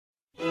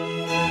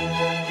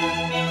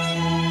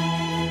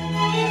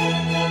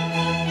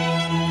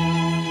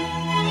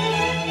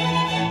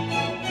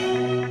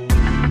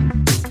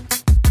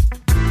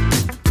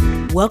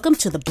Welcome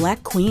to the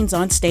Black Queens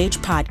on Stage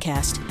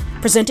podcast,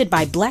 presented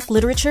by Black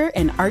Literature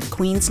and Art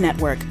Queens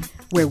Network,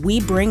 where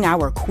we bring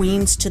our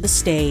queens to the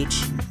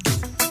stage.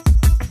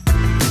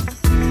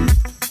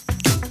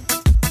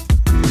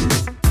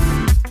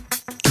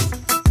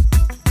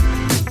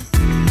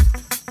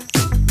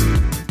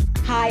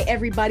 Hi,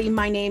 everybody.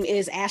 My name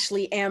is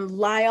Ashley M.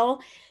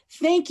 Lyle.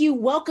 Thank you.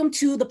 Welcome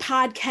to the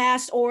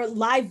podcast or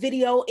live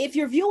video, if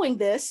you're viewing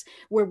this,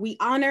 where we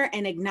honor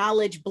and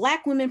acknowledge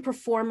Black women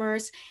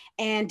performers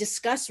and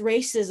discuss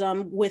topics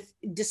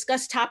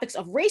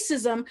of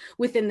racism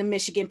within the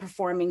Michigan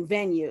performing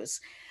venues.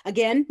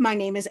 Again, my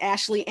name is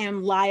Ashley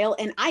M. Lyle,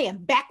 and I am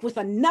back with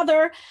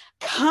another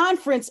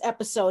conference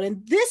episode.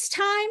 And this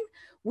time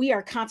we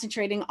are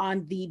concentrating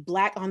on the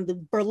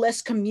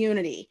burlesque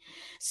community.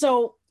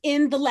 So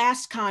in the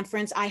last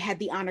conference, I had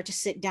the honor to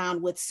sit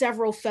down with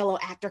several fellow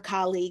actor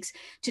colleagues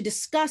to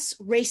discuss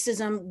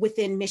racism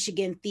within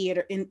Michigan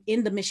theater,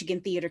 in the Michigan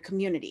theater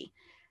community.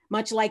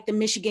 Much like the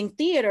Michigan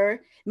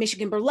theater,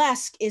 Michigan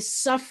burlesque is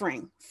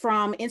suffering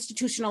from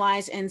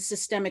institutionalized and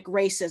systemic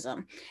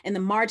racism and the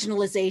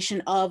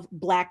marginalization of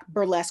Black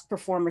burlesque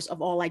performers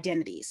of all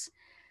identities.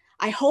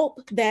 I hope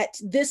that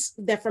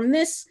from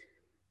this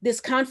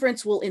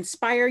conference will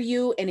inspire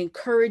you and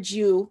encourage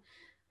you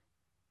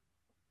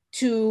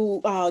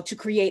to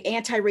create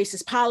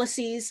anti-racist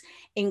policies,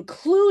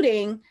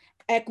 including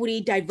equity,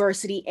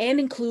 diversity,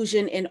 and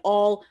inclusion in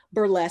all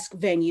burlesque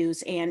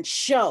venues and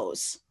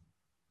shows.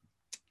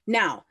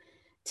 Now,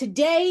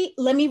 today,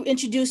 let me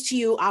introduce to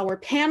you our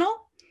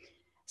panel.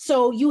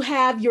 So you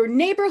have your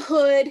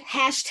neighborhood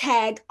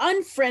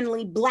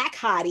 #unfriendly Black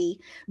hottie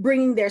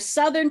bringing their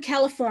Southern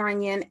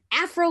Californian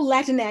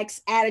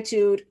Afro-Latinx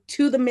attitude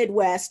to the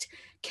Midwest,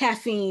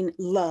 Caffeine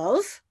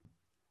Love.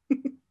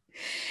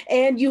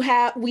 And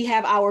we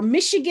have our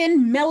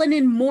Michigan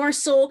melanin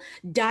morsel,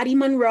 Dottie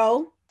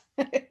Monroe.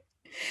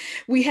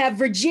 We have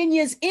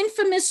Virginia's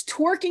infamous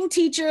twerking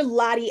teacher,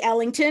 Lottie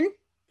Ellington.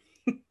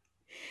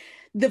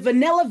 The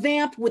vanilla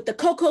vamp with the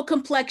cocoa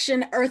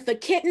complexion, Eartha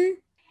Kitten.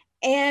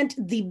 And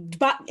the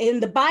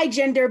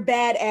bigender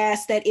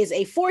badass that is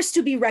a force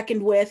to be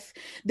reckoned with,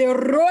 their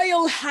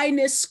Royal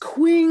Highness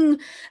Queen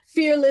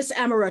Fearless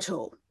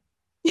Amaretto.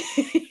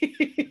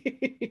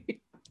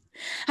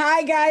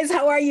 Hi, guys.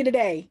 How are you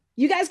today?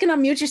 You guys can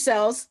unmute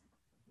yourselves.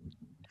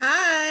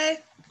 Hi.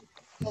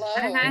 Hello.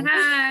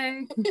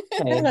 Hi.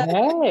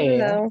 Hey.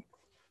 Hello.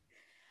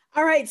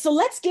 All right, so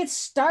let's get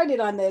started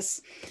on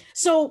this.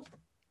 So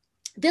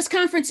this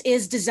conference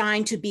is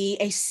designed to be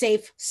a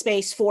safe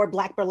space for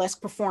Black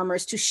burlesque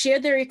performers to share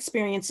their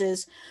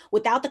experiences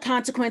without the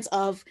consequence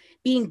of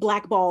being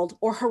blackballed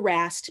or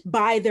harassed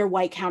by their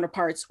white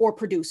counterparts or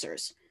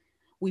producers.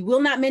 We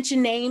will not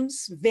mention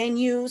names,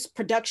 venues,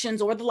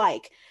 productions, or the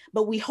like,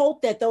 but we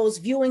hope that those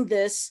viewing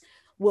this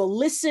will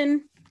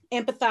listen,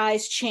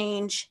 empathize,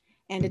 change,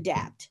 and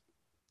adapt.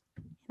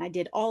 And I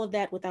did all of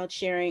that without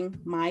sharing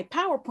my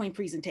PowerPoint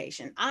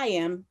presentation. I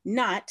am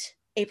not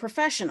a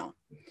professional.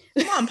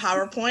 Come on,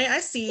 PowerPoint, I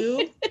see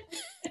you.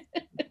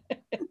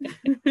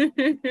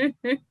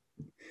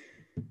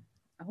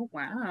 Oh,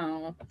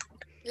 wow.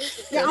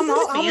 Yeah, I'm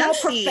all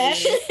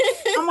profession.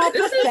 I'm all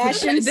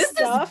profession This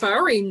stuff. is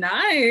very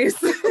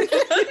nice.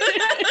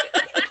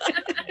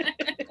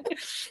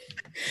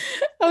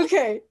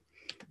 Okay.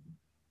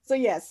 So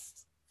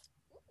yes.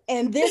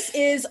 And this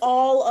is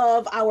all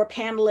of our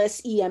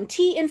panelists'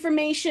 EMT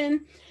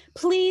information.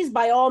 Please,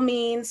 by all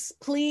means,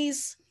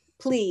 please,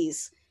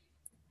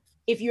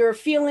 if you're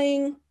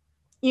feeling,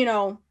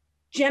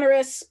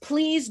 generous,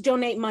 please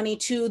donate money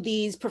to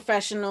these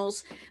professional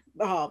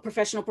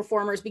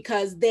performers,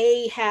 because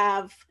they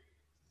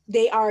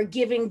are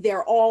giving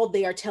their all,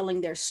 they are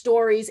telling their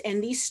stories,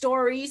 and these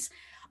stories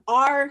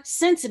are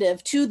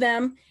sensitive to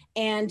them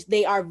and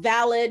they are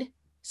valid.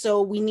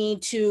 So we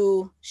need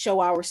to show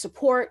our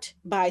support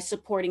by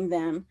supporting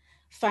them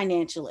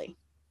financially.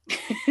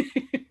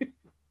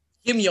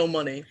 Give me your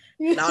money.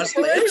 No, I'm just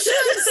playing.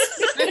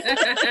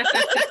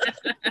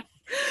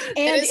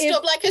 And it's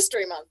still Black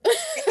History Month.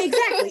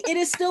 Exactly. It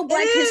is still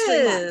Black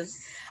History Month.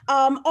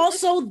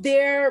 Also,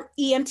 their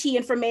EMT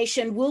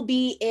information will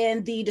be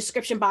in the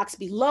description box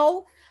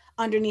below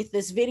underneath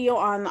this video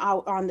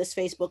on this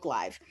Facebook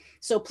Live.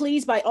 So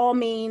please, by all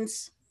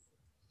means,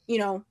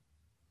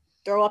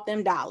 throw up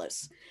them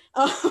dollars.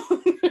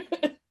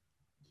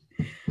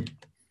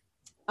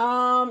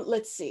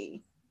 Let's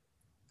see.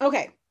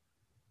 Okay.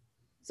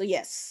 So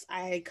yes,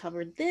 I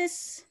covered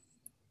this.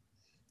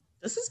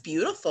 This is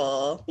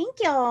beautiful.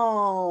 Thank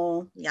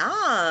y'all. Yeah.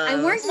 I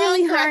worked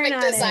really hard graphic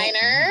on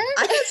designer. it.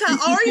 I can tell.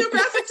 Oh, are you a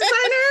graphic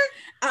designer?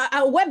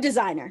 A web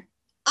designer.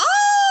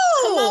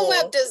 Oh. Come on,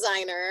 web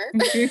designer.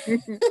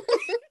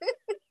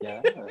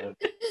 Yeah.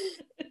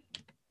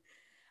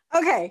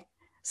 Okay.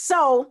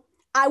 So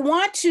I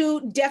want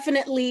to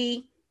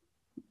definitely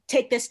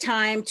take this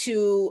time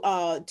to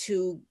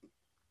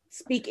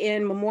speak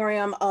in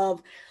memoriam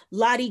of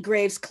Lottie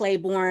Graves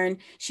Claiborne.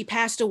 She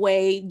passed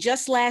away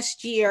just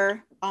last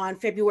year on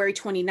February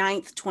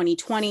 29th,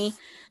 2020.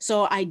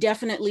 So I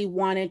definitely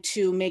wanted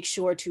to make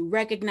sure to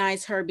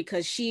recognize her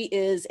because she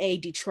is a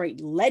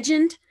Detroit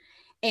legend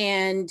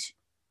and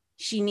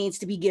she needs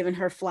to be given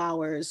her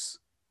flowers,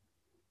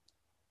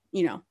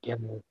 you know. Yeah.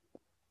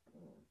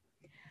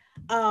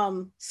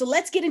 So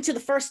let's get into the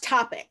first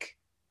topic.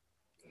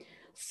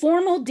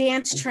 Formal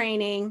dance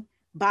training,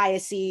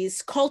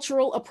 biases,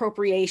 cultural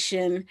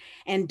appropriation,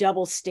 and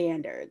double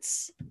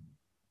standards.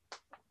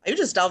 You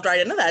just delved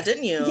right into that,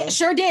 didn't you? Yeah,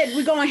 sure did.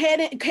 We're going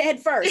head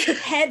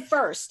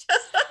first.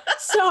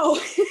 So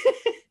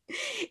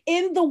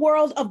in the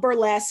world of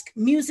burlesque,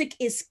 music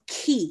is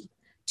key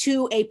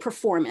to a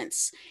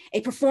performance.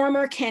 A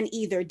performer can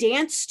either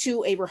dance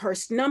to a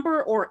rehearsed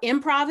number or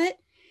improv it.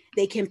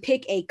 They can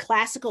pick a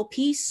classical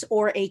piece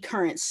or a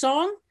current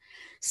song.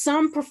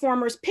 Some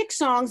performers pick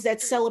songs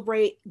that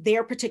celebrate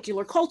their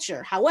particular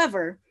culture.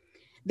 However,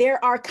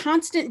 there are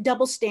constant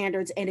double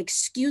standards and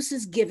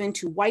excuses given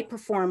to white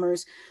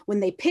performers when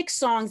they pick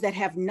songs that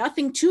have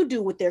nothing to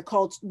do with their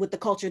with the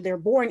culture they're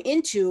born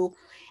into,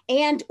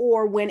 and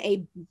or when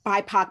a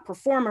BIPOC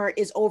performer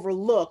is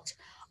overlooked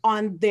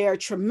on their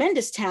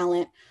tremendous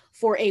talent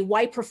for a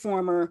white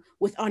performer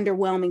with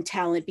underwhelming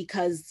talent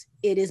because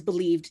it is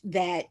believed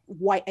that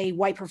a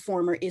white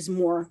performer is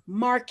more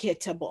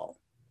marketable.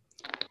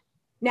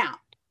 Now,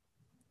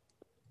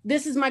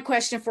 this is my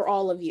question for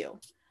all of you.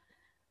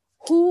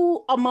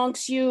 Who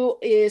amongst you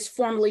is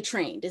formally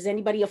trained? Is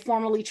anybody a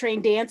formally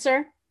trained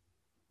dancer?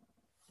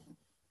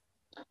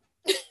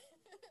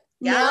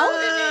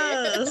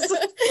 Yes.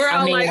 We're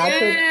all like,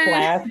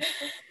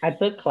 I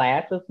took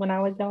classes when I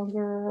was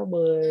younger,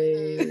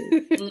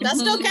 but that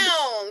still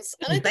counts.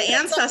 The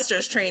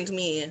ancestors trained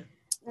me.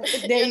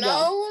 There you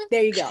go.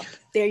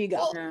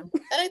 Well, and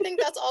I think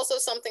that's also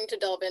something to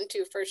delve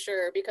into for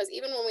sure, because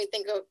even when we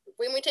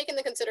take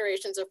into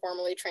considerations of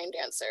formally trained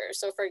dancers.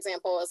 So for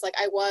example, it's like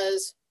I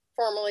was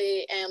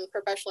formally and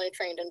professionally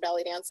trained in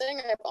belly dancing.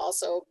 I've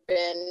also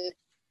been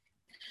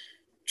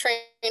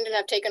trained and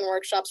have taken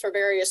workshops for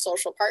various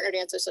social partner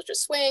dances such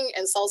as swing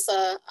and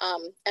salsa,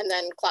 and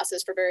then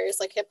classes for various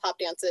like hip hop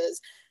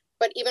dances.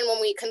 But even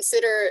when we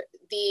consider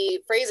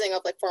the phrasing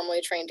of like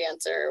formally trained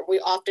dancer, we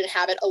often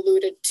have it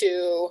alluded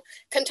to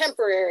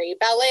contemporary,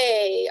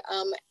 ballet,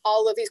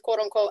 all of these quote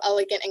unquote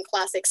elegant and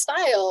classic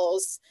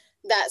styles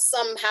that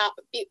somehow,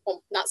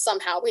 well, not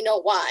somehow, we know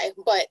why,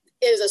 but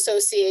it is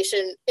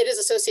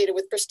associated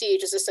with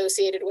prestige, is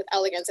associated with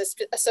elegance, it's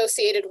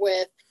associated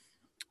with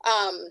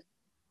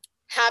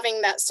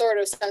having that sort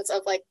of sense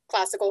of like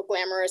classical,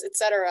 glamorous,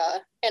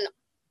 etc. And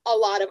a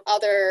lot of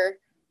other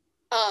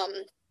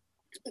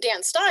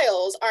dance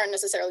styles aren't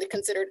necessarily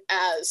considered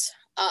as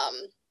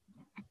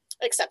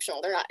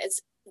exceptional. They're not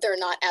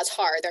as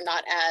hard. They're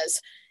not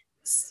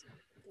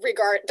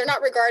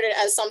regarded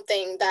as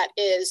something that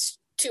is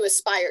to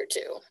aspire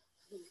to.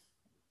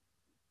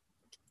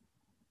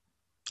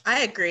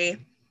 I agree.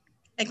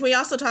 And can we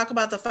also talk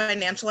about the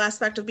financial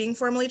aspect of being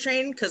formally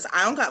trained? Because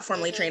I don't got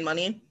formally trained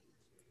money.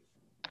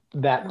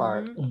 That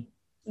part.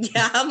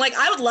 Yeah, I'm like,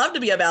 I would love to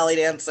be a ballet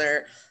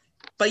dancer,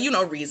 but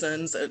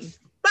reasons.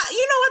 But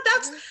you know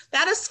what?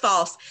 That is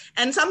false.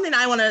 And something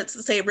I want to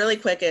say really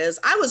quick is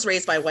I was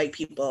raised by white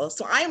people.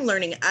 So I am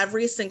learning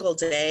every single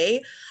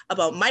day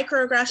about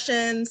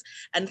microaggressions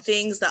and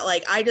things that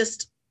like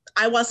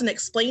I wasn't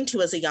explained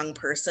to as a young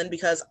person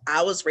because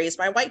I was raised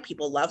by white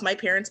people. Love my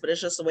parents, but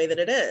it's just the way that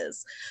it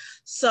is.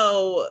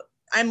 So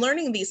I'm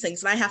learning these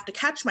things and I have to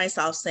catch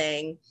myself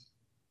saying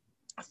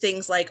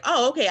things like,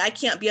 oh, okay, I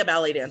can't be a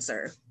ballet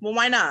dancer. Well,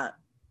 why not?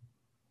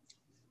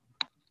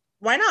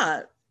 Why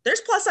not?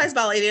 There's plus size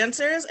ballet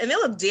dancers and they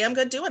look damn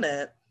good doing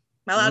it. Am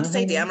I allowed to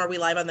say damn? Are we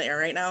live on the air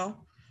right now?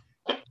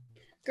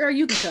 Girl,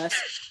 you can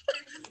cuss.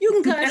 You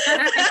can cuss.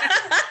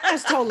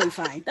 That's totally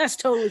fine. That's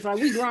totally fine.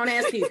 We grown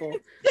ass people.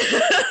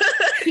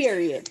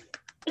 Period.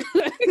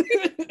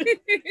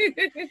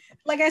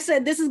 Like I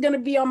said, this is going to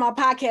be on my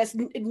podcast.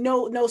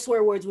 No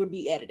swear words would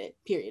be edited.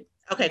 Period.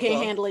 Okay, Can't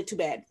cool. handle it too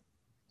bad.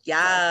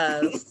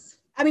 Yes.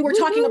 I mean, we're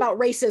talking about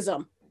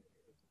racism.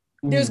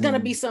 There's going to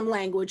be some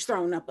language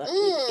thrown up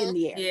in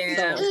the air.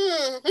 Yeah.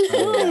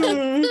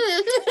 So.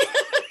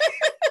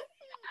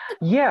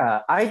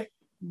 Yeah, I've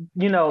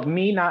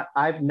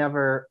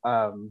never,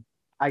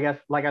 I guess,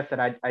 like I said,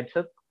 I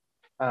took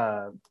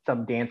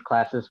some dance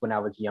classes when I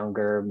was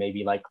younger,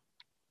 maybe like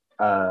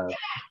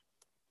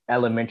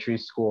elementary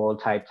school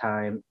type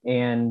time.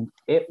 And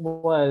it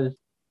was,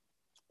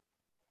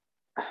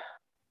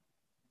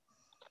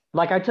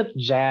 like I took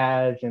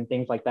jazz and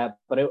things like that,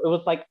 but it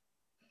was like,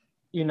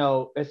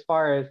 as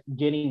far as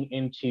getting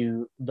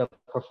into the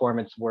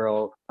performance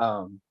world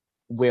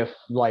with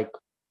like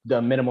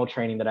the minimal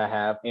training that I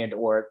have and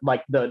or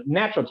like the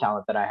natural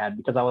talent that I had,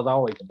 because I was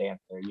always a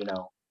dancer,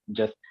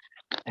 just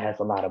as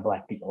a lot of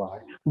Black people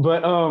are.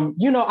 But,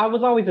 I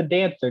was always a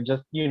dancer,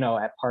 just,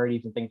 at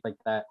parties and things like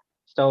that.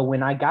 So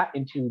when I got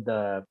into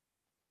the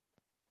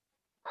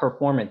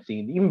performance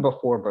scene, even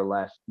before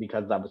burlesque,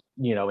 because I was,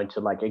 into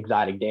like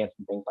exotic dance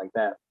and things like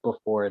that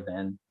before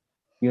then,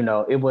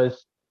 it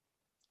was,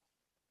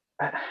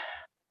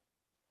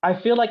 I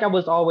feel like I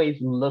was always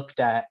looked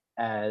at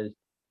as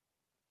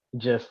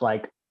just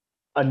like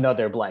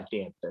another Black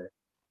dancer.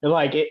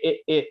 Like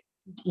it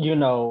you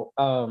know,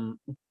 I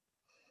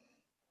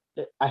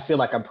feel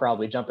like I'm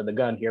probably jumping the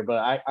gun here,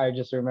 but I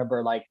just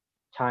remember like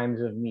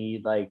times of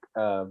me like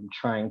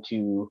trying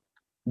to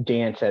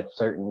dance at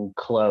certain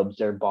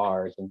clubs or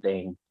bars and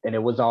things, and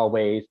it was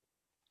always,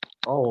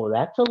 oh,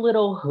 that's a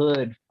little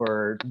hood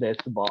for this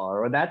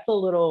bar, or that's a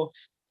little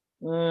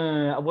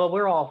well,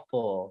 we're all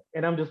full.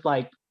 And I'm just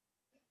like,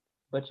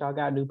 but y'all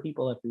got new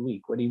people every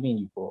week. What do you mean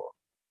you full?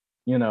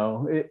 You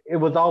know, it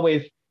was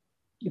always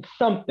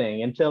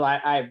something until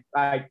I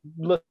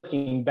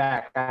looking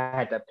back, I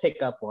had to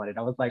pick up on it.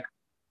 I was like,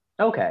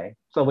 okay,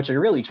 so what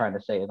you're really trying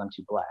to say is I'm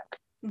too Black.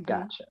 Mm-hmm.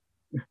 Gotcha.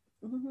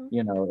 Mm-hmm.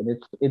 You know, and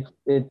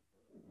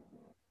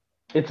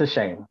it's a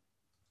shame.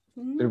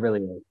 Mm-hmm. It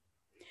really is.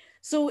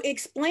 So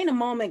explain a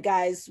moment,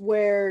 guys,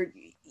 where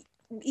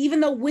even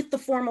though with the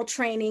formal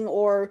training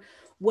or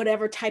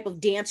whatever type of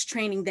dance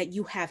training that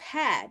you have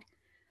had,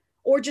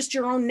 or just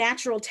your own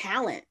natural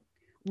talent,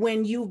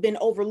 when you've been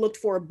overlooked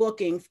for a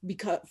booking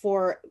because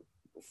for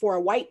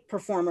a white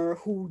performer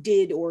who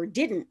did or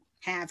didn't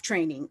have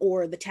training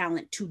or the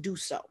talent to do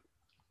so.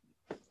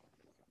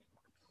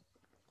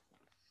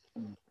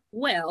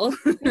 Well,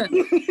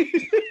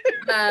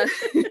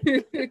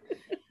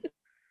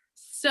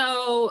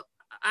 so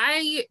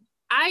I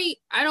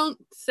don't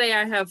say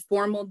I have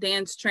formal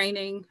dance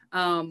training,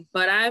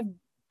 but I've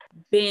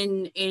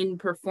been in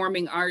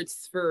performing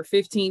arts for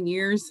 15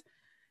 years,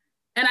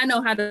 and I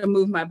know how to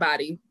move my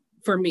body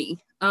for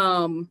me.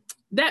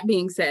 That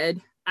being said,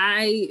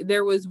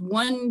 there was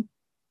one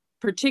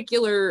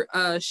particular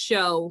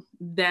show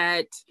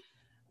that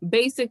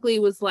basically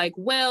was like,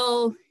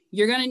 well,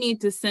 you're going to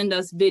need to send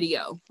us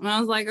video. And I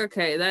was like,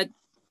 okay, that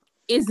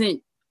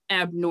isn't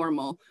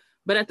abnormal.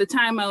 But at the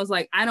time I was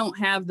like, I don't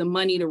have the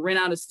money to rent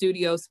out a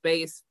studio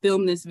space,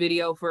 film this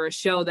video for a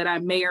show that I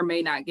may or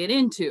may not get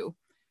into.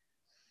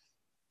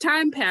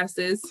 Time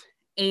passes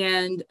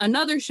and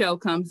another show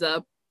comes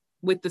up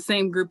with the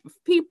same group of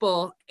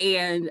people.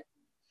 And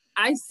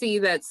I see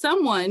that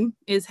someone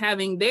is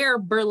having their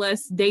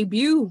burlesque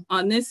debut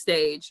on this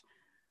stage.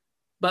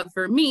 But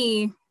for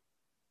me,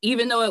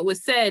 even though it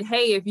was said,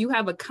 hey, if you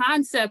have a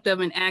concept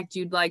of an act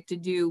you'd like to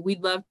do,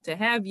 we'd love to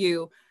have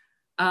you.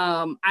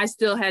 I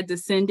still had to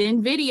send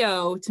in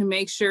video to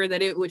make sure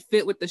that it would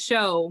fit with the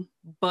show,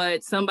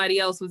 but somebody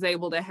else was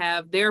able to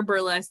have their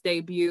burlesque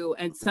debut.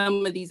 And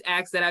some of these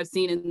acts that I've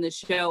seen in the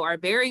show are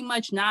very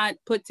much not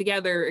put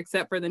together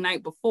except for the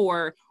night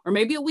before, or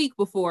maybe a week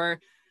before.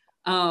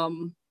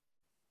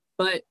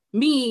 But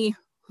me,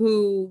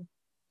 who,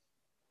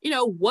 you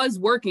know, was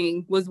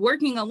working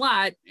a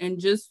lot and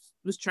just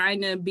was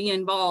trying to be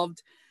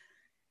involved,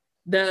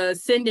 the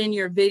send in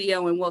your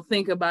video and we'll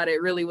think about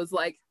it really was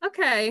like,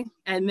 okay.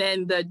 And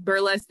then the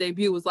burlesque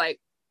debut was like,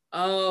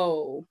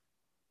 oh,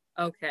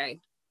 okay,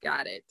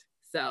 got it.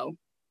 So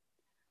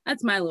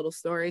that's my little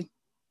story.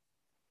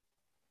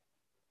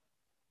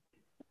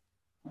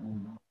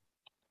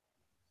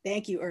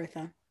 Thank you,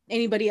 Eartha.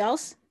 Anybody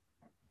else?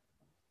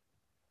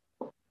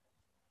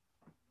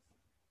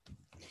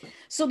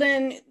 So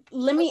then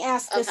let me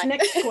ask this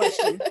next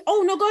question.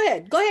 Oh, no, go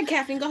ahead. Go ahead,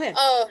 Kathleen, go ahead.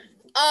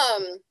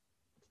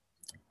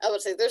 I would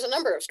say there's a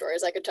number of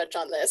stories I could touch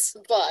on this,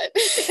 but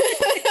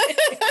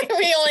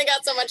we only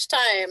got so much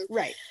time.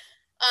 Right.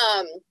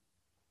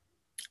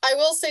 I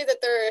will say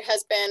that there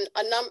has been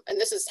and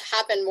this has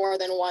happened more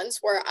than once,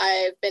 where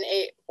I've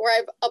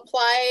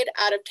applied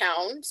out of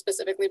town,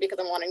 specifically because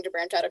I'm wanting to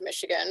branch out of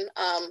Michigan.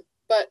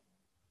 But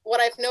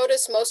what I've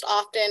noticed most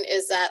often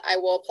is that I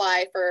will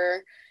apply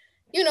for,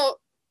 you know,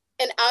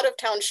 an out of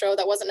town show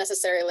that wasn't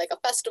necessarily like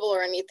a festival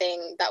or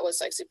anything that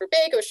was like super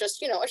big. It was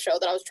just, you know, a show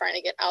that I was trying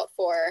to get out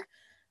for.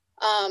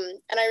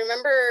 And I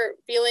remember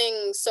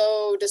feeling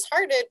so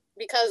disheartened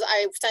because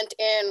I sent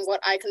in what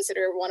I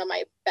consider one of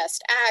my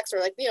best acts, or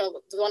like, you know,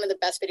 one of the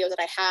best videos that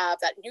I have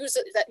that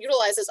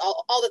utilizes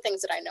all the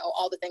things that I know,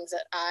 all the things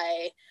that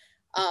I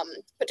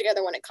put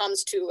together when it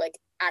comes to like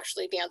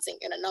actually dancing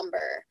in a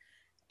number.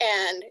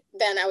 And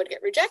then I would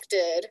get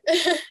rejected. And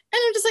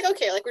I'm just like,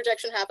 okay, like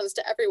rejection happens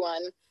to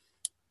everyone.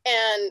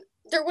 And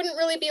there wouldn't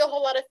really be a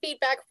whole lot of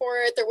feedback for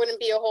it. There wouldn't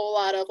be a whole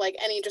lot of like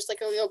any just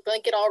like a, you know,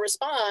 blanket all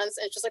response.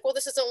 And it's just like, well,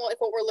 this isn't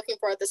like what we're looking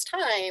for at this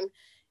time.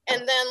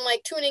 And then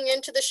like tuning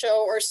into the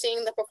show or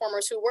seeing the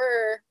performers who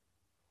were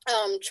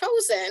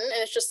chosen,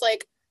 and it's just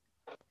like,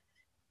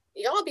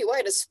 y'all be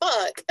white as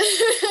fuck.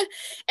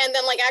 And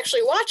then like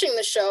actually watching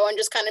the show and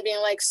just kind of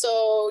being like,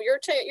 so you're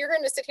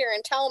going to sit here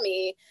and tell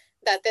me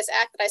that this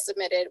act that I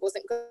submitted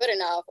wasn't good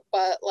enough,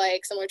 but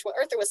like similar to what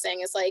Eartha was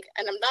saying, is like,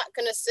 and I'm not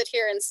going to sit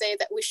here and say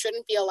that we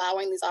shouldn't be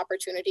allowing these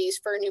opportunities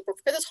for new,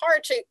 because it's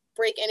hard to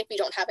break in if you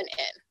don't have an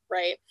in,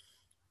 right?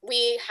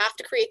 We have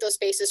to create those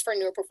spaces for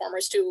newer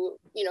performers to,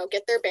 you know,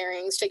 get their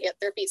bearings, to get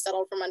their feet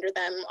settled from under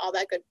them, all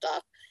that good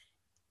stuff.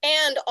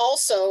 And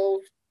also,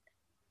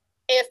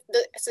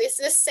 so it's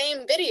this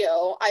same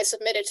video I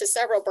submitted to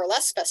several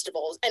burlesque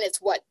festivals, and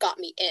it's what got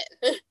me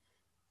in.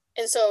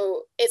 And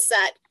so it's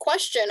that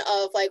question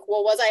of like,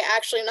 well, was I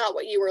actually not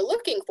what you were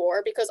looking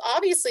for? Because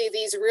obviously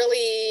these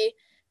really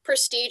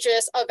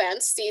prestigious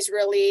events, these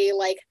really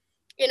like,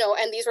 you know,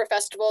 and these were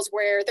festivals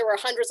where there were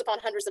hundreds upon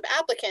hundreds of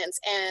applicants,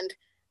 and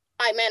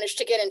I managed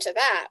to get into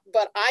that,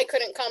 but I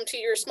couldn't come to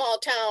your small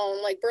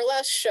town like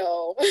burlesque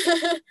show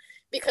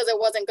because it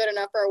wasn't good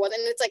enough, or it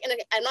wasn't. And it's like, and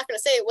I'm not going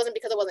to say it wasn't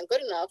because it wasn't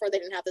good enough or they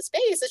didn't have the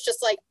space. It's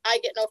just like, I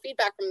get no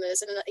feedback from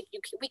this. And like,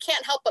 we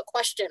can't help but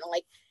question,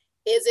 like,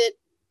 is it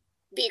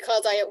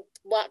because I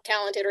want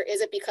talented, or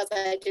is it because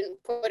I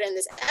didn't put in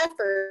this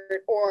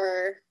effort,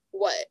 or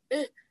what?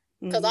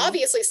 Because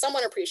obviously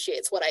someone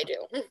appreciates what I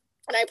do,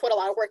 and I put a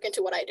lot of work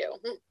into what I do,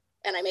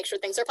 and I make sure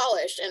things are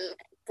polished. And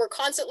we're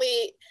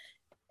constantly,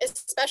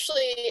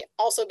 especially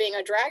also being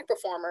a drag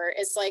performer,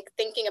 it's like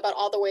thinking about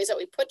all the ways that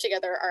we put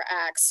together our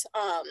acts,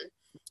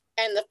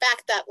 and the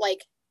fact that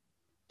like,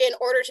 in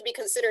order to be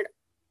considered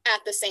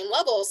at the same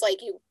levels, like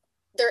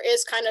there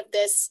is kind of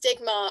this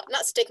stigma,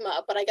 not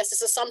stigma, but I guess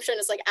this assumption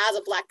is like, as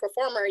a Black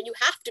performer, you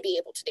have to be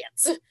able to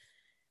dance,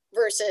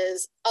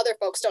 versus other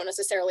folks don't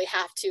necessarily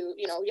have to,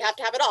 you know, you have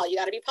to have it all. You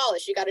got to be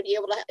polished. You got to be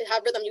able to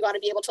have rhythm. You got to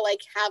be able to like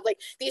have like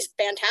these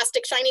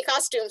fantastic shiny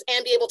costumes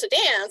and be able to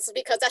dance,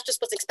 because that's just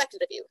what's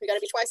expected of you. You got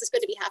to be twice as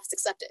good to be half as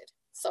accepted.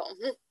 So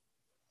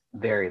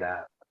Very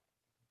that.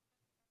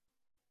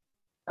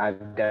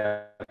 I've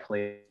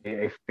definitely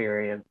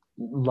experienced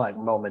like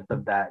moments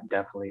of that,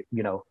 definitely,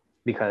 you know,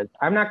 because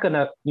I'm not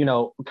gonna, you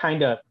know,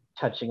 kind of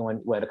touching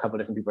on what a couple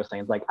of different people are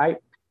saying. Like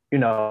you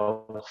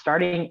know,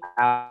 starting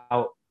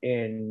out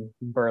in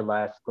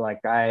burlesque,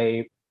 like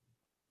I've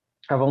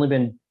only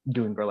been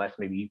doing burlesque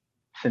maybe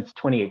since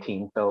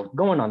 2018, so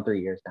going on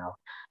 3 years now.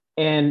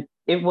 And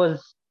it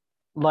was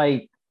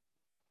like,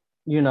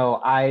 you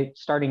know,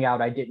 starting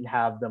out, I didn't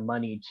have the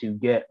money to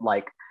get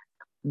like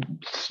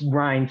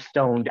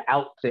rhinestoned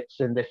outfits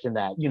and this and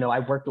that. You know, I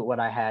worked with what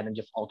I had and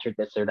just altered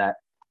this or that.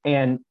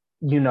 And,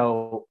 you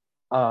know,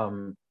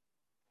 I'll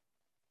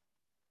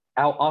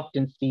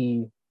often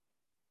see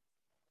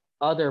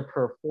other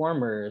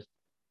performers,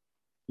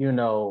 you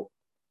know,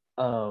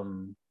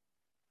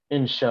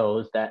 in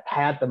shows that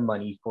had the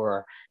money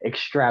for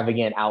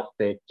extravagant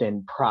outfits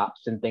and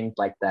props and things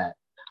like that.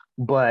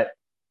 But,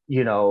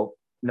 you know,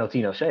 no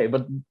tea, no shade,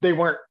 but they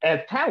weren't as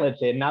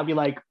talented. And I'll be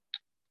like,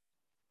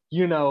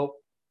 you know,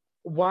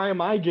 why am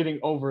I getting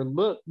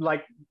overlooked?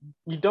 Like,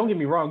 you don't get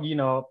me wrong, you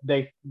know,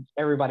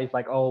 everybody's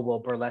like, oh, well,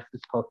 burlesque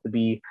is supposed to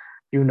be,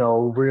 you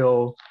know,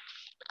 real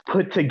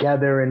put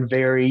together and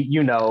very,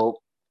 you know,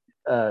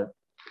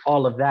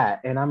 all of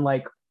that. And I'm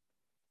like,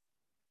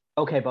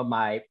 okay, but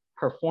my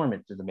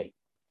performance is amazing.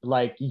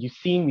 Like, you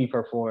see me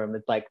perform,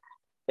 it's like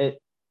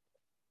it,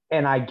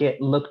 and I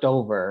get looked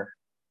over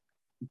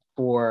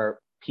for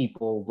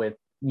people with,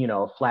 you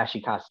know, a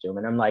flashy costume,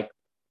 and I'm like,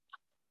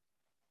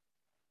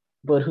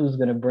 but who's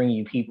gonna bring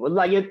you people?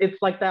 Like,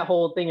 it's like that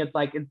whole thing. It's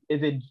like,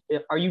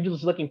 are you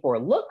just looking for a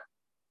look,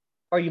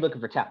 or are you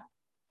looking for talent?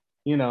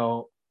 You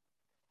know,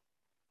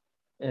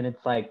 and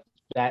it's like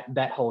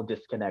that whole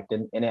disconnect,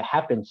 and it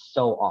happens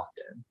so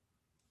often.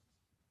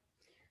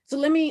 So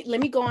let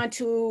me go on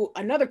to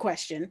another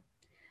question.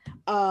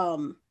 Let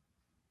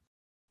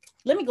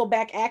me go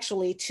back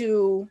actually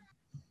to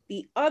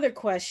the other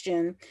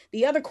question.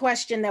 The other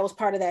question that was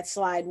part of that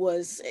slide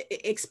was,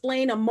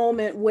 explain a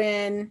moment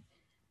when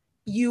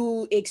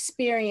you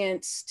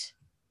experienced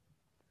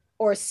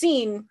or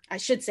seen, I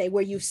should say,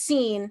 where you've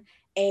seen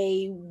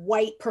a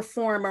white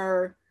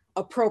performer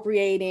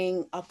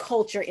appropriating a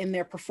culture in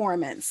their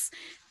performance.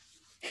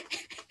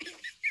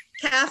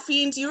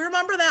 Caffeine, do you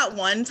remember that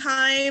one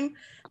time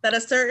that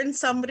a certain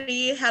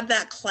somebody had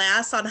that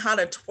class on how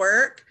to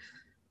twerk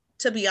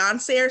to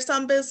Beyonce or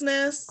some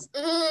business?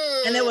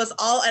 And it was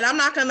all, and I'm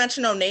not going to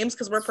mention no names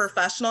because we're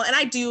professional, and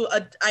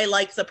I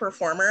like the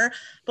performer,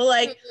 but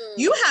like,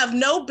 you have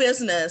no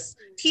business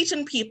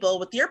teaching people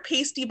with your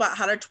pasty butt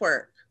how to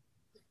twerk.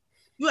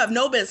 You have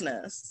no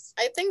business.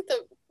 I think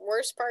the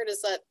worst part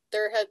is that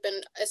there have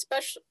been,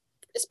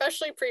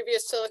 especially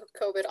previous to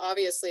COVID,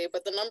 obviously,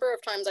 but the number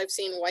of times I've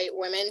seen white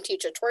women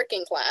teach a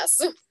twerking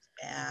class.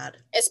 Bad.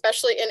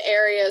 Especially in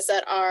areas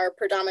that are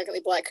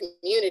predominantly Black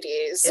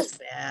communities. It's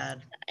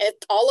bad.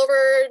 It's all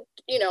over,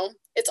 you know,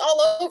 it's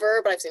all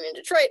over, but I've seen it in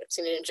Detroit, I've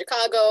seen it in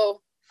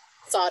Chicago,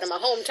 saw it in my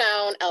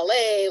hometown,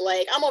 LA.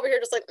 Like, I'm over here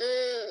just like,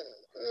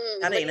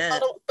 that ain't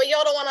it. But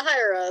y'all don't want to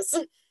hire us.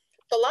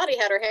 But Lottie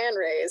had her hand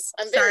raised.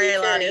 I'm very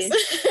curious.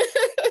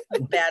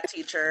 Lottie. Bad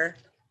teacher.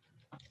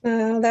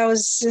 That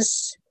was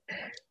just,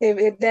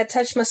 that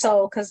touched my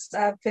soul, because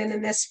I've been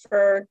in this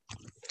for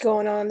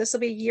this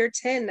will be year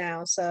 10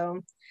 now.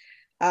 So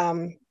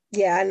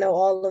yeah, I know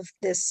all of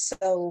this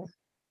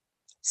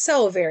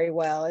so very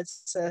well.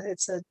 It's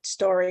a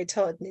story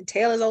told,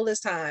 tale as old as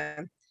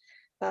time.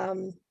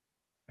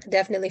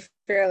 Definitely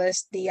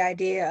Fearless, the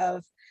idea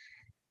of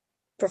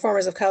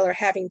performers of color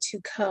having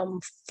to come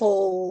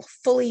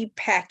fully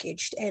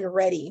packaged and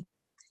ready.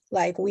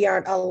 Like, we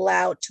aren't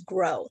allowed to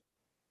grow.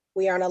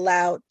 We aren't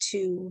allowed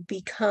to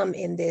become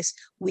in this.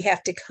 We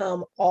have to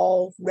come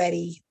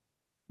already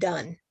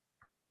done.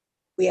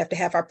 We have to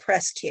have our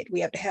press kit. We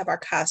have to have our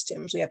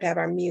costumes. We have to have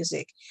our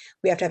music.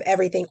 We have to have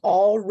everything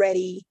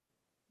already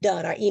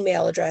done, our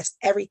email address,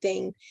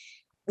 everything.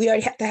 We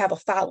already have to have a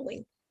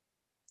following.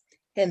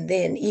 And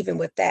then even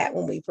with that,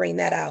 when we bring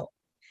that out,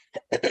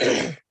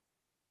 then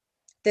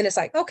it's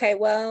like, okay,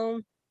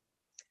 well,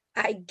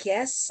 I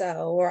guess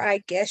so, or I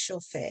guess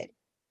you'll fit.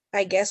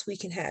 I guess we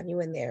can have you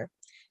in there.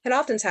 And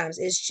oftentimes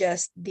it's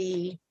just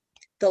the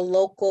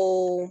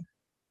local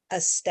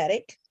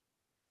aesthetic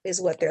is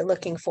what they're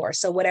looking for.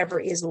 So whatever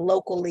is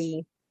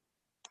locally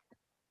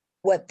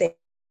what they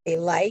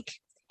like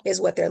is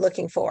what they're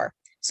looking for.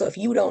 So if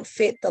you don't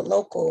fit the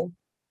local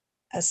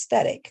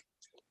aesthetic,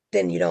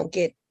 then you don't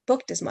get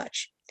booked as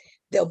much.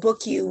 They'll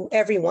book you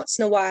every once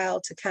in a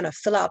while to kind of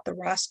fill out the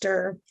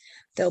roster.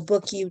 They'll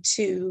book you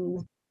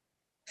to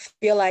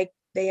feel like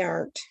they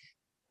aren't,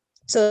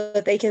 so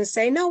that they can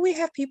say, no, we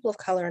have people of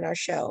color in our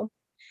show.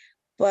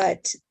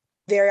 But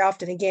very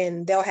often,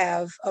 again, they'll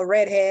have a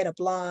redhead, a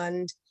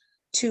blonde,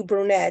 2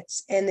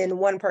 brunettes, and then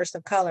 1 person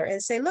of color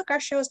and say, look, our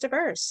show is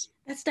diverse.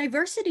 That's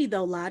diversity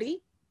though,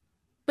 Lottie.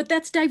 But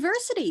that's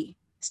diversity.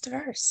 It's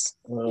diverse.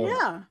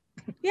 Yeah.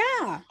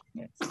 Yeah.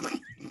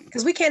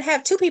 Because we can't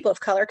have 2 people of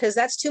color because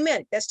that's too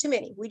many. That's too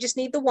many. We just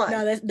need the 1.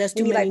 No, that's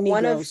too many like Negroes.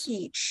 One of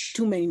each.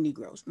 Too many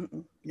Negroes. No.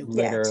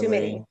 Yeah, too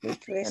many. And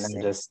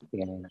I'm just,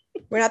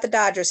 We're not the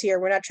Dodgers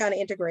here. We're not trying to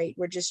integrate.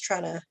 We're just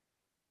trying to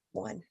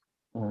 1.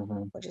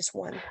 Mm-hmm. Or just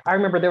 1. I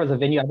remember there was a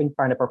venue I've been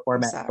trying to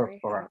perform at Sorry,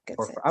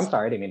 I'm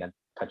sorry, I didn't mean to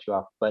cut you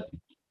off, but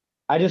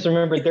I just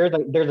remember there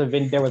was a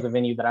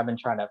venue that I've been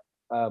trying to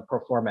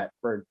perform at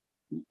for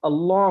a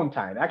long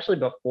time, actually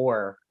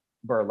before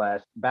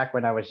burlesque, back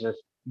when I was just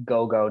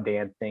go-go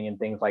dancing and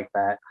things like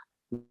that.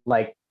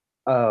 Like,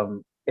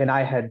 and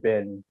I had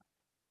been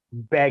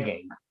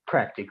begging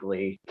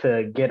practically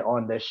to get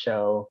on this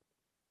show.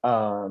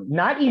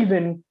 Not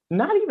even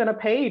a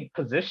paid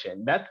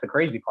position. That's the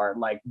crazy part.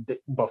 Like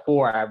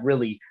before I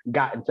really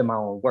got into my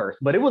own worth,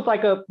 but it was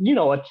like a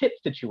tip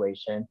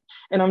situation.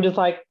 And I'm just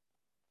like,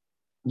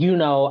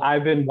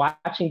 I've been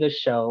watching this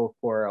show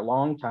for a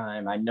long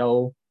time. I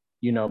know,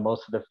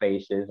 most of the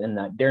faces, and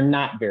they're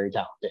not very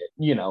talented,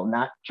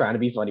 not trying to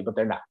be funny, but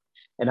they're not.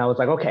 And I was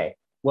like, okay,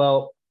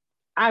 well,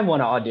 I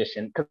want to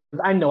audition because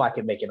I know I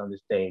can make it on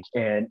this stage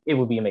and it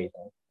would be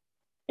amazing.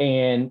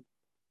 And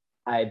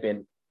I've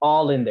been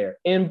all in their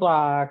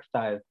inbox.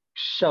 I've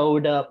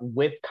showed up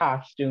with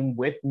costume,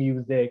 with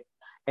music,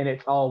 and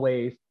it's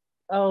always,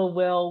 oh,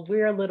 well,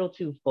 we're a little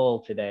too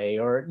full today,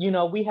 or,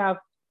 we have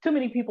too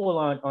many people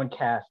on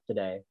cast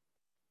today.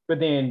 But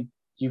then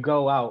you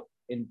go out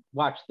and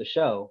watch the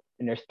show,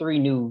 and there's 3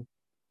 new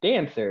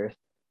dancers,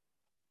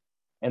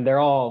 and they're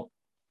all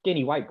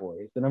skinny white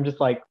boys. And I'm just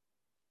like,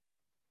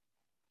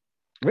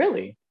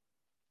 really?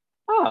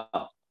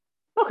 Oh,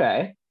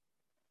 okay.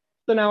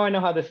 So now I know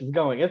how this is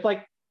going. It's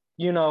like,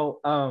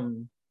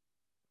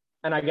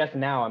 and I guess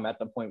now I'm at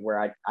the point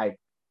where I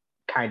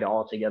kind of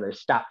altogether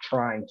stopped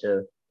trying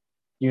to,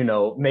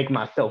 make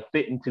myself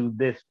fit into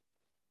this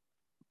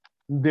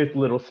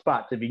little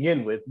spot to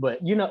begin with. But,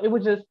 it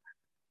was just,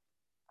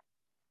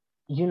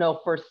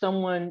 for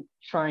someone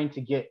trying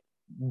to get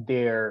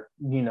their,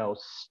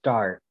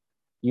 start,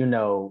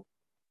 you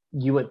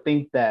would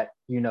think that,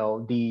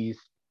 these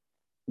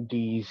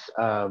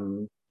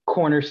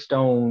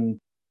cornerstone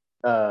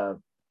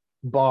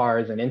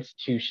bars and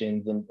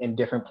institutions in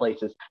different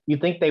places, you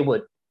think they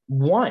would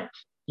want,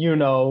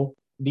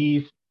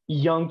 these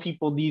young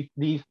people,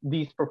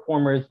 these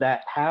performers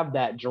that have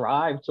that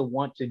drive to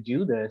want to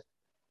do this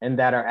and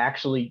that are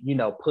actually,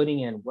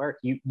 putting in work.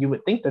 You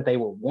would think that they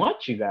would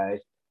want you guys,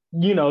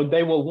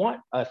 they will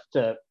want us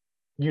to,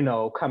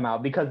 come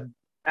out, because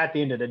at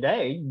the end of the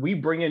day, we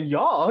bring in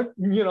y'all,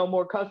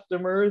 more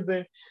customers,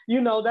 and,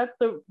 that's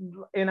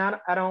and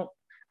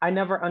I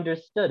never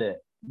understood it.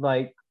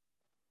 Like,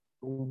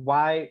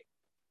 why,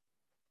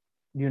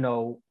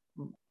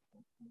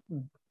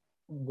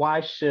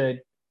 why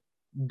should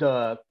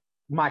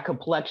my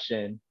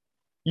complexion,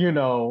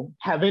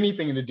 have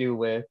anything to do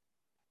with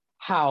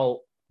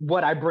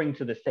what I bring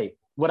to the stage,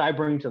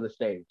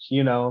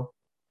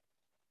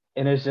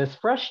 and it's just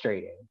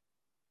frustrating.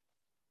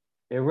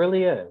 It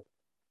really is.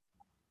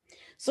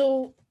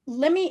 So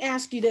let me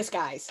ask you this,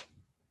 guys,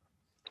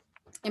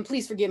 and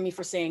please forgive me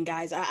for saying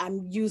guys,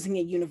 I'm using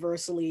it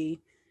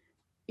universally,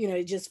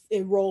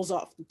 it rolls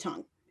off the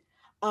tongue.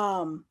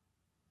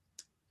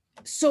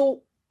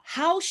 So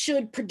how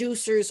should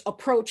producers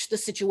approach the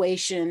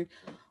situation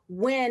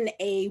when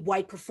a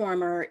white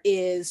performer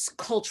is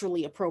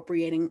culturally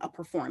appropriating a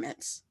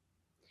performance?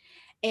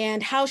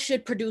 And how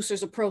should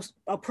producers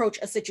approach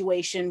a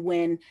situation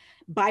when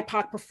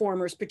BIPOC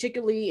performers,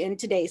 particularly in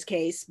today's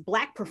case,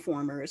 Black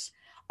performers,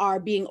 are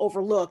being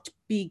overlooked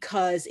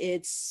because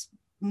it's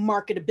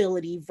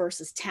marketability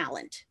versus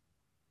talent?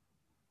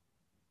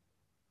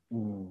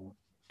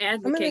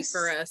 Advocate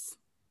for us.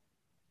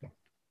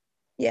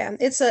 Yeah,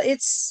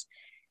 it's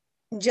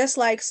just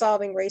like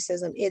solving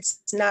racism.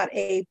 It's not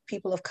a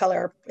people of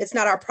color. It's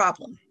not our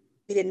problem.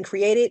 We didn't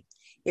create it.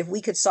 If we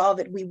could solve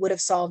it, we would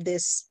have solved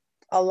this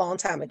a long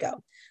time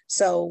ago.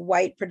 So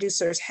white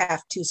producers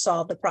have to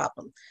solve the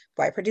problem.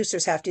 White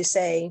producers have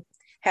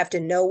to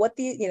know what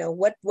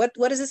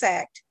what is this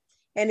act,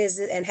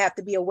 and have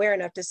to be aware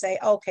enough to say,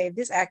 okay,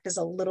 this act is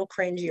a little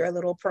cringy or a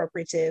little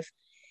appropriative.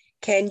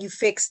 Can you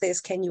fix this?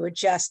 Can you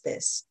adjust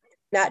this?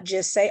 Not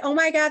just say, oh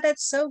my God,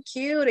 that's so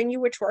cute, and you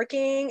were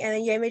twerking and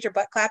then you made your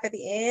butt clap at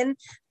the end.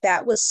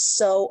 That was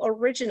so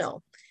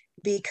original.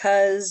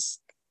 Because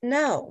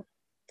no,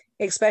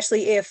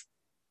 especially if,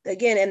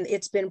 again, and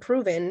it's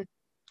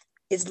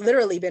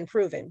literally been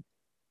proven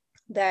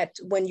that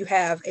when you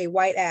have a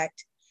white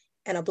act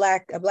and a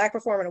black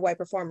performer and a white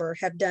performer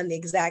have done the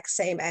exact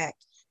same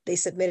act, they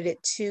submitted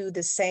it to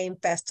the same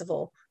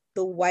festival,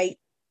 the white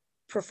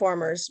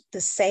performers,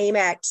 the same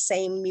act,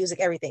 same music,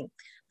 everything.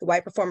 The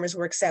white performers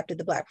were accepted,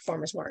 the black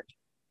performers weren't.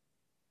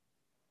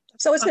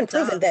 So it's been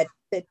proven that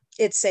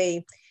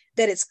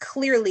it's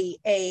clearly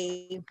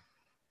an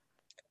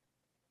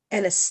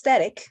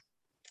aesthetic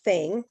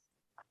thing.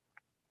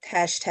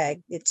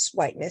 Hashtag it's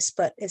whiteness,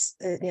 but it's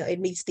it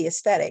meets the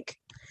aesthetic.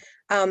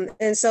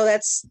 And so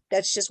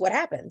that's just what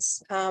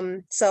happens.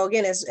 So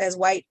again, as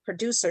white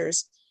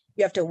producers,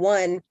 you have to,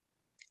 one,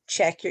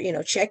 check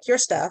your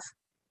stuff,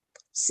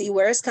 see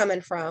where it's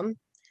coming from.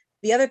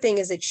 The other thing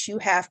is that you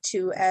have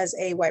to, as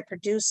a white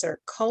producer,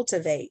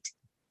 cultivate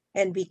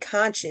and be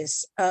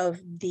conscious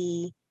of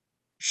the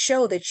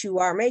show that you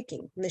are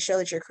making and the show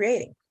that you're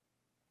creating.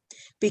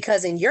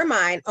 Because in your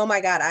mind, oh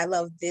my God, I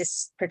love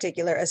this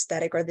particular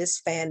aesthetic or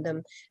this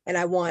fandom, and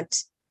I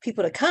want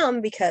people to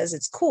come because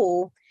it's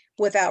cool,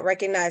 without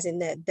recognizing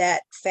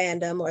that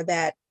fandom or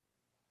that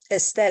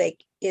aesthetic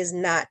is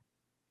not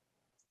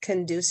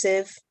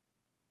conducive.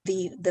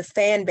 The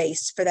fan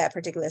base for that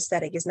particular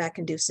aesthetic is not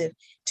conducive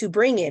to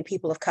bring in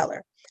people of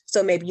color.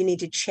 So maybe you need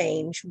to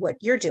change what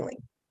you're doing.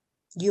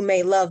 You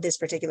may love this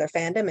particular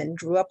fandom and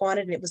grew up on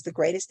it and it was the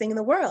greatest thing in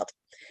the world,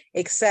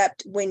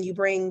 except when you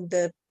bring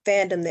the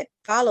fandom that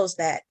follows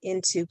that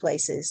into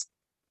places,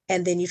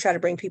 and then you try to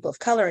bring people of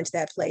color into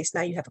that place,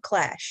 now you have a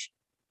clash.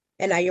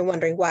 And now you're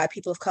wondering why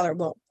people of color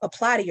won't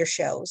apply to your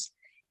shows.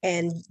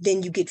 And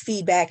then you get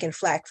feedback and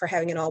flack for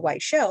having an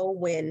all-white show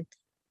when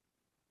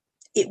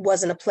it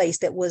wasn't a place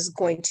that was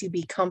going to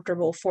be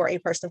comfortable for a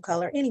person of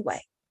color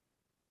anyway.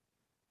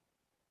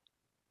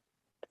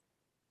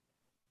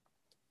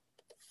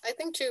 I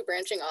think too,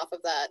 branching off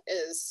of that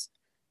is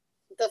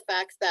the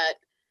fact that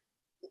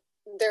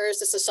there is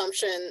this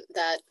assumption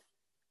that,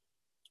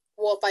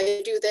 well, if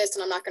I do this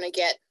and I'm not going to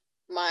get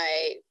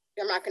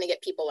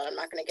people and I'm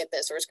not going to get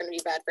this, or it's going to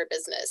be bad for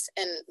business.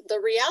 And the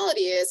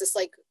reality is, it's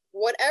like,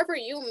 whatever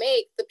you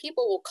make, the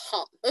people will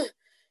come.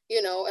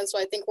 And so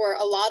I think where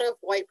a lot of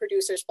white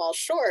producers fall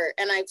short,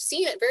 and I've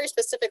seen it very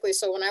specifically.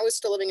 So when I was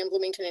still living in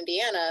Bloomington,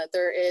 Indiana,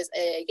 there is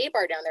a gay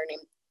bar down there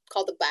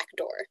called the Back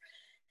Door.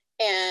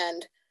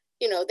 And,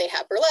 they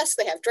have burlesque,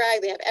 they have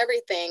drag, they have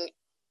everything.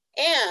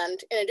 And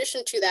in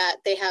addition to that,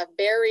 they have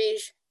very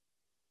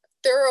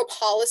thorough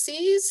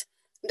policies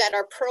that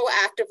are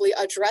proactively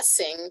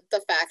addressing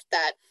the fact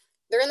that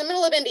they're in the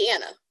middle of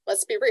Indiana.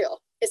 Let's be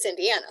real, it's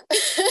Indiana.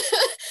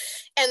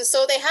 And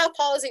so they have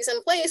policies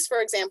in place,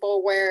 for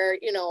example, where,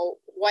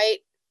 white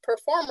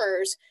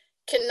performers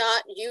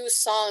cannot use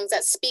songs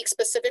that speak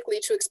specifically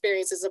to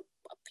experiences of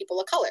people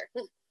of color.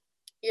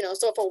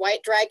 So if a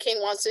white drag king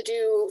wants to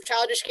do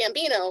Childish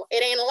Gambino,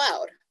 it ain't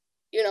allowed,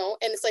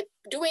 and it's like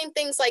doing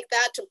things like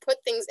that to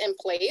put things in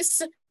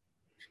place.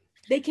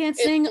 They can't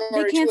sing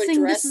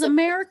This Is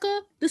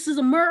America. This is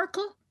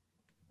America.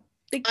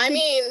 I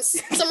mean,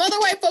 some other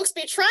white folks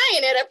be trying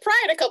it at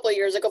Pride a couple of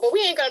years ago, but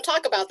we ain't going to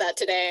talk about that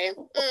today.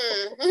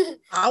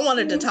 I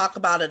wanted to talk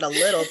about it a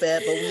little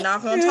bit, but we're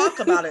not going to talk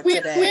about it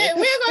today.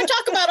 We're going to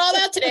talk about all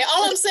that today.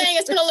 All I'm saying,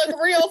 it's going to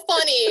look real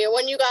funny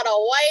when you got a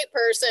white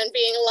person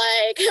being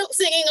like,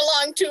 singing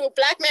along to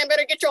Black Man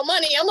Better Get Your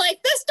Money. I'm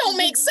like, this don't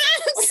make sense.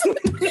 This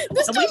don't make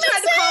sense. We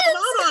tried to call them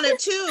out on it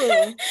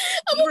too.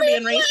 We were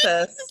being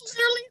racist.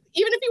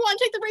 Even if you want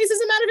to take the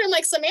racism out of it,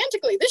 like,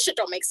 semantically, this shit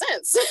don't make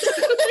sense.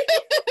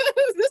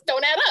 This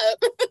don't add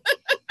up.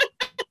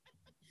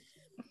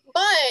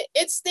 But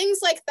it's things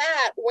like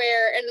that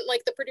where, and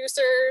like the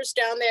producers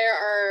down there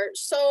are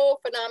so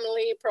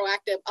phenomenally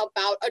proactive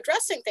about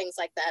addressing things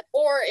like that.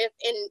 Or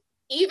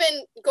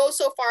even go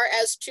so far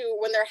as to,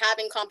 when they're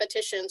having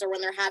competitions or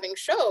when they're having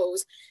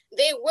shows,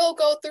 they will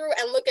go through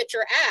and look at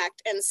your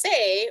act and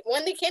say,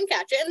 when they can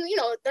catch it, and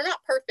they're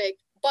not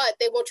perfect, but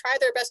they will try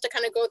their best to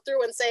kind of go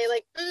through and say,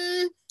 like,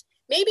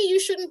 maybe you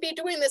shouldn't be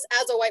doing this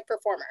as a white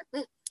performer.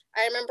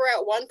 I remember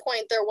at one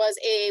point there was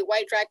a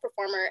white drag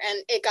performer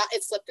and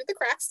it slipped through the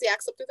cracks. The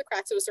act slipped through the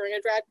cracks. It was during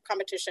a drag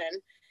competition.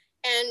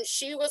 And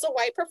she was a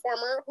white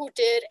performer who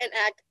did an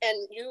act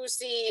and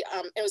used it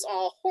was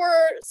all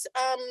horror,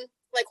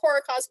 like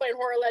horror cosplay and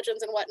horror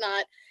legends and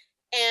whatnot.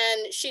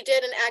 And she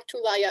did an act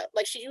to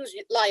she used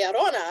La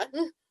Llorona,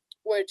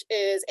 which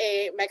is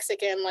a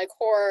Mexican like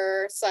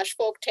horror /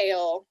 folk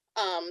tale.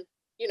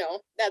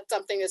 That's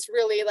something that's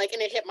really like,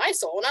 and it hit my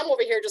soul. And I'm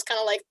over here just kind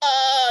of like,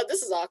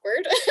 this is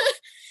awkward.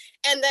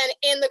 And then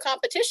in the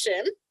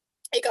competition,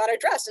 it got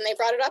addressed, and they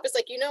brought it up. It's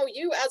like, you know,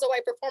 you as a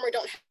white performer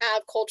don't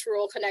have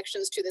cultural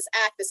connections to this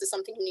act. This is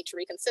something you need to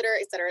reconsider,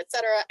 et cetera, et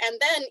cetera. And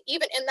then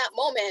even in that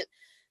moment,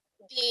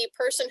 the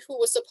person who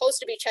was supposed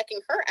to be checking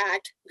her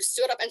act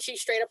stood up and she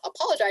straight up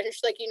apologized. And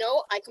she's like, you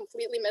know, I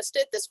completely missed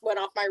it. This went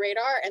off my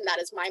radar and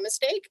that is my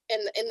mistake.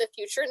 And in the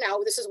future, now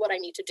this is what I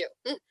need to do.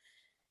 And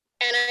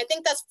I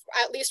think that's,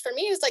 at least for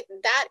me, is like,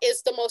 that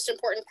is the most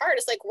important part.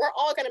 It's like, we're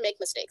all going to make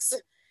mistakes,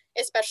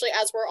 especially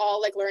as we're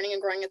all like learning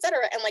and growing, et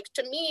cetera. And like,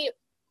 to me,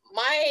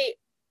 my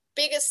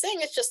biggest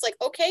thing is just like,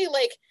 okay,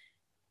 like,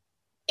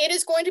 it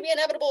is going to be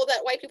inevitable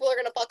that white people are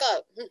going to fuck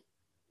up.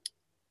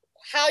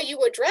 How you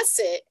address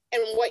it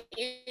and what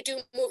you do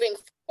moving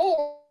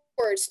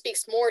forward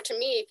speaks more to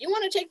me. If you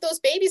want to take those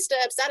baby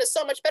steps, that is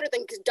so much better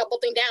than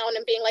doubling down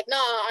and being like,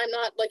 nah, I'm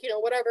not, like, you know,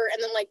 whatever,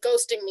 and then like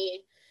ghosting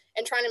me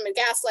and trying to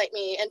gaslight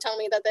me and tell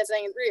me that this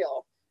ain't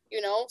real,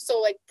 you know?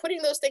 So like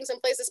putting those things in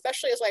place,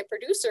 especially as white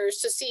producers,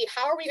 to see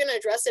how are we going to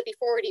address it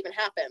before it even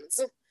happens?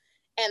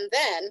 And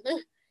then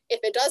if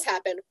it does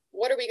happen,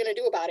 what are we going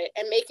to do about it?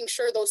 And making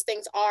sure those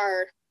things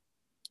are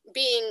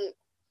being,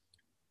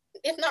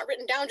 if not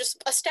written down,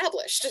 just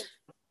established.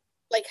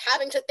 Like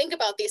having to think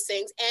about these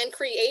things and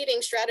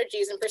creating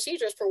strategies and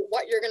procedures for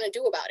what you're going to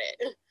do about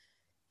it.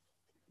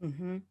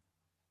 Mm-hmm.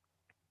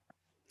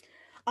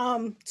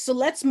 So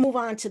let's move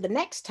on to the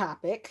next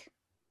topic,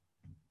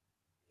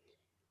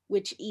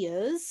 which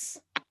is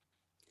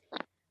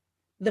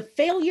the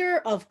failure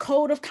of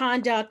code of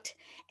conduct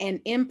and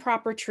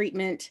improper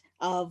treatment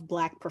of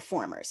Black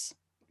performers.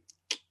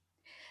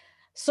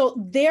 So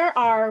there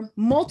are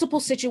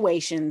multiple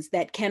situations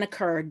that can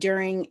occur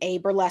during a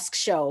burlesque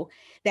show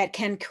that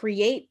can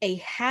create a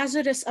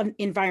hazardous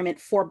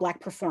environment for Black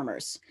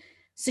performers.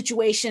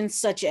 Situations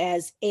such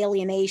as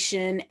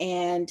alienation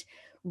and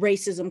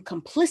racism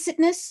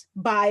complicitness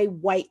by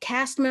white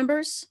cast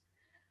members,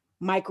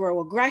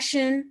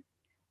 microaggression,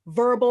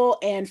 verbal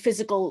and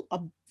physical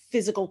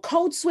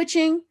code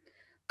switching,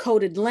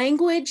 coded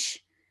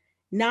language,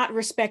 not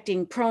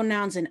respecting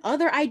pronouns and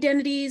other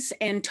identities,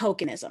 and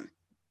tokenism.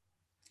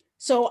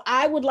 So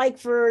I would like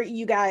for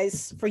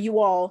you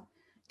all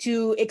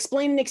to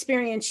explain an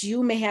experience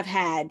you may have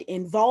had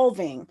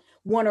involving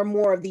one or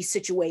more of these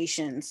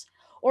situations,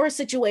 or a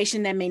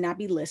situation that may not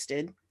be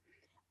listed,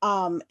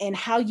 and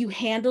how you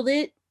handled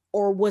it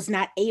or was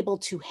not able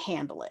to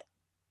handle it.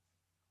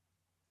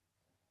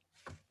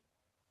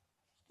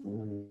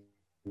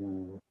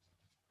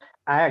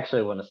 I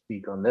actually want to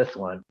speak on this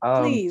one.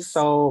 Please.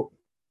 So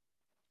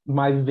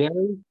my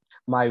very,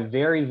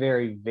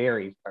 very,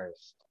 very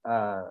first,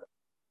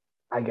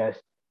 I guess,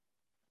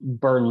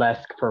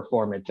 burlesque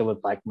performance. It was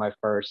like my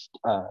first,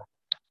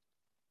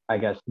 I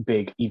guess,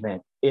 big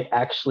event. It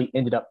actually I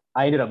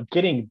ended up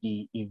getting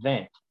the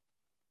event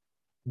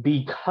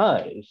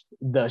because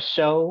the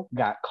show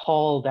got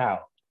called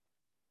out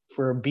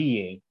for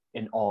being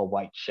an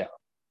all-white show.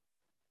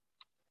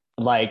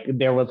 Like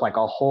there was like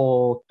a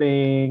whole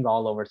thing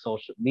all over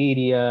social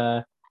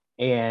media,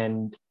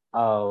 and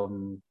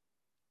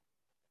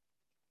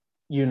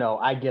you know,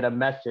 I get a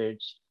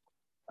message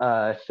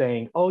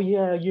saying, oh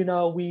yeah, you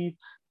know,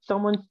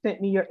 someone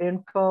sent me your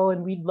info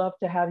and we'd love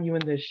to have you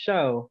in this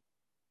show.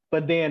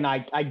 But then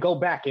I go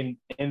back and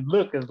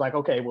look, it's like,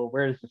 okay, well,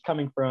 where is this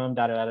coming from?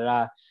 Da, da, da, da,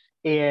 da.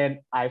 And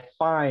I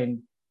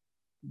find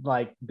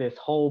like this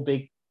whole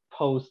big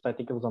post, I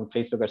think it was on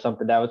Facebook or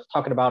something, that was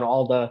talking about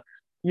all the,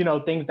 you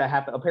know, things that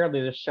happened.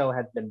 Apparently the show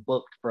had been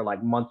booked for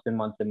like months and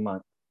months and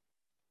months.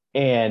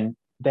 And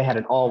they had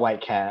an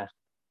all-white cast.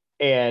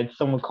 And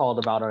someone called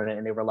about it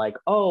and they were like,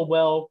 oh,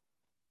 well,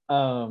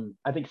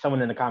 I think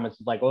someone in the comments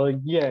was like, well,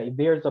 yeah,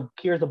 here's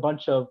a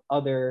bunch of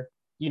other,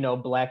 you know,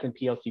 Black and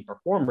POC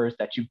performers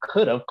that you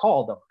could have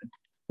called on,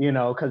 you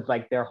know, because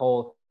like their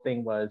whole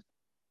thing was,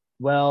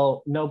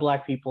 well, no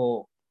Black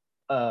people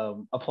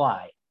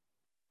apply.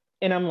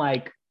 And I'm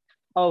like,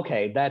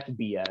 okay, that's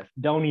BS.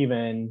 Don't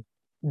even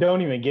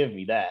give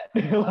me that.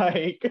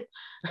 Like,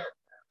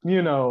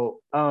 you know,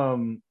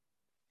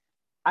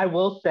 I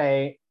will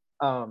say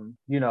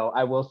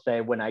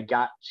when I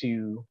got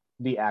to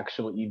the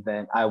actual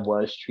event, I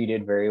was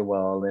treated very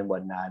well and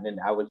whatnot, and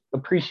I was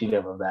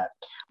appreciative of that.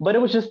 But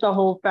it was just the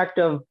whole fact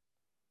of,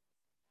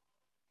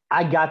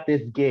 I got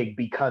this gig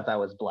because I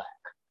was Black.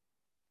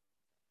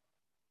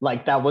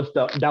 Like that was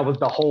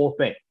the whole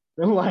thing.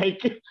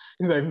 Like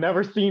they've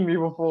never seen me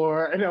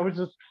before, and I was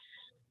just,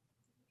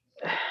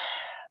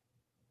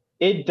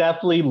 it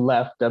definitely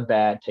left a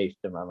bad taste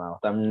in my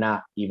mouth. I'm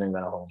not even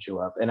gonna hold you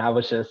up, and I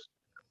was just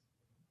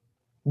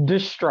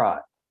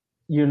distraught,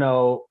 you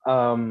know.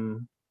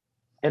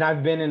 And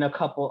I've been in a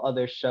couple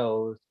other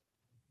shows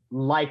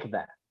like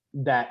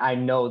that I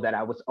know that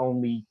I was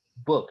only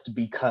booked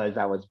because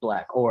I was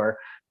Black, or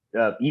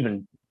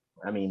even,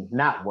 I mean,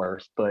 not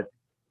worse, but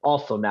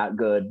also not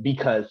good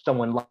because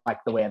someone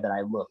liked the way that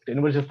I looked. And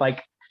it was just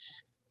like,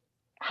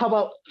 how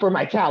about for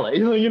my talent?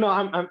 You know,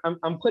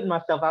 I'm putting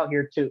myself out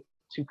here to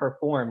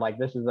perform. Like,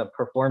 this is a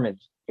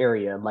performance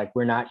area. Like,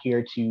 we're not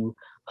here to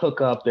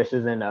hook up. This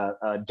isn't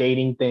a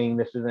dating thing.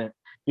 This isn't,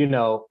 you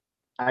know,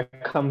 I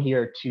come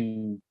here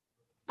to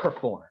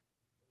perform,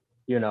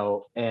 you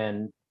know,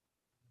 and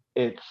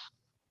it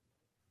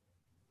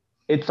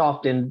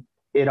often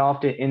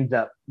ends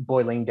up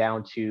boiling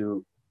down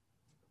to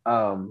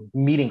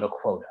meeting a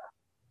quota.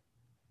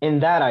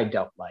 And that I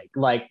don't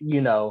like, you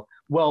know,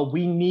 well,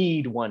 we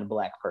need one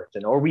Black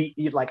person, or we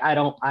like,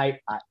 I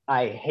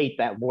hate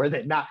that more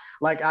than not.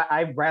 Like,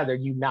 I'd rather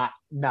you not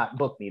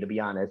book me, to be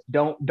honest.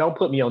 Don't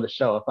put me on the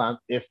show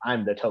if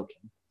I'm the token.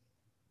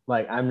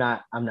 Like, I'm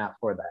not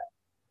for that.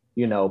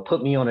 You know,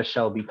 put me on a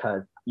show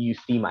because you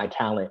see my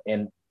talent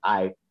and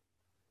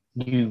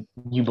you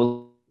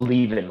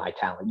believe in my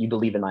talent. You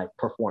believe in my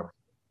performance,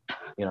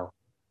 you know,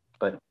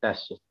 but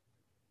that's just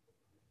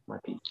my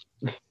piece.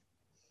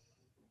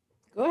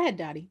 Go ahead,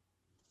 Dottie.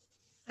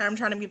 I'm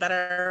trying to be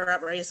better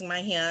at raising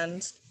my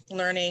hand,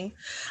 learning.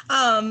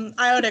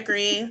 I would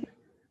agree.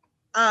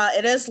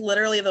 It is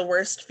literally the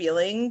worst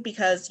feeling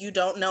because you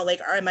don't know,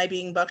 like, am I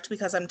being booked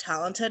because I'm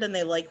talented and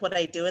they like what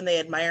I do and they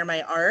admire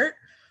my art?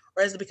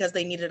 Or is it because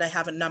they needed to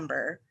have a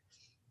number?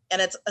 And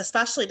it's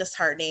especially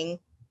disheartening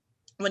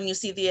when you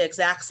see the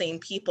exact same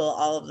people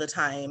all of the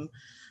time.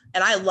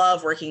 And I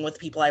love working with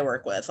people I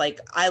work with. Like,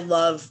 I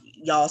love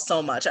y'all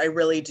so much. I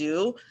really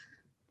do.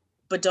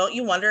 But don't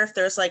you wonder if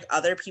there's like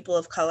other people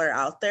of color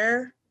out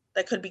there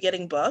that could be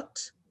getting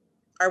booked?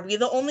 Are we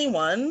the only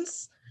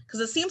ones? Because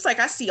it seems like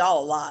I see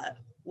y'all a lot.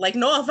 Like,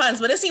 no offense,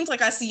 but it seems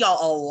like I see y'all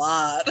a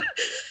lot.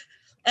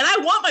 And I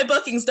want my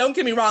bookings, don't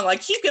get me wrong.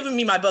 Like, keep giving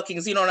me my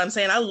bookings, you know what I'm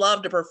saying? I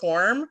love to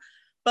perform.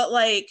 But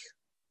like,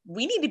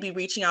 we need to be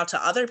reaching out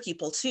to other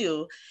people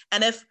too.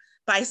 And if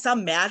by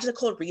some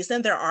magical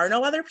reason there are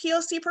no other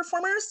POC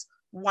performers,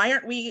 why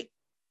aren't we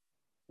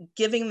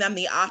giving them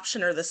the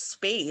option or the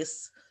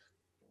space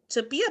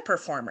to be a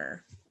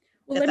performer?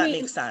 Well, if that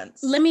makes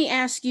sense. Let me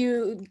ask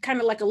you kind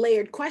of like a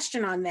layered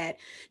question on that.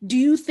 Do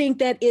you think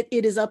that it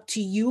is up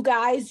to you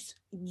guys,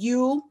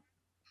 you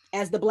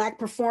as the Black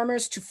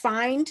performers, to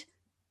find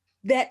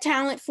that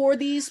talent for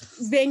these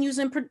venues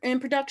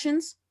and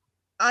productions?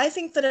 I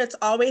think that it's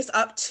always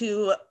up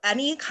to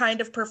any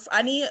kind of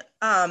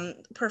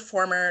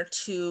performer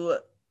to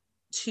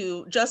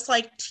just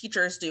like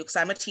teachers do, because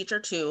I'm a teacher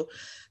too,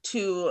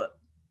 to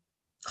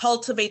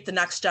cultivate the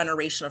next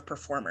generation of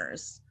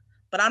performers.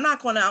 But I'm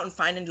not going out and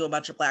finding a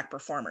bunch of Black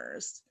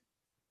performers.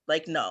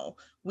 Like, no,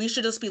 we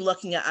should just be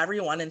looking at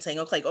everyone and saying,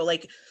 okay,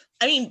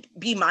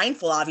 be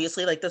mindful,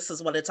 obviously, like this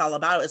is what it's all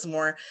about, is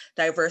more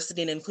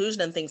diversity and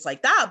inclusion and things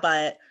like that.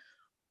 But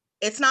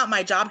it's not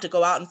my job to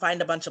go out and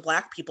find a bunch of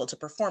Black people to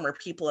perform or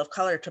people of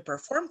color to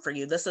perform for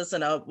you. This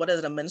isn't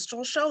a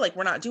minstrel show? Like,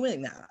 we're not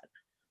doing that.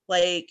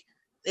 Like,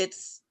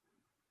 it's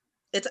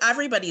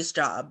everybody's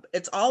job.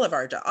 It's all of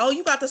our job. Oh,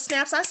 you got the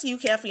snaps. I see you,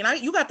 Caffeine.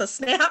 You got the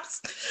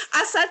snaps.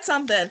 I said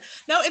something.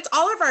 No, it's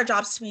all of our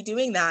jobs to be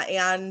doing that.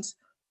 And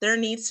there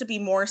needs to be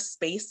more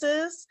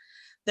spaces.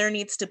 There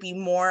needs to be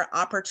more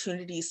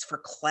opportunities for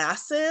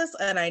classes.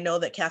 And I know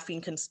that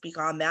Caffeine can speak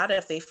on that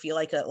if they feel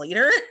like it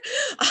later.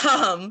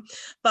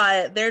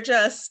 But there's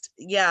just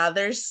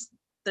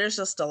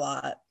a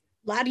lot.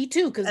 Lottie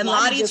too. And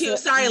Lottie too.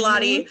 Sorry,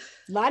 Lottie.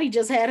 Lottie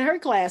just had her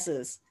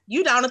classes.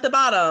 You down at the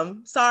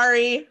bottom.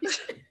 Sorry.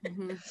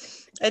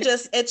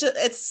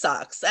 It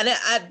sucks.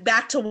 And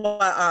back to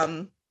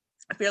what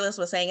Fearless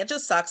was saying, it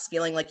just sucks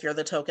feeling like you're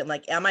the token.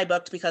 Like, am I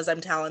booked because I'm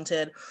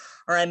talented,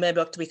 or am I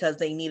booked because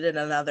they needed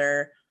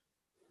either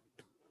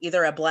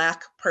a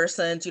Black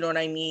person, do you know what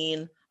I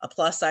mean? A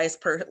plus size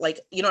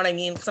you know what I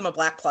mean? Because I'm a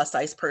Black plus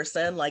size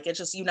person. Like, it's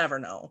just, you never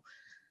know.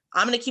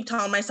 I'm going to keep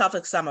telling myself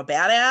because I'm a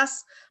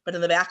badass, but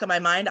in the back of my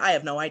mind, I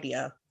have no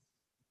idea.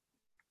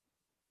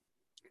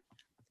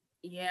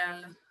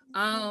 Yeah.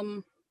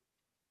 I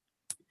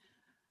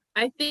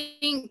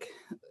think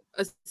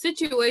a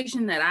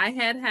situation that I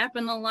had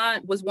happen a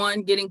lot was,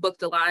 one, getting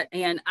booked a lot.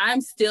 And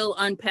I'm still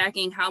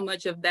unpacking how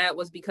much of that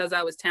was because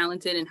I was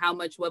talented and how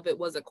much of it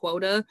was a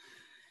quota.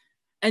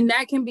 And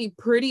that can be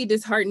pretty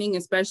disheartening,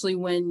 especially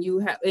when you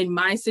have, in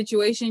my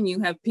situation,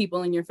 you have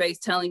people in your face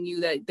telling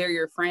you that they're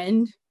your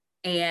friend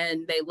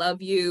and they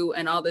love you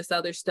and all this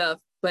other stuff.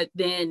 But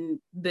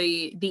then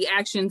the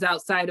actions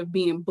outside of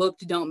being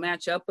booked don't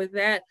match up with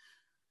that.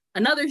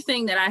 Another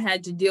thing that I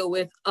had to deal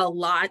with a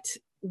lot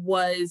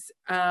was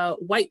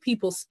white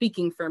people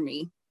speaking for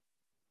me,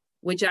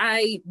 which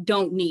I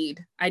don't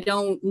need. I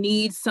don't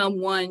need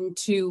someone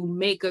to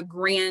make a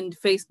grand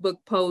Facebook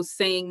post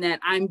saying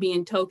that I'm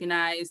being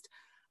tokenized.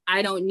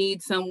 I don't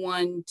need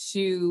someone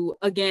to,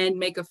 again,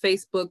 make a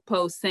Facebook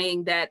post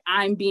saying that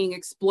I'm being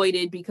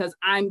exploited because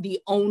I'm the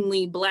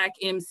only Black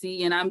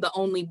MC and I'm the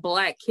only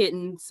Black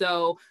kitten.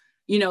 So,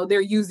 they're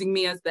using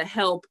me as the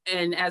help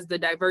and as the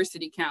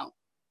diversity count.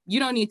 You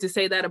don't need to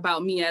say that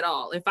about me at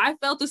all. If I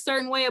felt a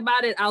certain way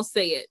about it, I'll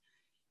say it.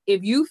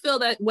 If you feel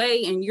that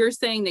way and you're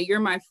saying that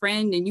you're my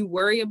friend and you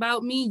worry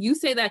about me, you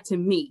say that to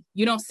me.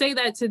 You don't say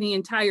that to the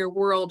entire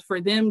world for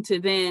them to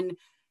then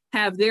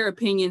have their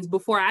opinions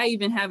before I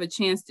even have a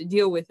chance to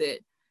deal with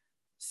it.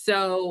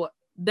 So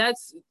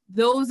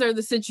those are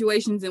the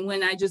situations. And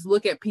when I just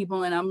look at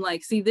people and I'm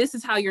like, see, this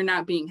is how you're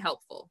not being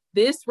helpful.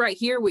 This right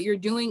here, what you're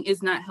doing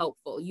is not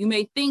helpful. You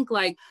may think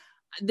like,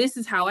 this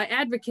is how I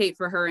advocate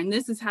for her, and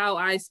this is how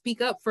I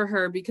speak up for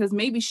her, because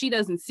maybe she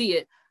doesn't see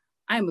it.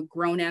 I'm a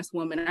grown-ass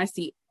woman and I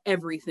see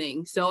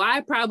everything. So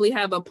I probably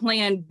have a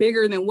plan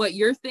bigger than what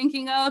you're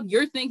thinking of.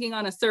 You're thinking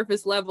on a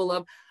surface level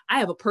of, I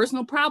have a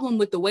personal problem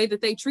with the way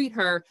that they treat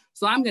her,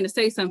 so I'm going to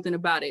say something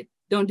about it.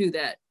 Don't do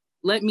that.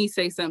 Let me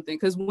say something,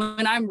 because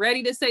when I'm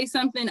ready to say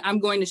something, I'm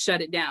going to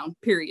shut it down,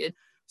 period.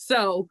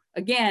 So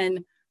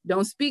again,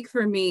 don't speak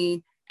for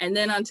me. And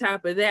then on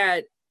top of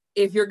that,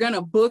 if you're going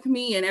to book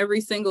me in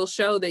every single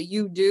show that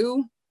you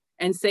do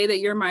and say that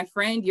you're my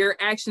friend, your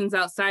actions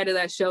outside of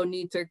that show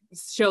need to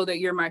show that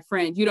you're my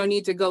friend. You don't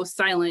need to go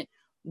silent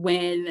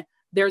when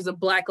there's a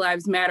Black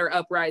Lives Matter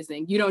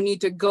uprising. You don't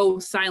need to go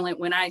silent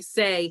when I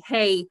say,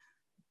 hey,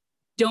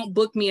 don't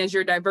book me as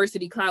your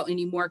diversity clout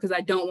anymore because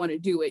I don't want to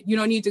do it. You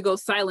don't need to go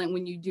silent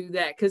when you do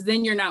that, because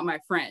then you're not my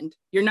friend.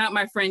 You're not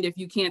my friend if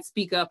you can't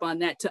speak up on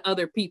that to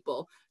other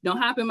people. Don't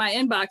hop in my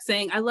inbox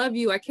saying, I love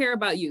you, I care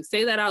about you.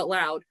 Say that out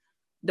loud.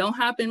 Don't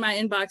hop in my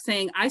inbox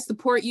saying, I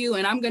support you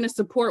and I'm going to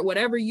support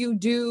whatever you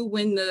do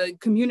when the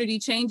community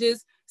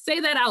changes.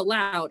 Say that out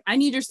loud. I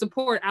need your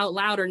support out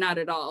loud or not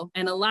at all.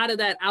 And a lot of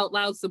that out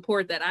loud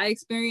support that I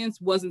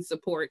experienced wasn't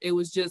support. It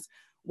was just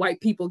white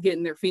people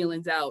getting their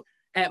feelings out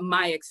at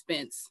my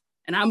expense.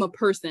 And I'm a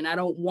person. I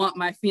don't want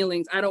my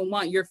feelings. I don't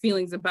want your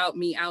feelings about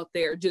me out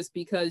there just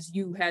because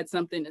you had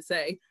something to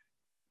say.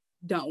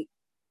 Don't.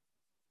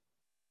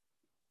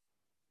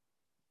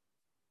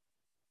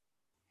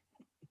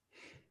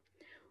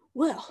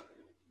 Well,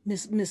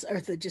 Miss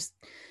Eartha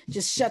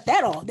just shut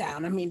that all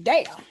down. I mean,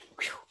 damn.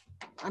 Whew.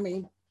 I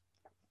mean,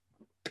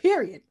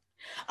 period.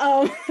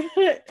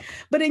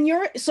 But in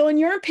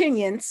your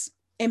opinions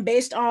and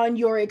based on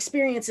your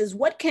experiences,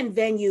 what can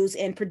venues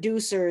and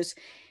producers,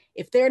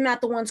 if they're not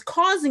the ones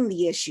causing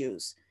the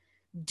issues,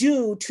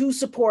 do to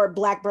support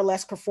Black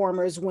burlesque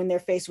performers when they're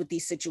faced with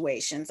these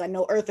situations? I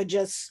know Eartha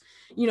just,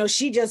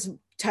 she just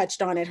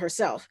touched on it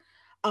herself.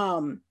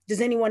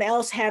 Does anyone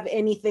else have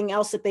anything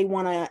else that they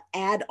want to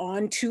add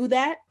on to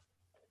that?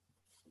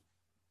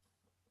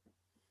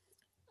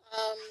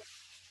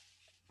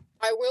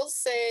 I will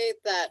say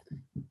that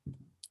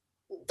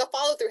the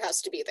follow through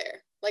has to be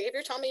there. Like, if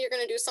you're telling me you're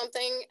going to do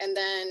something and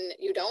then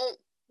you don't,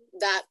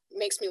 that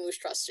makes me lose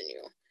trust in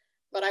you.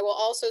 But I will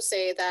also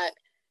say that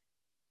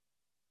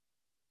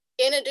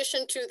in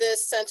addition to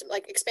this sense,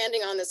 like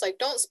expanding on this, like,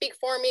 don't speak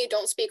for me,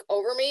 don't speak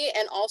over me.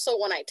 And also,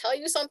 when I tell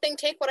you something,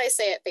 take what I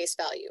say at face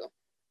value.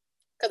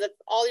 Because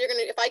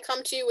if I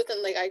come to you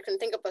within, like, I can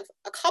think of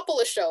a couple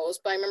of shows,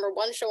 but I remember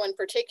one show in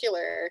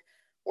particular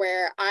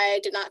where I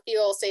did not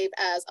feel safe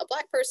as a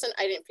Black person.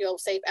 I didn't feel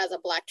safe as a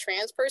Black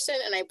trans person.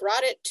 And I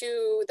brought it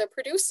to the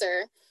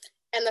producer.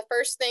 And the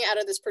first thing out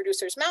of this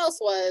producer's mouth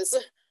was,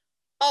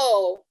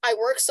 oh, I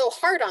worked so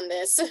hard on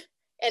this,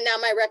 and now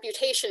my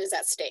reputation is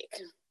at stake.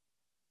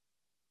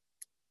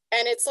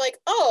 And it's like,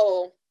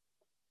 oh,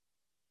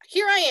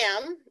 here I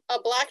am,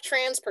 a Black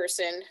trans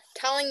person,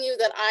 telling you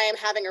that I am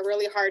having a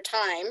really hard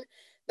time,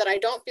 that I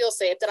don't feel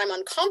safe, that I'm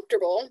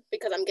uncomfortable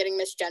because I'm getting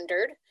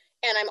misgendered.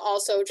 And I'm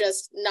also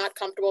just not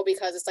comfortable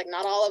because it's like,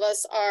 not all of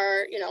us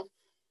are,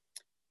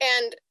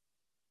 and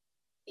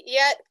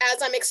yet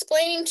as I'm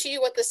explaining to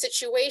you what the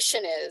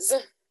situation is,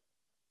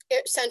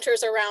 it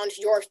centers around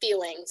your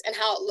feelings and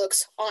how it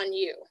looks on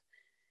you.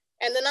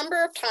 And the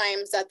number of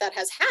times that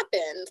has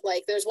happened,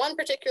 like, there's one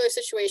particular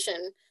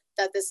situation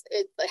that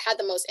it had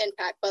the most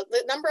impact, but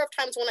the number of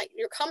times when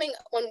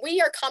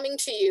we are coming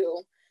to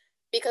you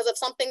because of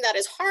something that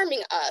is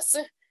harming us,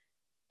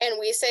 and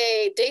we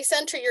say,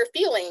 decenter your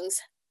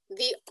feelings,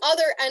 the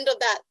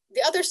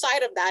other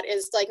side of that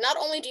is like, not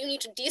only do you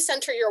need to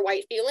decenter your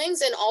white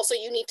feelings, and also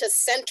you need to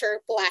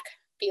center Black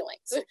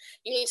feelings.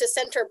 You need to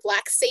center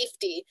Black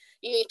safety.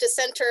 You need to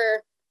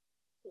center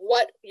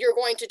what you're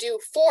going to do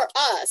for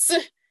us,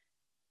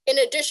 in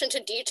addition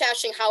to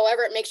detaching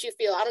however it makes you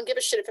feel. I don't give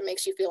a shit if it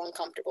makes you feel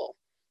uncomfortable.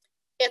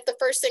 If the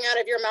first thing out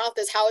of your mouth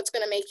is how it's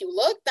going to make you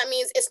look, that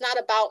means it's not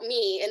about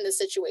me in this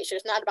situation.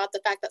 It's not about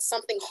the fact that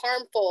something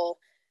harmful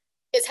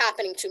is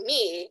happening to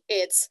me.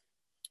 It's,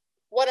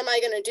 what am I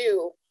going to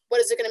do? What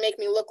is it going to make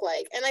me look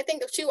like? And I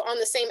think too, on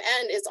the same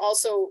end, is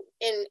also,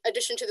 in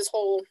addition to this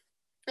whole,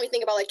 when we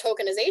think about like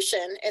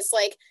tokenization, it's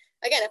like,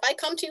 again, if I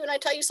come to you and I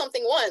tell you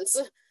something once,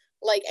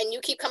 like, and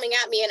you keep coming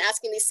at me and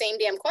asking these same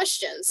damn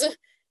questions,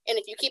 and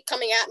if you keep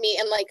coming at me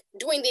and like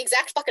doing the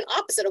exact fucking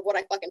opposite of what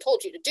I fucking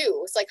told you to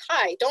do, it's like,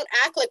 hi, don't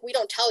act like we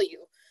don't tell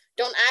you.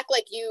 Don't act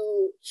like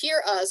you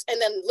hear us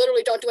and then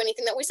literally don't do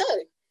anything that we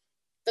say.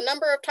 The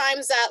number of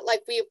times that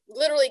like we've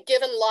literally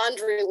given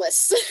laundry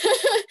lists,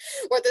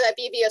 whether that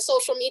be via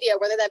social media,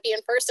 whether that be in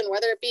person,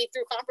 whether it be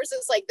through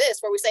conferences like this,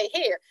 where we say,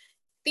 hey,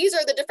 these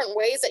are the different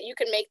ways that you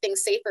can make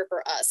things safer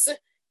for us.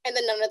 And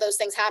then none of those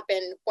things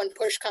happen when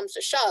push comes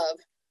to shove.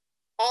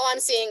 All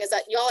I'm seeing is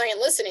that y'all ain't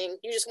listening.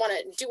 You just want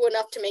to do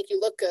enough to make you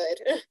look good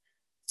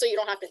so you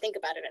don't have to think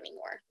about it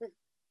anymore.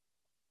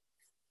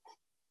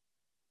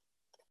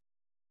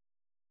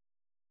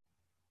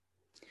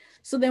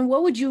 So then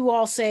what would you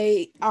all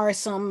say are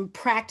some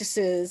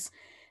practices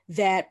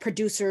that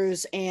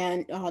producers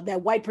and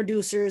that white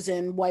producers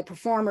and white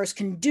performers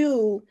can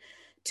do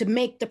to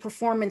make the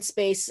performance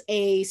space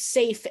a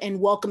safe and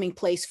welcoming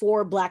place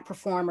for Black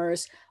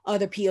performers,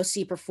 other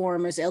POC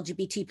performers,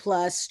 LGBT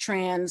plus,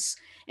 trans,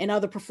 and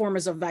other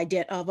performers of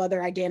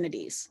other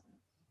identities.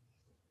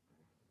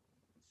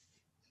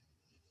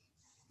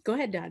 Go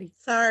ahead, Dottie.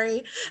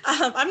 Sorry.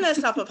 I'm going to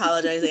stop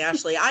apologizing,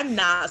 Ashley. I'm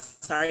not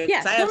sorry.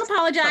 Yeah, don't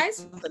apologize.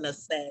 Something to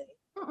say.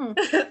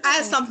 I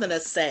have something to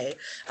say.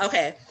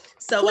 Okay.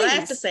 So What I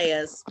have to say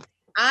is,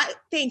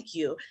 thank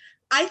you.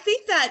 I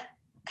think that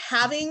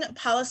having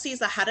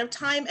policies ahead of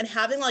time and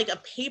having like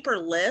a paper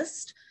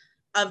list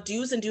of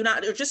do's and do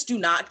not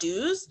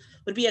do's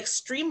would be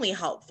extremely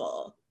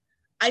helpful.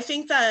 I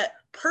think that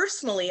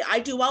personally, I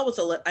do well with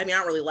I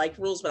don't really like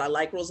rules, but I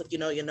like rules. If you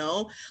know, you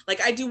know. Like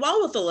I do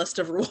well with a list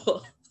of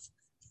rules.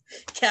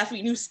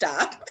 Caffeine, you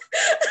stop.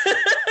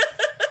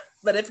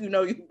 But if you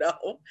know, you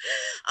know.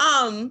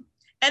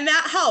 And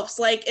that helps.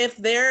 Like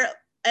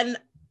and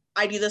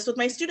I do this with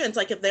my students,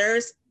 like if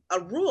there's a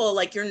rule,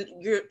 like you're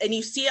and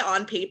you see it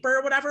on paper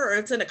or whatever, or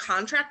it's in a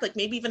contract, like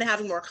maybe even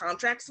having more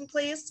contracts in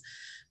place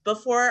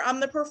before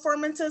the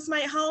performances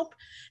might help.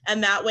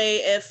 And that way,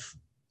 if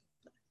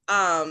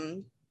a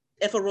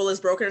rule is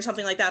broken or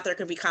something like that, there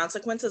could be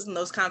consequences, and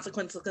those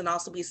consequences can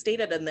also be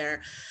stated in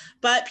there.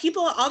 But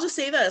I'll just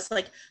say this,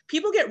 like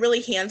people get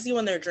really handsy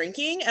when they're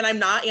drinking, and I'm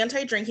not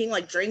anti-drinking,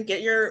 like drink,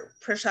 get your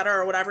prosciutto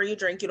or whatever you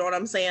drink, you know what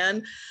I'm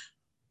saying?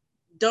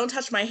 Don't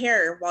touch my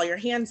hair while you're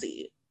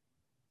handsy.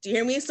 Do you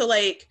hear me? So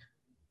like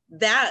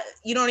that,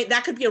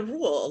 that could be a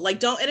rule.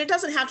 Like and it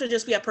doesn't have to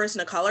just be a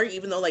person of color,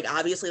 even though like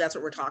obviously that's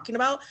what we're talking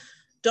about.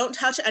 Don't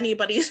touch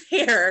anybody's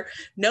hair,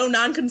 no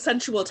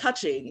non-consensual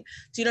touching.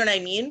 Do you know what I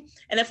mean?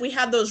 And if we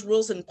have those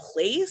rules in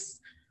place,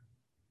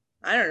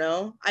 I don't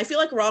know. I feel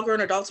like we're all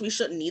grown adults. We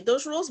shouldn't need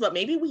those rules, but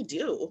maybe we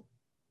do.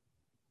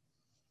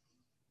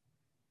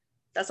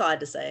 That's all I had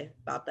to say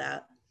about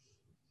that.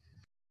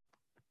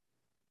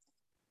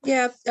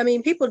 Yeah, I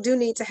mean, people do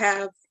need to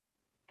have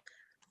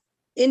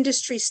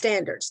industry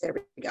standards. There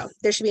we go.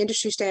 There should be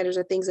industry standards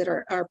of things that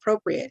are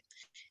appropriate.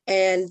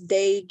 And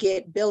they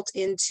get built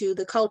into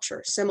the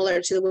culture,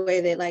 similar to the way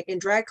that like in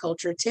drag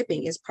culture,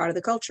 tipping is part of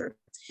the culture.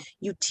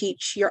 You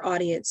teach your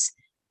audience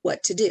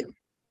what to do.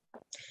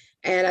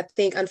 And I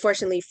think,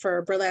 unfortunately,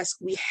 for burlesque,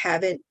 we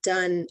haven't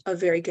done a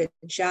very good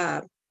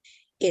job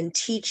in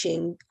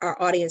teaching our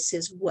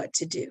audiences what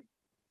to do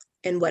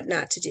and what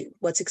not to do,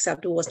 what's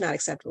acceptable, what's not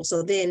acceptable.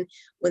 So then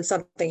when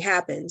something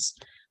happens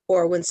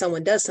or when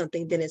someone does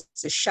something, then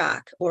it's a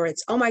shock, or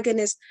it's, oh my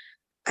goodness,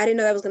 I didn't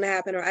know that was going to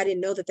happen, or I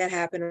didn't know that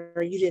happened,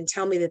 or you didn't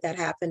tell me that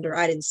happened, or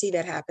I didn't see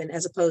that happen,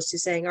 as opposed to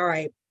saying, all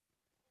right,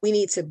 we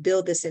need to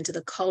build this into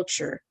the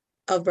culture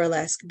of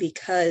burlesque,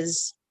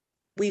 because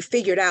we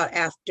figured out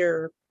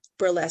after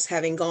burlesque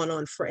having gone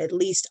on for at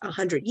least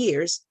 100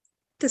 years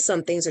that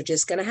some things are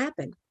just going to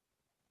happen.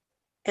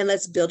 And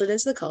let's build it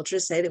into the culture to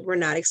say that we're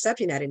not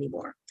accepting that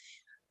anymore.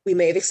 We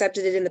may have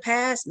accepted it in the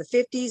past, in the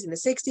 50s, in the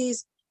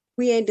 60s.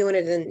 We ain't doing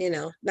it in,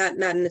 not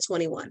in the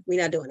 21. We're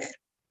not doing it.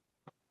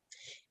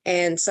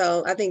 And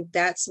so I think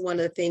that's one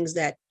of the things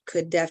that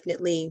could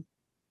definitely,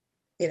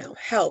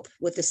 help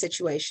with the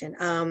situation.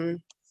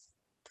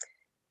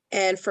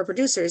 And for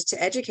producers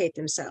to educate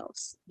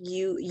themselves.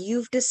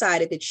 You've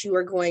decided that you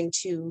are going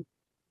to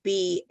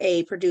be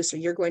a producer.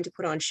 You're going to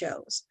put on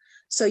shows.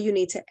 So you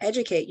need to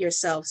educate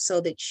yourself so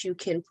that you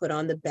can put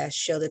on the best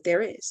show that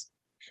there is.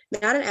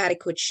 Not an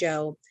adequate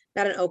show,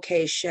 not an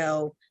okay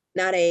show,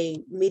 not a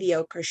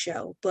mediocre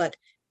show, but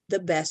the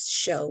best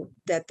show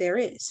that there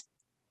is.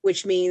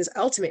 Which means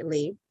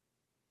ultimately,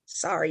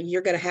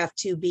 you're going to have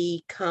to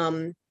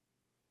become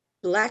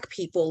Black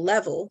people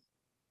level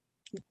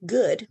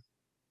good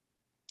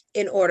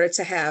in order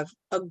to have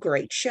a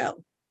great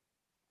show.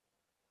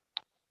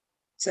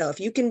 So if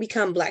you can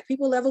become Black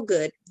people level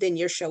good, then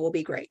your show will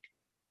be great.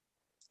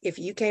 If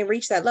you can't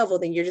reach that level,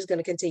 then you're just going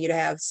to continue to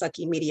have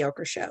sucky,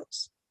 mediocre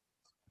shows.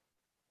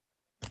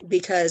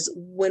 Because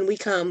when we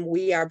come,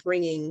 we are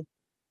bringing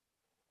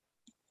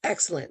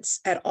excellence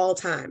at all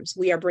times.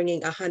 We are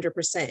bringing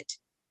 100%.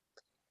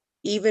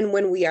 Even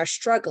when we are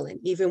struggling,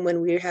 even when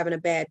we're having a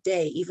bad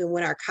day, even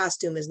when our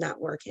costume is not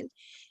working,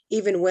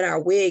 even when our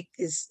wig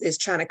is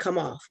trying to come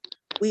off,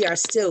 we are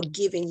still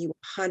giving you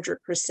 100%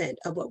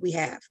 of what we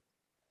have.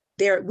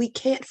 We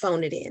can't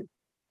phone it in.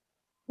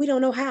 We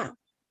don't know how.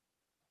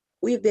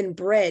 We've been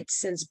bred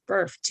since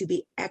birth to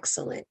be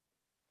excellent.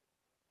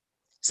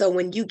 So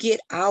when you get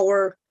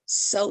our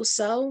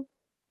so-so,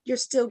 you're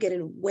still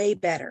getting way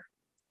better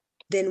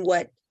than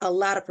what a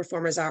lot of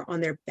performers are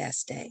on their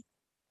best day.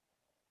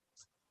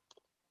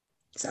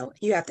 So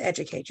you have to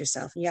educate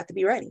yourself and you have to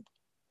be ready.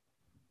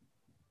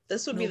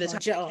 This would be the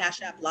time to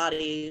Cash App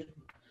Lottie.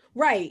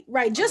 Right.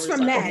 Just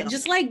from that,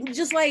 just like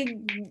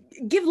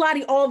give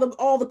Lottie all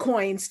the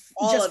coins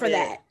just for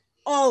that,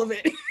 all of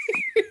it.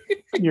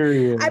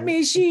 I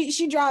mean,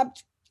 she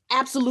dropped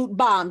absolute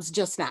bombs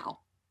just now.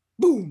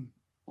 Boom.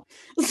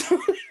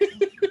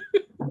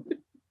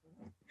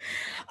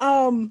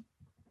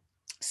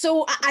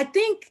 So I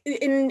think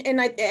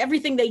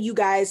everything that you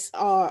guys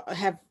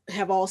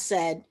have all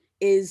said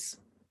is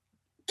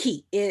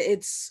key.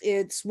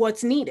 It's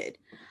what's needed.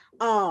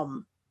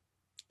 And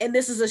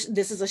this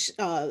is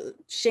a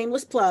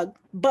shameless plug,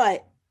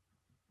 but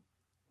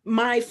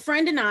my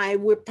friend and I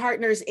were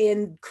partners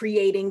in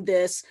creating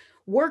this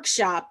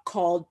workshop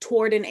called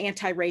Toward an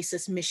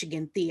Anti-Racist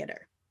Michigan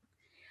Theater.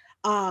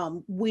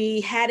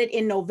 We had it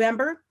in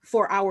November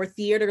for our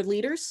theater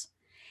leaders,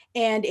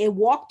 and it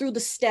walked through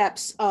the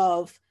steps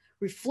of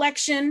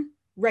reflection,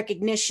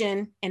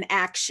 recognition, and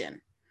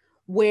action,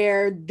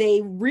 where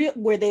they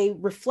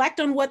reflect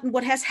on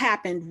what has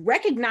happened,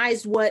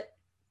 recognize what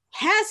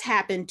has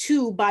happened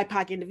to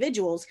BIPOC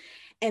individuals,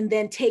 and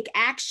then take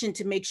action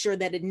to make sure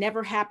that it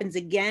never happens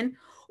again,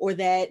 or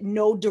that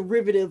no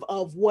derivative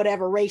of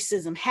whatever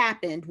racism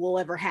happened will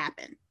ever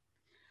happen.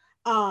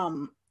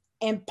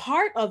 And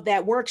part of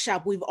that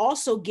workshop, we've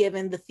also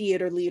given the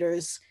theater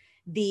leaders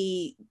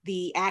the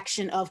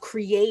action of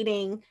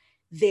creating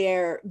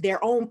their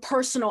own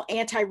personal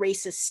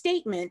anti-racist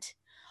statement,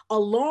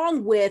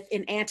 along with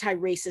an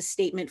anti-racist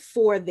statement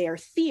for their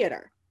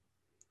theater.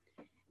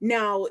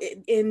 Now,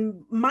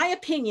 in my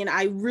opinion,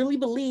 I really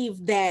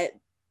believe that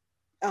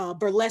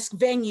burlesque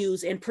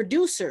venues and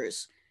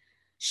producers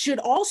should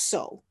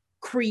also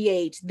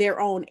create their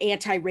own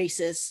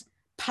anti-racist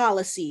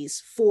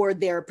policies for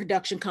their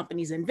production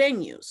companies and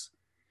venues.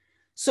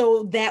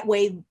 So that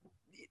way,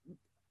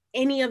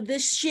 any of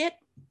this shit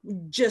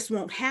just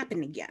won't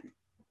happen again.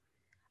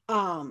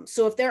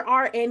 So if there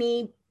are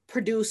any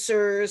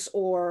producers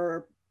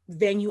or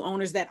venue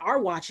owners that are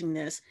watching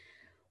this,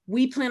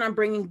 we plan on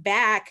bringing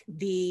back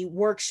the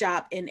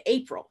workshop in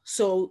April.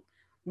 So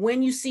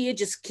when you see it,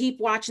 just keep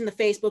watching the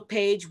Facebook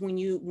page. When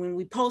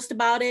we post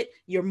about it,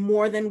 you're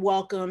more than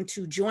welcome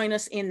to join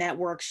us in that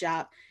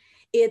workshop.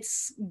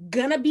 It's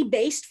gonna be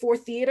based for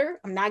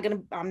theater. I'm not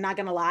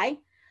gonna lie,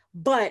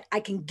 but I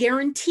can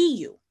guarantee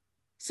you,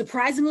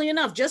 surprisingly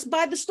enough, just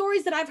by the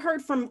stories that I've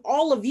heard from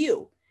all of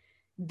you,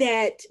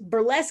 that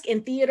burlesque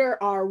and theater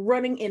are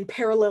running in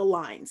parallel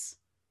lines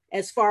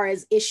as far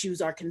as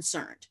issues are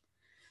concerned.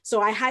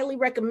 So I highly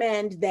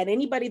recommend that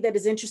anybody that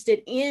is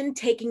interested in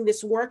taking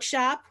this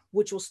workshop,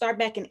 which will start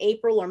back in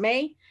April or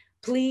May,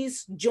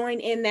 please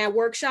join in that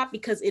workshop,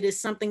 because it is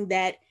something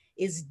that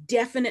is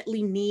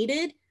definitely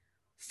needed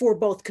for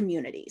both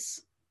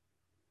communities.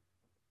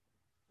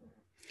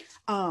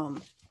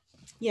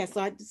 Yeah,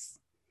 so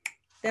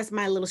that's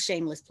my little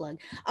shameless plug.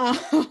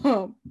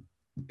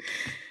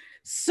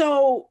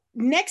 So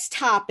next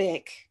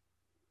topic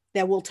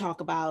that we'll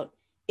talk about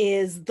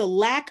is the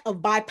lack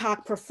of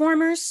BIPOC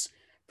performers,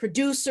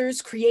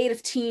 producers,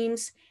 creative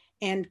teams,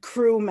 and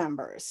crew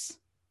members.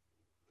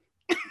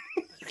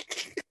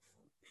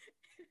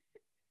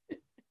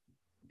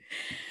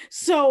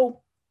 So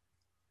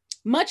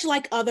much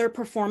like other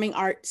performing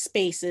art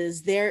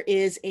spaces, there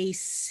is a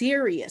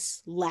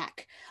serious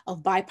lack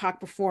of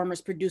BIPOC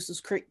performers, producers,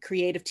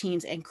 creative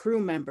teams, and crew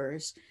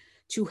members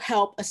to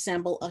help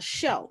assemble a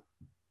show.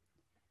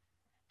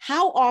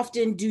 How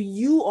often do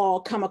you all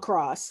come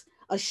across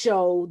a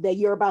show that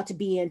you're about to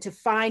be in to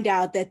find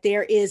out that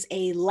there is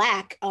a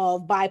lack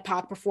of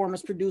BIPOC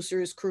performers,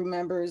 producers, crew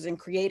members, and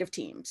creative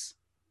teams?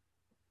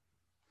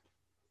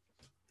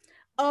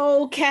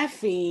 Oh,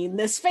 Caffeine,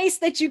 the space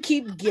that you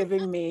keep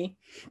giving me.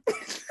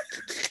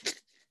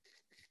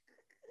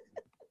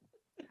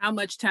 How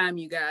much time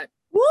you got?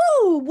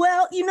 Woo,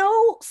 well, you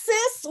know,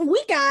 sis,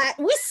 we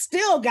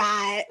still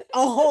got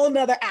a whole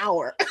nother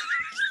hour.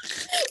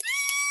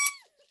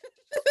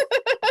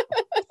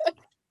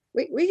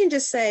 We can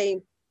just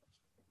say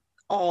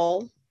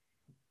all,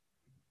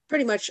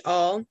 pretty much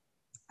all.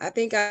 I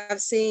think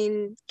I've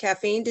seen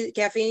Caffeine did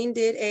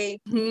a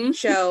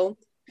show,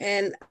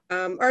 and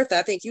Eartha,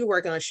 I think you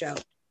work on a show.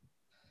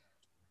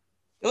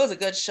 It was a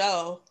good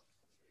show.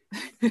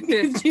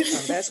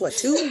 That's what,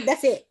 two?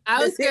 That's it.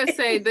 I was gonna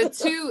say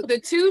the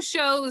two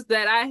shows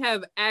that I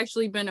have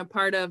actually been a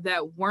part of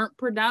that weren't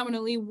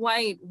predominantly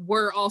white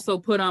were also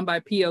put on by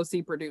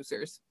POC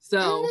producers.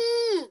 So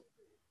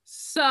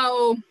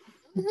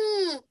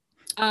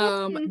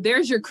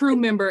there's your crew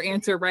member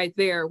answer right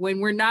there.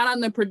 When we're not on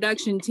the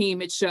production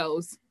team, it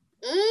shows.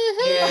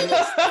 And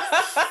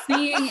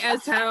seeing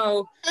as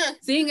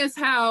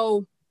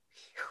how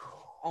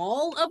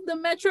all of the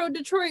Metro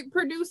Detroit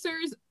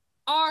producers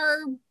are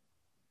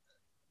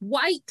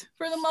white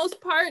for the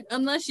most part,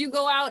 unless you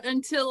go out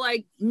until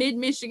like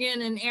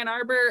mid-Michigan and Ann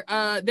Arbor,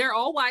 they're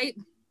all white,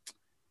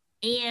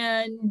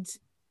 and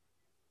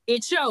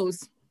it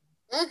shows.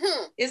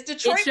 Is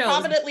Detroit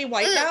prominently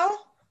white now?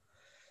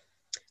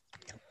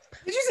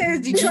 Did you say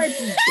Detroit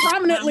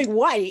prominently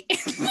white? I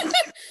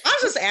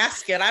was just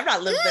asking. I've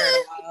not lived there in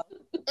a while.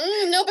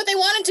 No, but they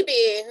wanted to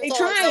be. They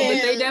tried.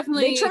 But they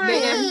definitely they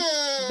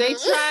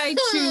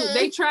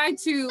tried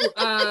to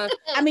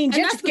I mean,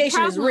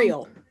 gentrification is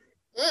real.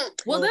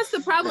 Well, that's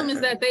the problem,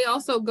 is that they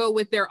also go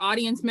with their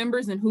audience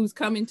members and who's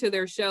coming to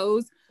their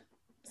shows.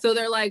 So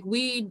they're like,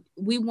 we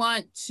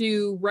want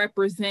to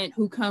represent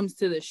who comes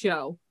to the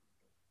show.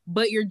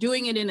 but you're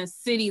doing it in a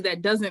city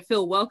that doesn't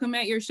feel welcome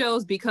at your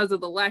shows because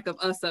of the lack of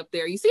us up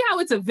there. You see how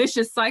it's a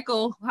vicious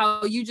cycle,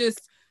 how you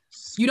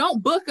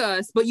don't book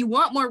us, but you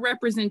want more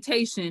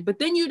representation, but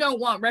then you don't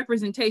want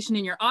representation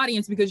in your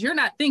audience because you're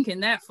not thinking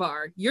that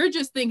far. You're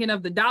just thinking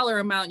of the dollar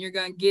amount you're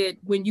going to get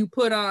when you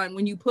put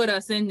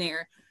us in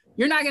there.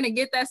 You're not going to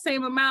get that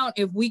same amount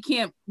if we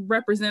can't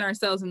represent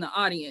ourselves in the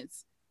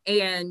audience,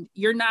 and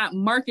you're not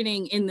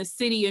marketing in the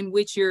city in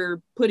which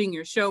you're putting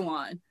your show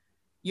on.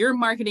 You're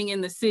marketing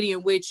in the city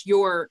in which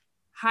your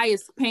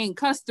highest paying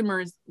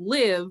customers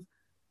live,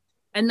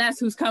 and that's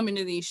who's coming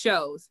to these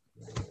shows.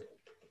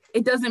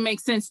 It doesn't make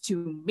sense to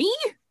me.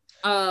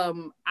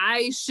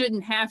 I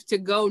shouldn't have to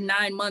go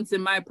 9 months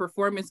in my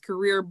performance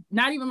career,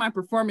 not even my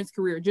performance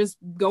career, just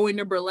going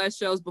to burlesque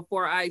shows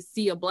before I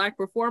see a Black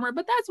performer.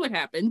 But that's what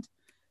happened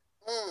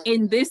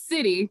in this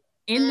city,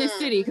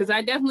 because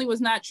I definitely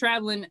was not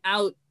traveling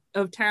out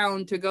of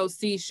town to go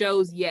see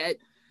shows yet.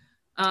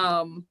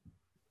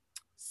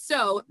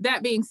 So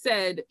that being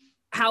said,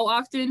 how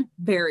often?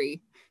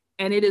 Very.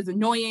 And it is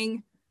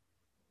annoying.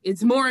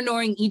 It's more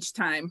annoying each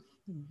time.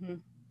 Mm-hmm.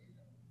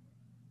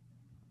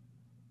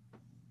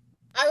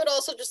 I would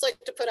also just like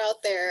to put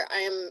out there, I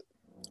am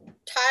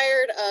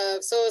tired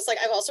of, so it's like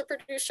I've also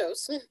produced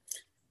shows.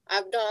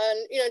 I've done,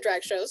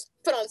 drag shows,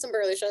 put on some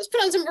burlesque shows,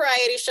 put on some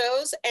variety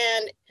shows.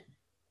 And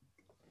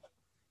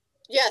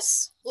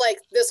yes, like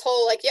this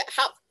whole, like, yeah,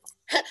 how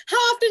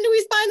often do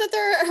we find that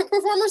there are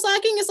performers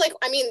lacking? It's like,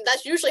 I mean,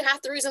 that's usually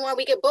half the reason why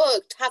we get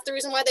booked, half the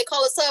reason why they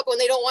call us up when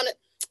they don't want to.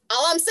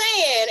 All I'm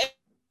saying,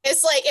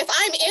 it's like, if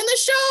I'm in the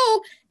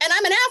show and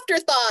I'm an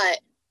afterthought,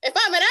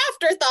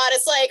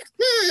 it's like,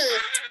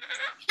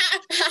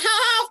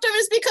 how often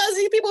is because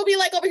these people be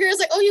like over here, it's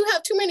like, oh, you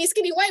have too many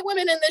skinny white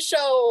women in this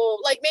show.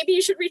 Like, maybe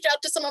you should reach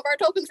out to some of our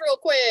tokens real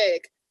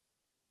quick.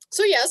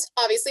 So yes,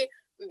 obviously,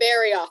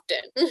 very often.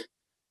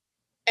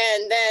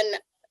 And then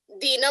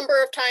the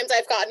number of times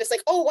I've gotten, it's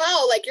like, oh,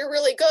 wow, like, you're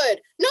really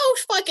good. No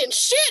fucking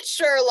shit,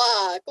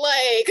 Sherlock.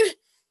 Like,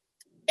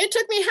 it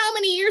took me how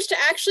many years to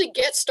actually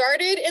get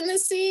started in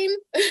this scene?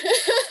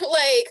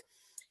 Like,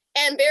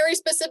 and very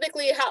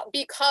specifically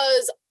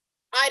because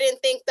I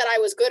didn't think that I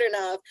was good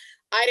enough.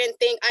 I didn't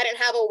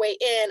have a way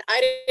in.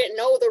 I didn't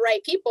know the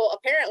right people.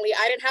 Apparently,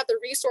 I didn't have the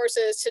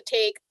resources to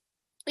take,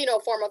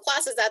 formal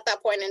classes at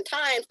that point in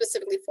time,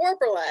 specifically for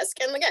burlesque.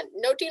 And again,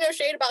 no tea, no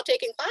shade about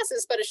taking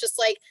classes, but it's just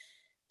like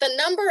the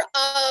number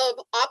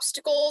of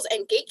obstacles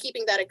and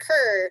gatekeeping that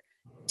occur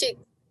to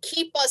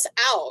keep us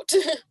out.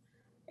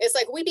 It's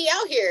like, we be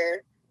out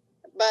here.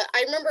 But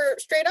I remember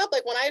straight up,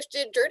 like when I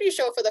did Dirty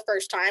Show for the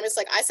first time, it's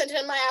like I sent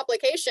in my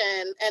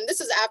application, and this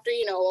is after,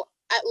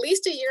 at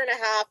least a year and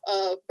a half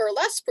of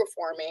burlesque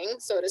performing,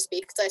 so to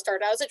speak, because I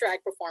started out as a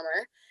drag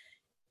performer.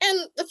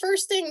 And the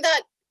first thing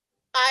that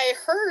I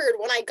heard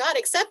when I got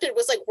accepted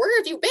was like, where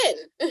have you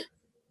been?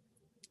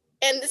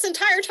 And this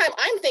entire time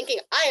I'm thinking,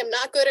 I am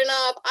not good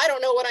enough. I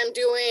don't know what I'm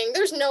doing.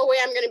 There's no way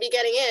I'm going to be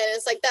getting in. And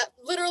it's like that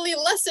literally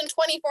less than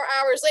 24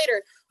 hours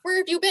later, where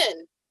have you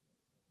been?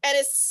 And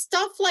it's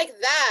stuff like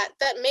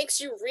that makes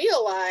you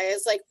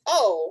realize, like,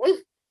 oh,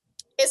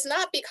 it's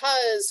not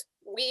because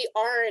we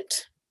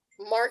aren't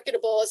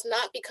marketable. It's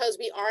not because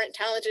we aren't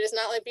talented. It's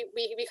not like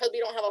because we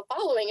don't have a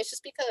following. It's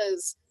just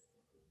because,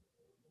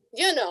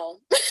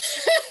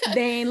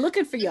 they ain't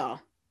looking for y'all.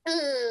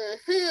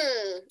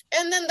 Mm-hmm.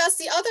 And then that's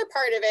the other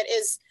part of it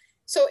is,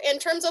 so in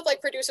terms of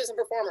like producers and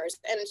performers,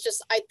 and it's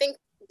just, I think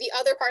the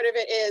other part of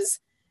it is,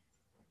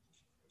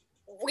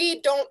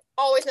 we don't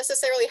always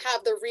necessarily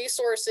have the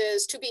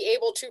resources to be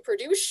able to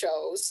produce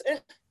shows.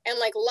 And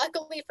like,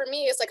 luckily for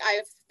me, it's like,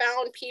 I've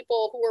found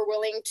people who are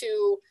willing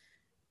to,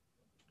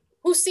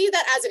 who see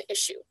that as an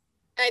issue.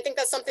 And I think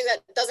that's something that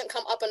doesn't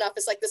come up enough.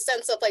 It's like the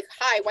sense of like,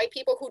 hi, white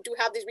people who do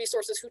have these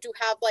resources, who do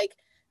have like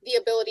the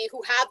ability,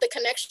 who have the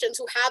connections,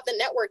 who have the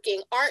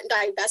networking, aren't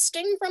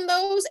divesting from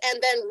those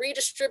and then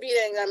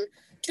redistributing them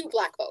to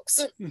Black folks.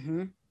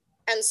 Mm-hmm.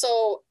 And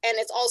so, and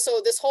it's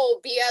also this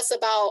whole BS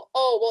about,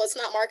 oh, well, it's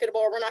not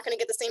marketable, or we're not going to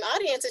get the same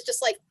audience. It's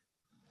just like,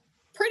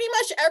 pretty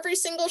much every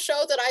single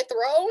show that I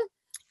throw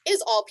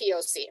is all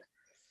POC.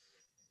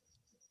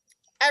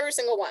 Every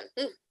single one.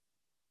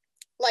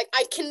 Like,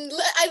 I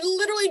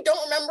literally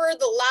don't remember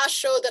the last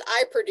show that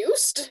I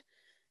produced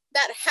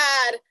that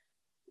had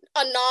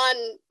a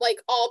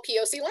all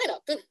POC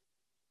lineup. And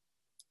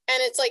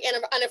it's like,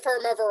 and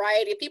from a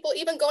variety of people,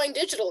 even going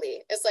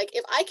digitally. It's like,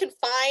 if I can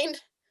find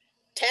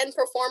 10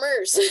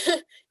 performers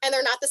and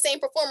they're not the same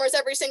performers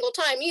every single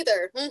time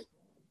either. So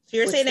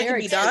you're saying it can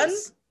be done?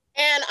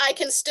 And I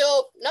can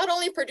still not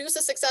only produce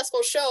a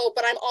successful show,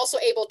 but I'm also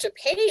able to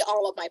pay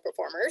all of my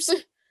performers.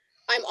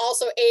 I'm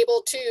also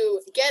able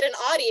to get an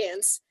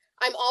audience.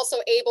 I'm also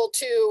able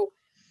to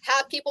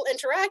have people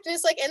interact. And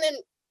it's like, and then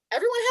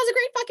everyone has a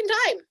great fucking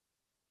time.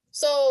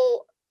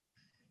 So,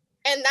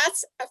 and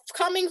that's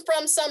coming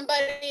from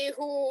somebody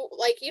who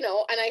like, and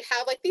I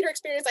have like theater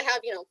experience. I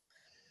have,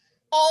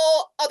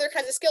 all other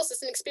kinds of skill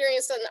sets and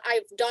experience. And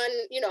I've done,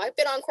 I've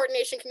been on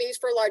coordination committees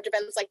for large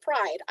events like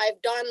Pride.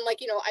 I've done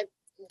I've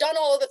done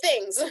all of the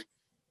things.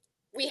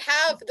 We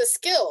have the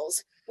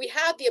skills. we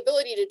have the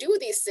ability to do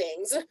these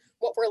things.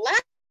 What we're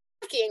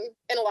lacking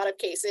in a lot of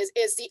cases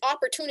is the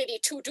opportunity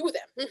to do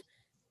them.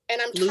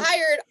 And I'm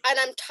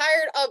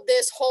tired of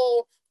this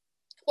whole,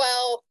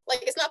 well,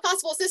 like, it's not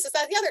possible, it's this, it's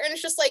that, the other. And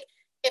it's just like,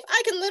 if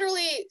I can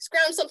literally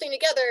scrounge something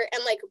together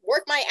and like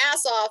work my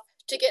ass off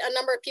to get a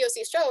number of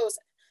POC shows,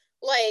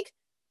 like,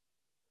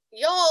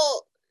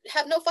 y'all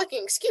have no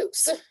fucking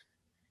excuse.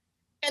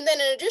 And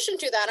then in addition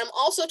to that, I'm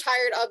also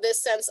tired of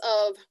this sense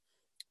of,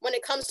 when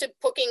it comes to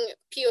booking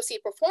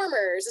POC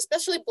performers,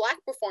 especially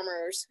Black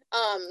performers,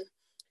 and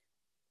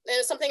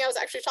it's something I was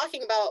actually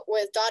talking about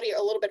with Dottie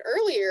a little bit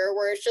earlier,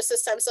 where it's just a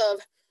sense of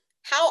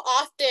how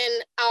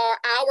often are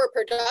our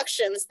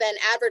productions then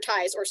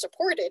advertised or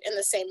supported in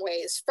the same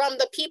ways from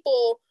the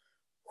people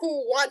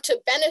who want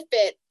to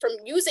benefit from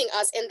using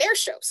us in their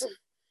shows.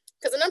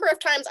 Because a number of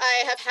times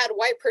I have had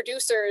white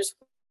producers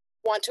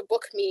want to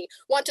book me,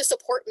 want to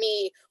support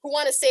me, who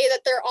want to say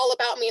that they're all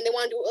about me and they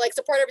want to like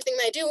support everything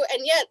that I do,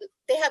 and yet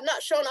they have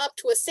not shown up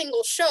to a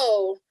single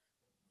show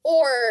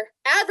or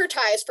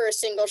advertised for a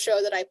single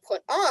show that I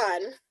put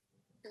on.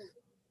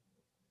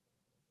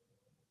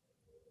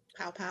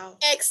 Pow pow.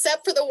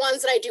 Except for the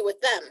ones that I do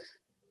with them.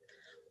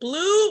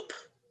 Bloop.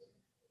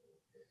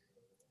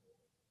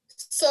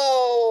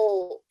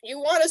 So you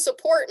want to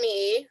support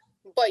me,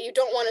 but you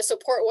don't want to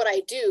support what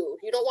I do.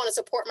 You don't want to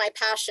support my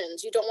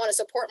passions. You don't want to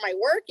support my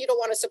work. You don't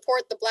want to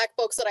support the Black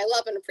folks that I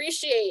love and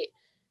appreciate.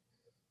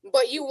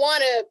 But you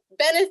want to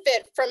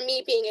benefit from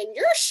me being in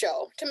your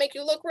show to make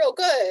you look real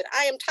good.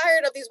 I am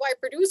tired of these white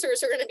producers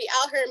who are going to be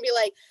out here and be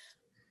like,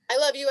 I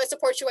love you, I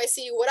support you, I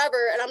see you,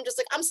 whatever. And I'm just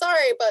like, I'm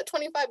sorry, but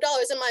 $25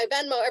 in my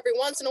Venmo every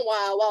once in a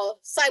while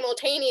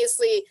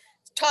simultaneously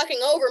talking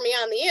over me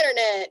on the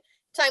internet,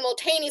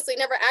 simultaneously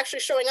never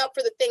actually showing up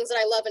for the things that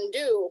I love and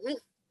do.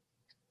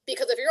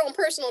 Because of your own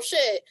personal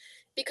shit,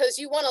 because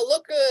you want to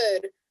look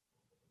good.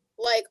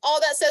 Like, all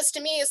that says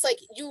to me is like,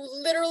 you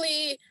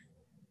literally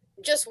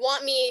just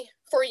want me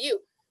for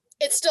you.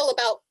 It's still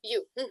about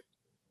you.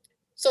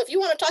 So if you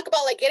want to talk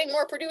about like getting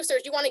more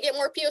producers, you want to get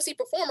more POC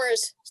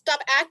performers,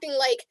 stop acting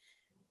like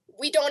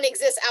we don't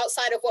exist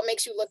outside of what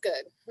makes you look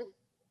good.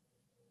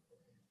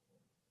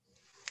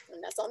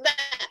 And that's on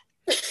that.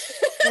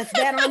 That's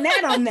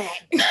that on that.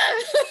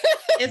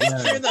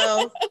 It's true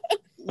though.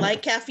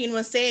 Like Caffeine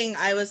was saying,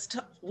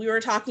 we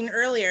were talking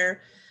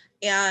earlier,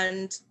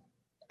 and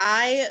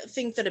I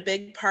think that a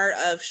big part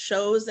of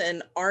shows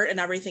and art and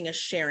everything is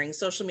sharing.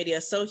 Social media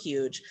is so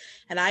huge,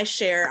 and I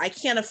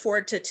can't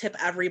afford to tip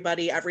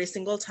everybody every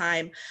single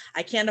time.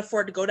 I can't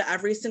afford to go to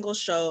every single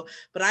show,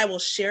 but I will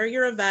share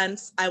your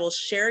events. I will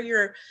share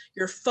your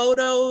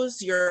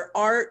photos, your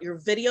art, your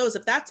videos.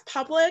 If that's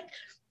public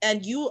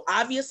and you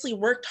obviously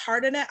worked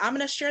hard in it, I'm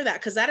going to share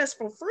that because that is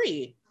for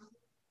free.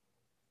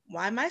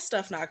 Why my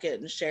stuff not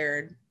getting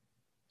shared?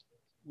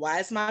 Why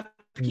is my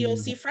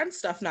POC friend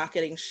stuff not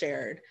getting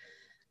shared?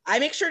 I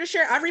make sure to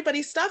share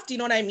everybody's stuff. Do you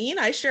know what I mean?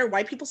 I share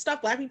white people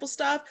stuff, Black people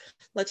stuff,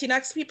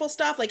 Latinx people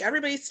stuff, like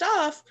everybody's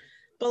stuff.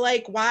 But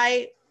like,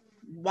 why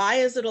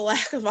is it a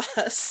lack of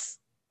us?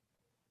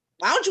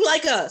 Why don't you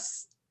like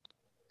us?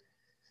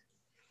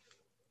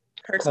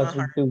 Hurts my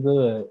heart. Too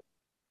good.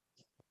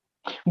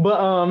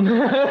 But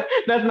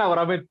that's not what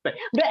I meant to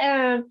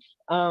say.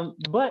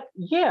 But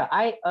yeah,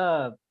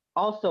 I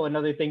also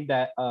another thing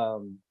that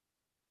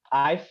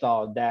I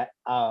saw that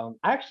I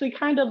actually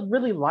kind of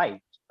really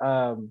liked.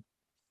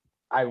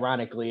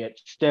 Ironically, it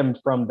stemmed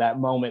from that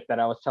moment that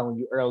I was telling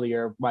you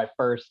earlier, my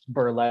first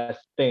burlesque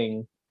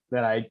show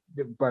that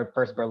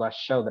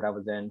I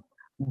was in.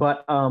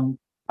 But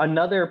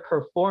another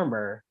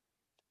performer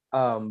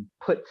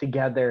put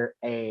together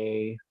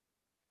a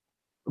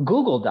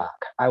Google Doc,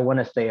 I want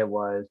to say it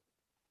was,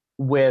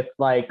 with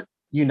like,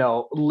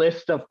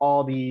 list of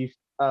all these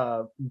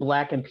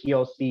Black and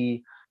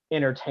POC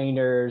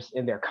entertainers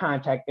and their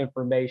contact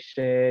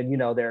information,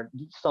 their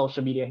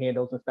social media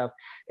handles and stuff.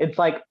 It's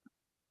like,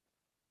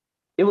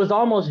 it was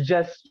almost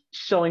just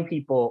showing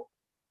people,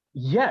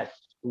 yes,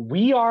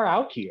 we are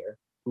out here.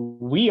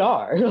 We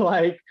are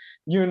like,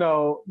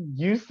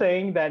 you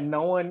saying that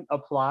no one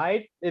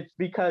applied, it's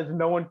because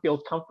no one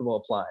feels comfortable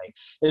applying.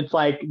 It's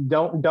like,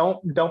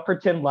 don't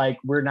pretend like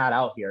we're not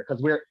out here,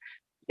 because we're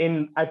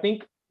in. I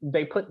think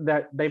they put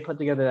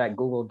together that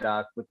Google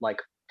Doc with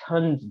like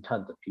tons and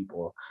tons of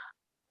people,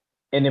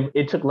 and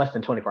it took less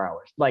than 24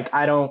 hours. Like,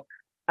 I don't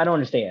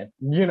understand,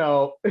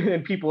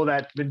 and people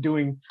that's been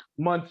doing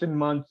months and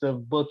months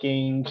of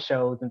booking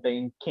shows and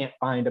things can't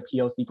find a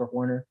POC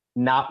performer,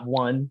 not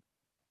one.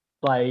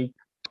 Like,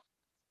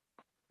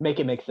 make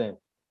it make sense.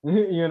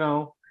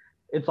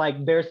 It's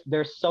like there's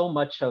so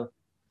much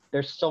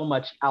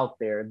out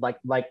there. Like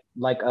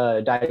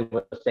Dottie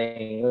was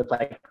saying, it's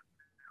like,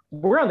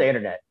 we're on the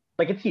internet.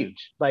 Like, it's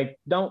huge. Like,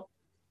 don't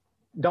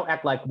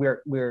act like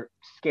we're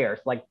scarce.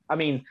 Like, I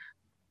mean,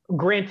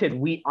 granted,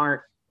 we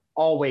aren't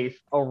always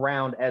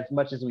around as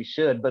much as we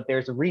should, but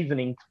there's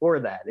reasoning for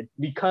that. It's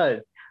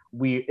because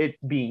it's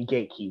being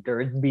gatekeeped,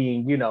 or it's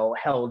being,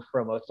 held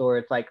from us,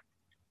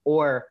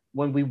 or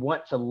when we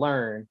want to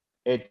learn,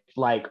 it's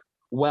like,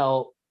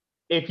 well,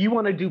 if you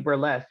want to do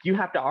burlesque, you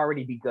have to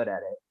already be good at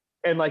it.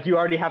 And like, you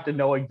already have to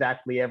know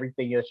exactly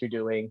everything that you're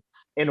doing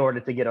in order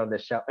to get on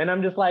this show. And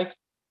I'm just like,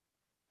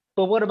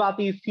 but what about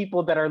these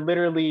people that are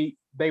literally,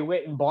 they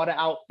went and bought an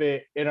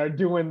outfit and are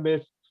doing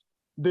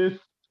this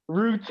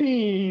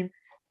routine,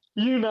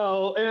 you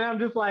know, and I'm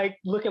just like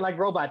looking like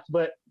robots,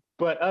 but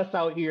us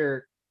out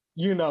here,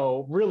 you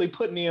know, really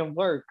putting in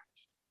work,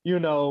 you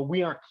know,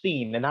 we aren't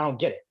seen, and I don't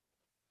get it.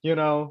 You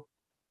know,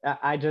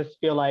 I just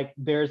feel like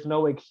there's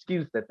no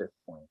excuse at this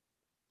point.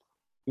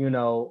 You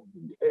know,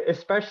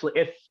 especially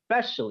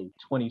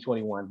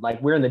 2021.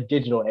 Like, we're in the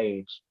digital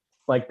age.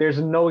 Like, there's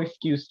no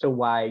excuse to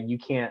why you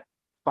can't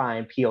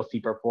find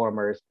POC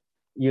performers,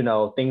 you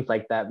know, things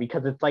like that,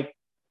 because it's like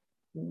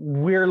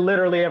we're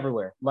literally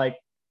everywhere. Like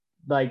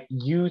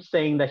you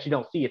saying that you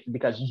don't see it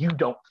because you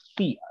don't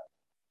see us.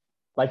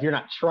 Like, you're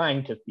not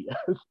trying to see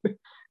us,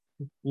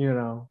 you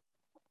know.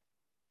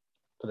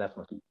 So that's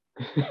my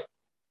piece.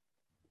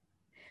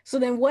 So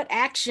then what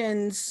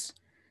actions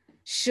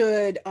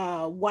should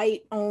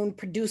white-owned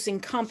producing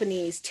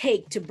companies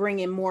take to bring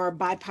in more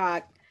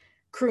BIPOC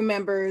crew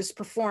members,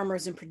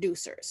 performers, and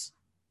producers?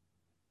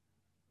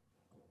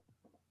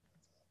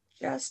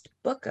 Just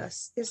book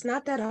us. It's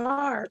not that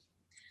hard.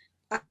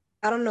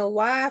 I don't know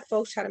why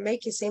folks try to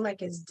make it seem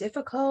like it's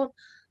difficult,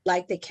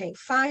 like they can't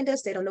find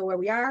us, they don't know where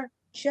we are.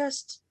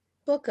 Just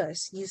book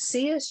us. You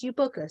see us, you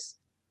book us.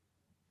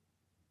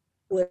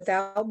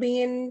 Without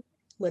being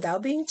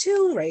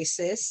too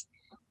racist.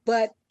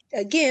 But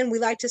again, we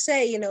like to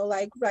say, you know,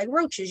 like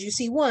roaches, you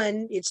see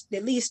one, it's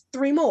at least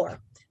three more.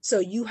 So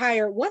you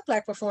hire one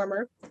Black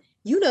performer,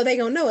 you know they're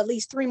gonna know at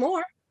least three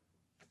more.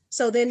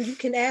 So then you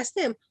can ask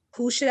them,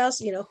 who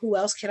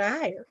else can I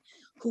hire?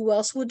 Who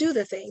else will do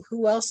the thing?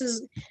 Who else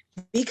is,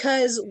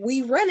 because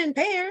we run in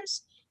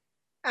pairs.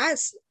 I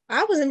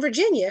was in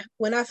Virginia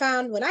when I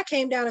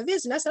came down to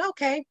visit, and I said,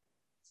 okay.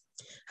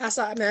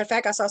 Matter of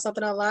fact, I saw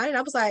something online and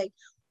I was like,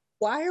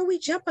 why are we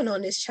jumping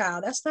on this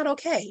child? That's not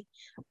okay.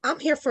 I'm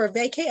here for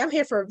I'm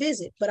here for a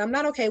visit, but I'm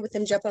not okay with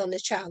them jumping on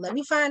this child. Let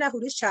me find out who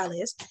this child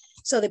is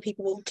so that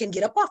people can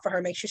get up off of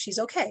her, make sure she's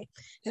okay.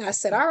 And I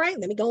said, all right,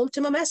 let me go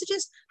into my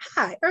messages.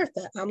 Hi,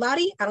 Eartha, I'm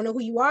Lottie. I don't know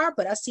who you are,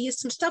 but I see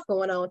some stuff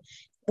going on.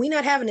 We're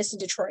not having this in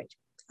Detroit.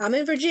 I'm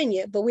in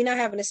Virginia, but we're not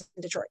having this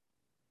in Detroit.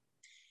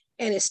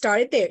 And it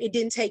started there. It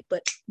didn't take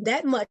but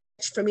that much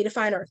for me to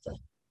find Eartha.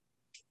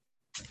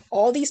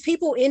 All these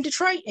people in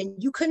Detroit,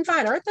 and you couldn't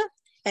find Eartha?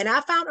 And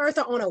I found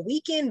Eartha on a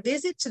weekend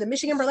visit to the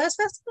Michigan Burlesque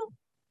Festival?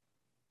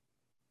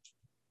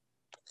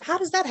 How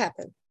does that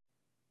happen?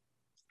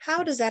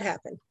 How does that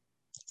happen?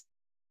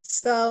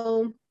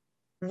 So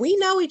we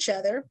know each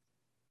other.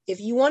 If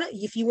you want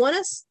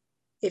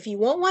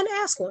one,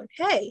 ask one.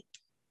 Hey,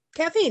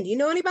 Caffeine, do you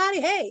know anybody?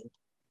 Hey,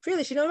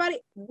 Fearless, you know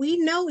anybody? We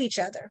know each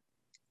other,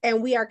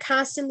 and we are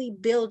constantly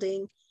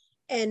building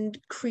and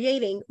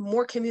creating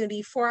more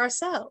community for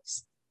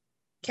ourselves.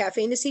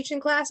 Caffeine is teaching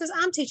classes.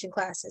 I'm teaching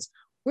classes.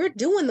 We're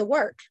doing the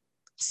work.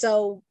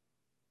 So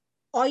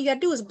all you got to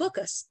do is book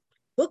us.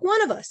 Book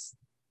one of us.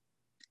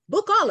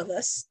 Book all of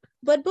us,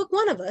 but book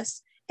one of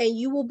us, and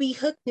you will be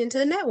hooked into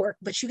the network.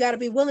 But you got to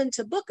be willing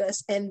to book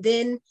us and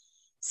then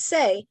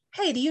say,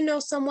 hey, do you know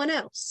someone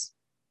else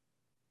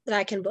that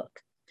I can book?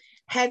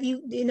 Are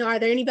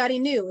there anybody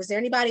new? Is there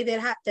anybody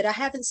that I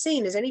haven't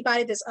seen? Is there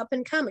anybody that's up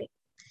and coming?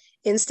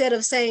 Instead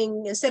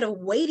of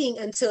waiting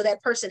until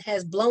that person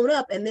has blown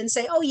up and then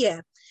say, oh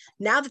yeah,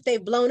 now that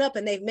they've blown up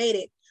and they've made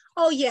it,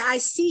 oh yeah, I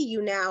see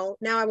you now.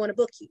 Now I want to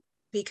book you.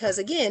 Because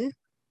again,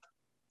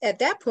 at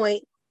that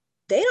point,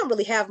 they don't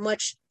really have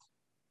much,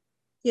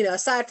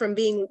 aside from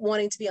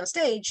wanting to be on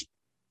stage.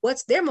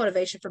 What's their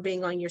motivation for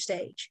being on your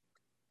stage?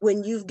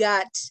 When you've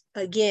got,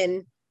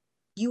 again,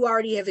 you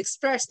already have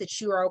expressed that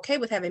you are okay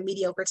with having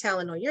mediocre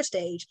talent on your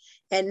stage.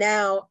 And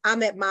now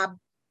I'm at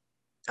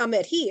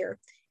here,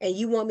 and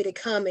you want me to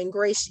come and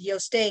grace your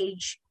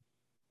stage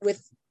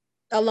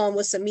along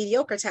with some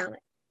mediocre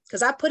talent.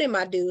 Because I put in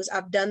my dues,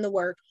 I've done the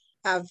work,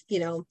 I've,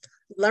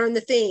 learned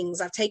the things,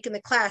 I've taken the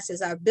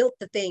classes, I've built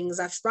the things,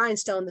 I've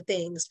rhinestoned the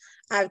things,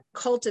 I've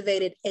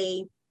cultivated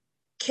a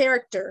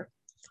character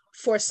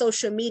for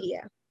social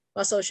media.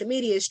 While social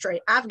media is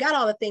straight, I've got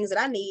all the things that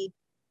I need.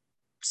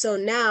 So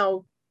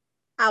now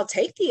I'll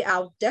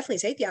definitely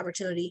take the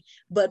opportunity,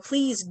 but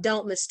please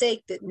don't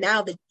mistake that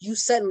now that you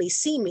suddenly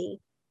see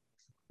me,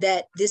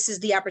 that this is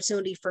the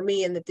opportunity for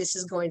me and that this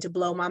is going to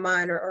blow my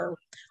mind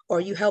or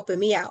you helping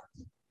me out.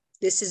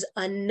 This is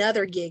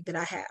another gig that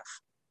I have,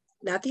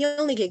 not the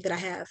only gig that I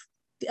have,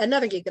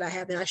 another gig that I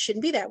have, and I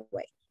shouldn't be that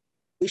way.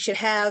 We should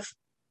have,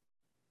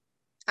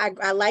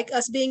 I like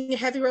us being a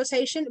heavy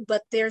rotation,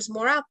 but there's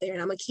more out there,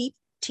 and I'm gonna keep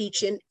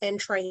teaching and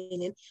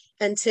training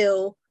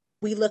until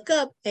we look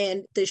up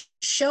and the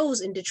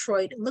shows in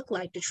Detroit look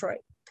like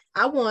Detroit.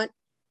 I want,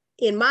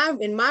 in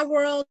my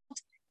world,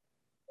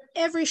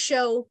 every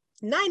show,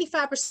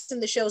 95%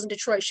 of the shows in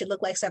Detroit should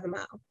look like 7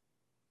 Mile.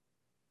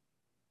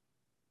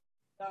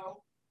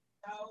 No.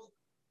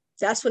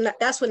 That's what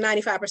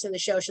 95% of the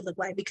show should look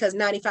like, because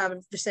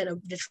 95%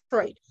 of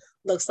Detroit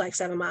looks like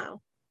 7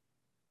 Mile.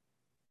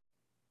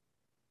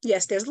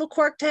 yes, there's a little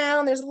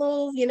Corktown, there's a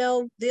little,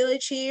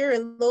 village here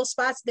and little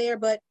spots there,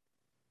 but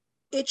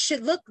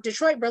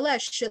Detroit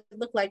Burlesque should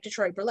look like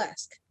Detroit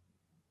Burlesque.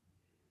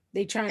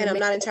 And I'm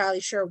not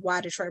entirely sure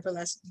why Detroit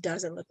Burlesque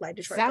doesn't look like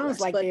Detroit Burlesque.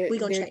 But we're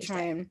gonna change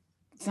that.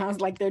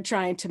 Sounds like they're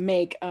trying to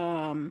make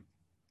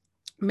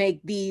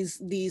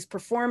these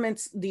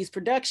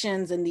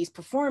productions and these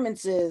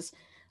performances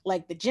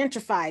like the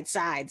gentrified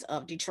sides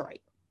of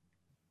Detroit.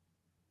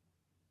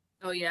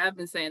 Oh yeah, I've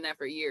been saying that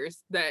for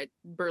years, that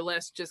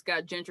burlesque just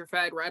got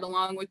gentrified right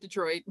along with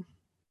Detroit.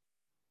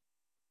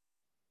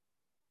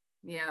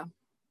 Yeah.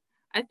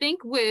 I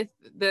think with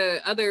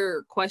the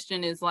other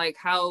question is like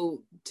how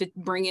to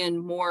bring in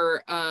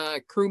more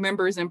crew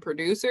members and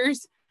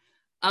producers.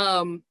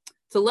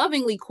 To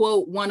lovingly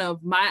quote one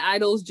of my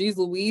idols, Jeez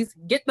Louise,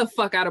 get the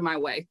fuck out of my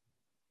way.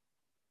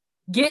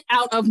 Get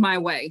out of my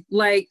way.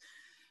 Like,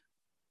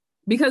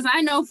 because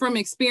I know from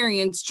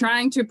experience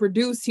trying to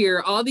produce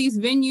here, all these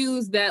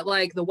venues that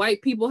like the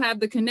white people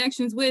have the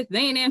connections with, they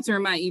ain't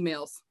answering my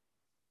emails.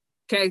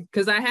 Okay,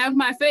 because I have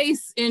my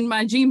face in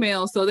my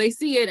Gmail, so they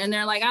see it and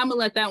they're like, I'm gonna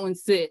let that one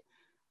sit.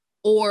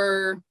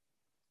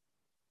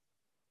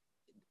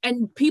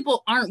 And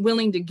people aren't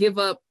willing to give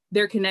up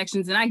their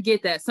connections. And I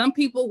get that. Some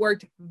people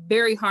worked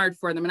very hard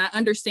for them. And I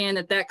understand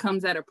that that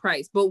comes at a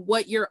price. But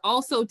what you're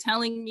also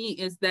telling me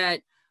is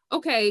that,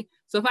 okay,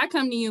 so if I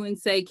come to you and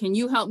say, can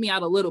you help me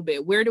out a little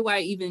bit? Where do I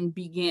even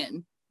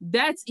begin?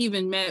 That's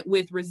even met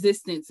with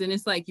resistance. And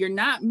it's like, you're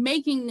not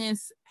making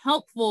this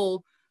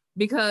helpful,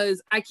 because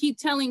I keep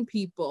telling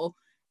people,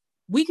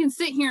 we can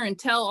sit here and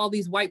tell all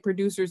these white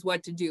producers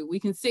what to do. We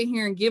can sit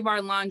here and give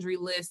our laundry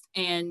list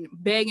and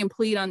beg and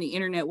plead on the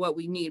internet what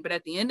we need. But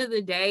at the end of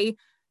the day,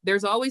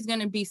 there's always going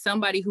to be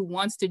somebody who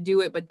wants to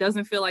do it, but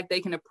doesn't feel like they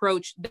can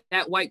approach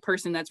that white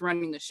person that's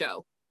running the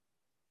show.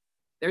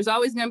 There's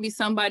always going to be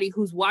somebody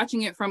who's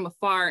watching it from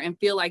afar and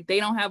feel like they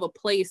don't have a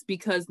place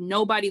because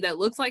nobody that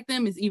looks like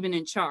them is even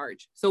in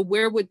charge. So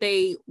where do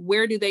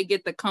they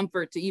get the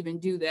comfort to even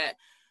do that?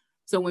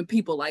 So when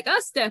people like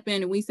us step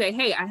in and we say,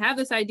 hey, I have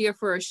this idea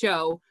for a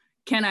show,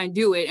 can I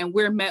do it? And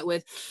we're met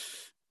with,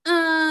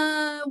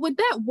 would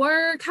that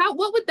work?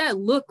 What would that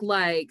look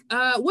like?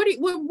 What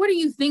are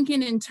you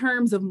thinking in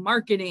terms of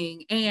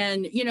marketing?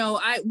 And,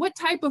 what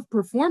type of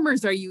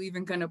performers are you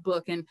even going to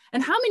book? And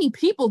how many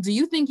people do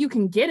you think you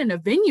can get in a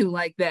venue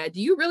like that?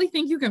 Do you really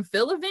think you can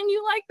fill a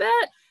venue like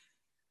that?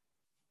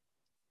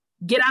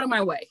 Get out of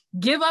my way.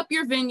 Give up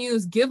your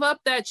venues, give up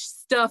that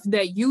stuff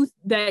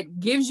that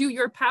gives you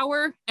your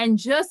power, and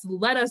just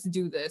let us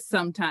do this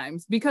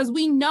sometimes, because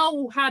we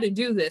know how to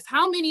do this.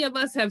 How many of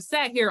us have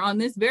sat here on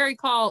this very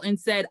call and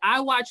said,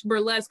 I watched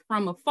burlesque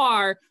from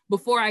afar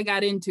before I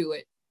got into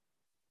it?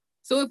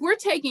 So if we're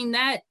taking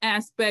that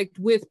aspect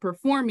with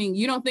performing,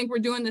 you don't think we're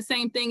doing the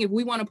same thing if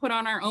we want to put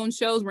on our own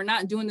shows? We're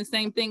not doing the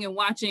same thing and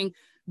watching,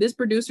 this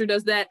producer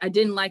does that, I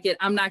didn't like it,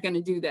 I'm not going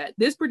to do that.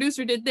 This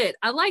producer did that,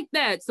 I like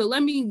that, so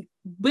let me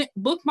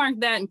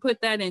bookmark that and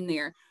put that in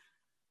there.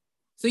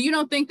 So you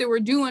don't think that we're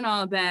doing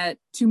all that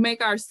to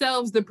make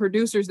ourselves the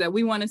producers that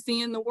we want to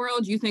see in the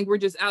world? You think we're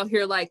just out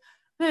here like,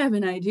 I have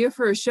an idea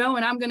for a show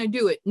and I'm going to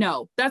do it.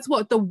 No, that's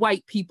what the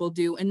white people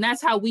do. And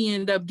that's how we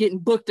ended up getting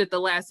booked at the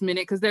last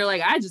minute, because they're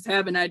like, I just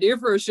have an idea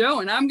for a show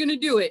and I'm going to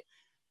do it.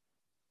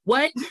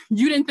 What?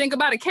 You didn't think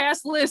about a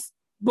cast list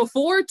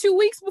before 2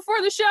 weeks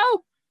before the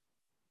show?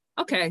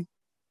 Okay.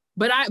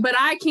 But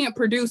I can't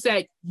produce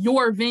at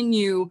your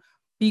venue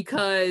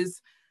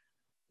because,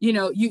 I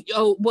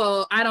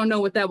don't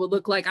know what that would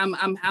look like.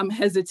 I'm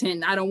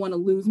hesitant. I don't want to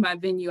lose my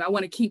venue. I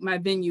want to keep my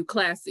venue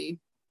classy.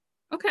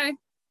 Okay.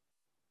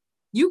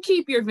 You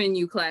keep your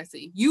venue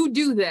classy. You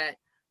do that.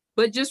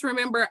 But just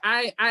remember,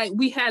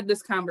 we had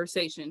this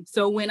conversation.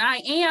 So when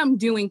I am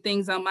doing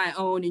things on my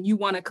own and you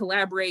want to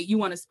collaborate, you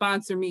want to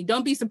sponsor me,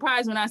 don't be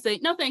surprised when I say,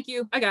 no, thank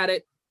you, I got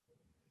it.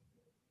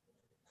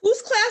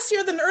 Who's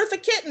classier than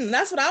Eartha Kitten?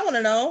 That's what I want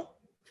to know.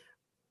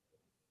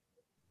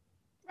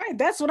 Right,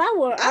 that's what I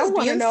want. I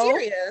want to know.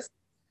 Serious.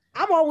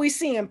 I'm always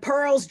seeing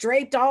pearls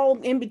draped all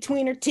in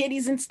between her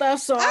titties and stuff.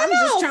 So I'm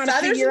just trying to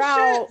figure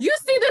out. You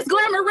see this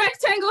glamour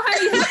rectangle?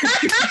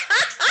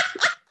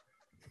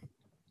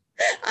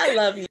 I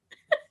love you.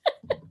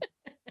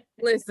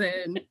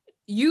 Listen,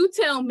 you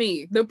tell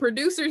me, the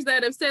producers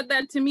that have said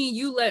that to me,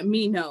 you let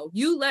me know.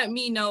 You let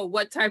me know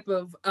what type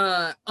of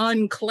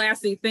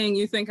unclassy thing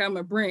you think I'm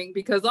gonna bring,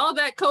 because all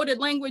that coded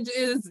language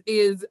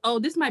is, oh,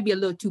 this might be a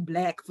little too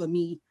black for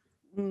me.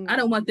 I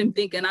don't want them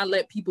thinking I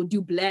let people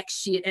do black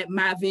shit at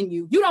my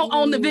venue. You don't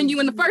own the venue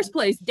in the first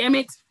place, damn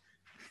it.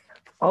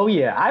 Oh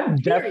yeah, I've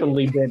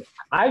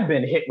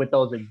been hit with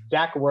those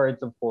exact words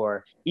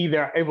before.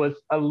 Either it was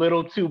a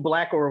little too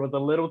black or it was a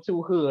little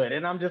too hood.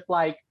 And I'm just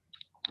like,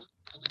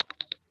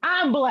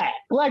 I'm black.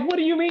 Like, what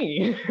do you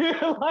mean?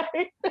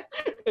 Like,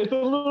 it's a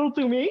little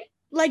too me.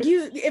 Like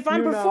if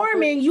I'm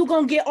performing, you're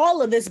gonna get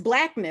all of this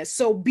blackness.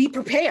 So be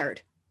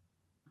prepared.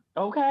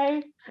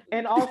 Okay.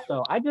 And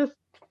also,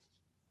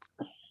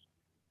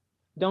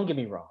 don't get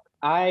me wrong.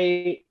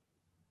 I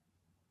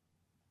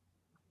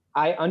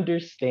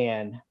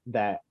understand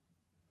that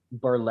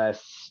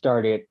burlesque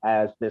started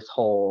as this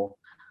whole,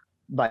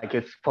 like,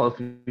 it's supposed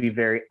to be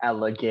very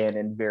elegant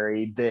and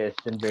very this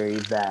and very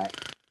that.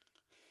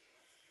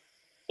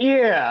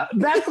 Yeah,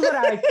 that's what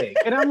I think.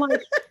 And I'm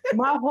like,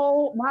 my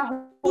whole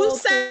Who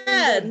thing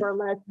said with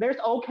burlesque,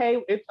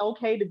 it's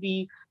okay to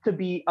be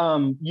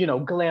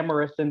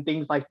glamorous and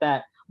things like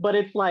that. But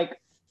it's like,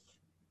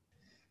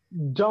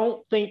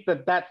 don't think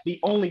that that's the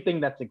only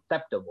thing that's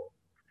acceptable.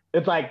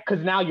 It's like,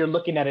 because now you're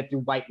looking at it through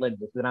white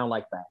lenses, and I don't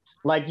like that.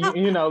 Like,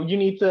 you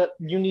need to.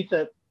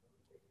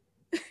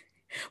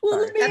 Well,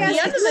 let me at ask, the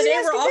end of the day,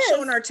 we're all this.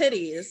 showing our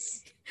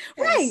titties.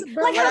 Right. Yes,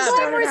 Like, how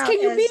glamorous can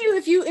you be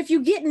if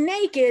you get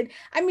naked?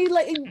 I mean,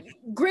 like,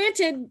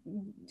 granted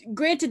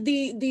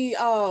the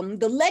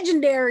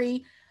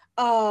legendary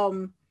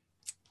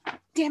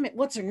damn it,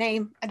 what's her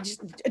name?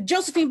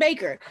 Josephine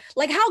Baker.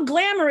 Like, how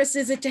glamorous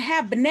is it to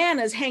have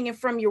bananas hanging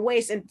from your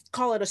waist and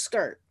call it a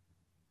skirt?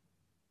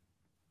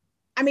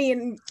 I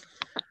mean,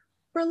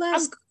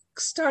 burlesque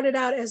started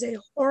out as a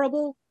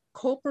horrible,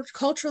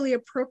 culturally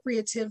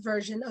appropriative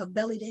version of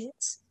belly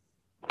dance.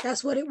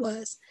 That's what it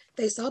was.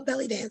 They saw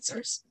belly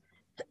dancers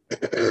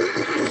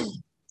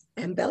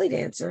and belly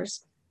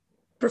dancers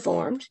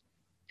performed.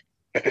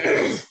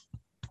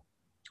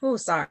 Oh,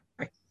 sorry.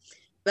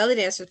 Belly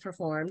dancers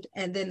performed,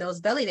 and then those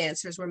belly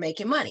dancers were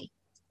making money.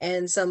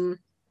 And some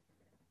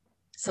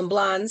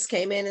blondes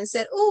came in and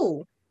said,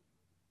 "Oh,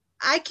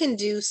 I can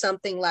do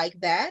something like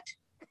that."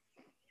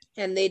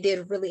 And they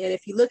did really, and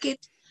if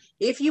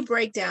you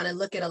break down and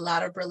look at a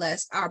lot of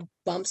burlesque, our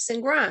bumps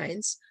and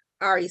grinds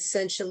are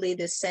essentially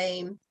the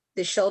same.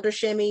 The shoulder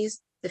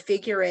shimmies, the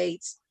figure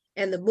eights,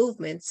 and the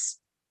movements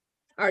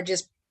are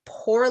just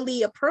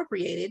poorly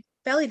appropriated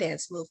belly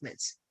dance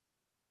movements.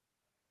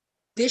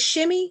 This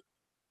shimmy,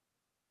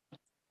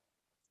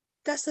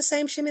 that's the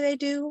same shimmy they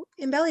do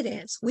in belly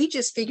dance. We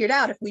just figured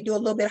out if we do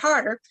a little bit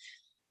harder,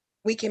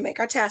 we can make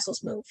our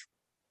tassels move.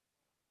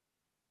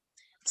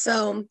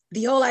 So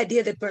the whole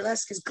idea that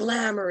burlesque is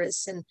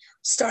glamorous and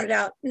started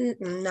out,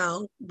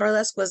 no,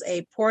 burlesque was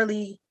a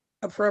poorly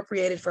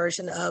appropriated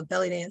version of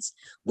belly dance,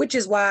 which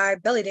is why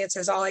belly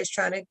dancers are always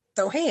trying to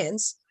throw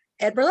hands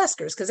at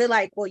burlesquers, because they're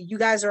like, well, you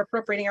guys are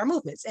appropriating our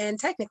movements. And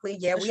technically,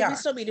 yeah, we are. We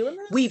still be doing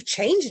that? We've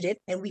changed it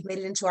and we've made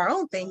it into our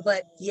own thing,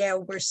 but yeah,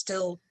 we're just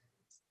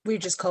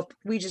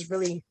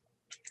really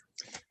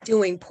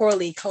doing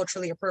poorly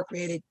culturally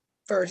appropriated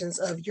versions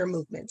of your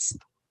movements.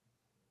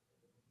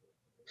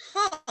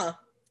 Huh.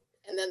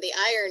 And then the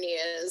irony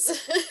is,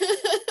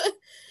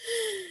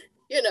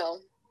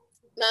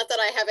 not that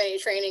I have any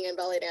training in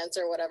belly dance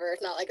or whatever.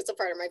 It's not like it's a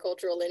part of my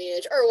cultural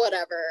lineage or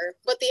whatever.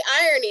 But the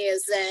irony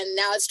is then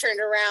now it's turned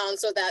around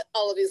so that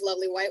all of these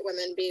lovely white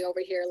women being over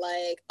here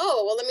like,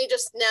 oh, well, let me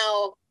just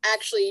now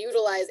actually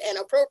utilize and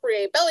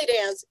appropriate belly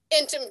dance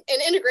and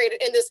integrate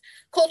it in this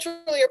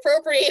culturally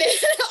appropriated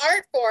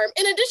art form.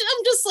 In addition,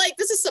 I'm just like,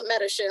 this is some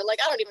meta shit. Like,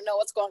 I don't even know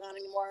what's going on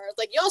anymore. It's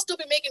like, y'all still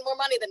be making more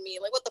money than me.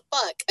 Like, what the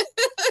fuck?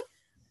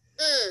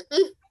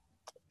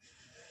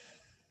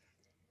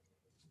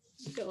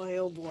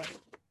 Oh boy.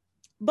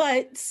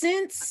 But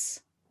since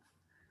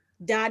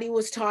Dottie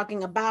was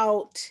talking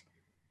about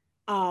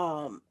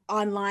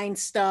online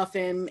stuff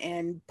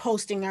and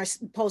posting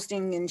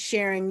and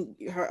sharing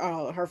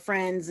her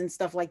friends and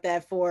stuff like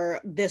that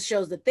for this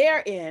shows that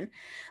they're in,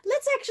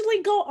 let's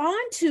actually go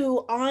on to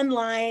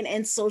online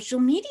and social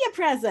media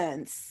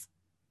presence.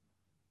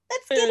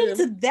 Let's get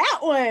into that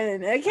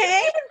one, okay?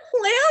 I didn't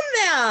plan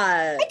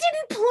that. I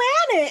didn't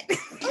plan it.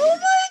 Oh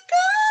my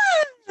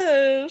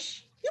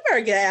gosh. You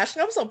better get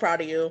Ashley. I'm so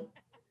proud of you.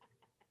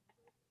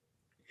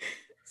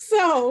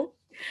 So,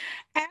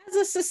 as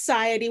a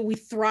society, we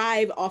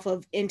thrive off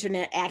of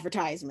internet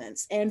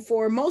advertisements. And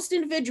for most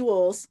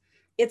individuals,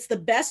 it's the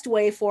best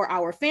way for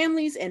our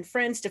families and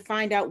friends to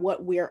find out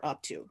what we're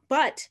up to.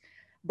 But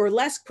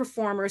burlesque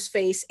performers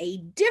face a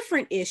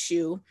different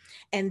issue,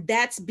 and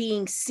that's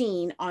being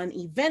seen on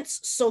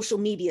events' social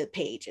media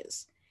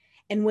pages.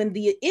 And when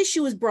the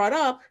issue is brought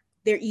up,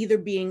 they're either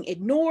being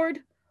ignored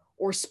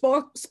or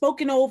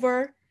spoken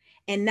over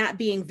and not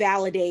being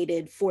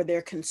validated for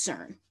their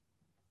concern.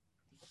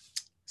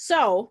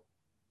 So,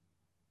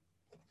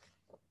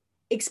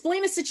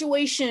 explain a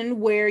situation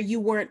where you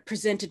weren't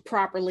presented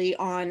properly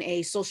on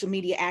a social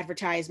media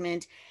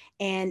advertisement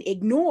and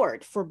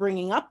ignored for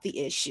bringing up the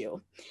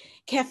issue.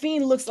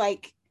 Caffeine looks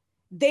like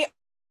they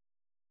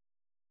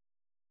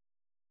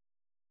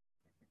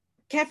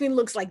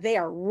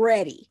are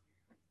ready.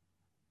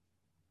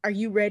 Are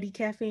you ready,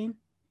 Caffeine?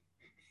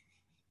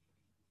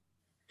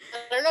 I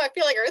don't know. I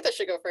feel like Eartha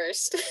should go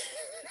first.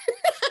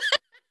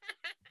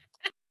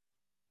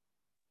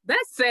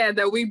 That's sad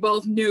that we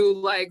both knew,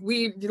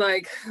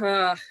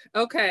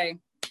 okay.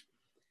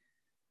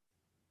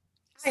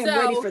 I am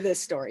ready for this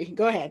story.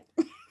 Go ahead.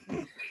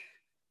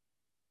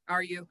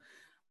 Are you?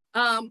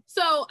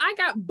 So I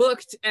got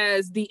booked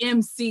as the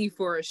MC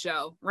for a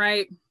show,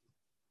 right?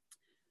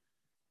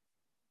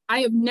 I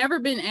have never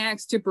been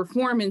asked to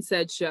perform in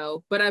said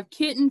show, but I've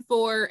kittened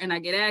for and I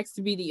get asked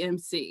to be the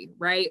MC,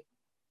 right?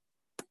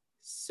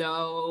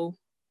 So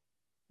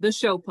the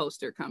show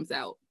poster comes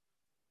out.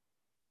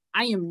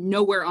 I am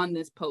nowhere on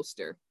this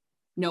poster.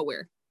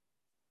 Nowhere.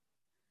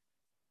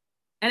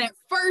 And at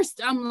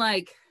first I'm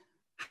like,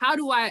 who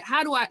do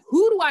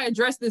I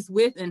address this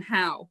with and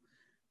how?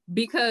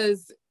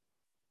 Because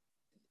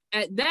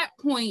at that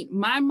point,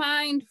 my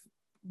mind,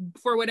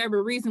 for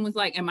whatever reason, was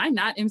like, am I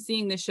not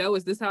emceeing the show?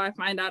 Is this how I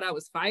find out I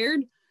was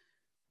fired?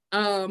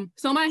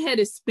 So my head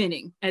is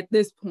spinning at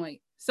this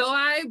point. So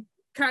I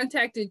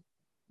contacted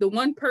the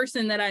one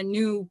person that I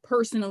knew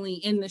personally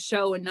in the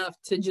show enough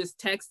to just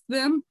text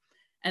them.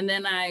 And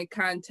then I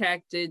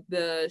contacted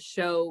the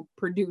show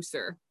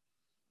producer.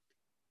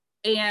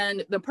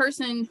 And the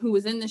person who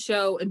was in the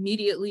show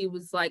immediately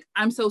was like,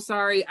 I'm so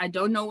sorry. I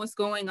don't know what's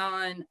going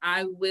on.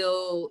 I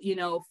will,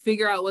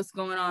 figure out what's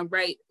going on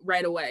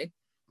right away.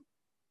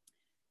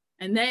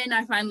 And then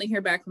I finally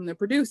hear back from the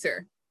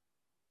producer.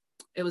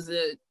 It was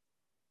a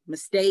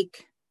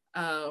mistake.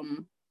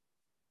 And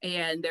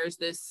there's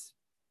this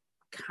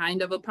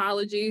kind of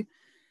apology.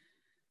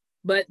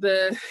 But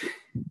the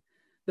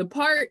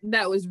part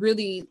that was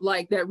really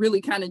that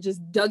really kind of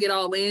just dug it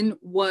all in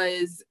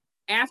was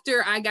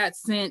after I got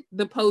sent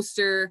the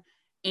poster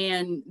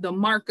and the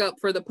markup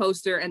for the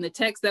poster and the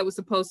text that was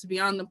supposed to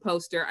be on the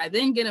poster, I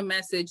then get a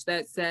message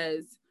that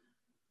says,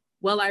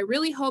 well, I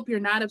really hope you're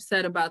not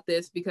upset about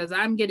this because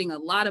I'm getting a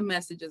lot of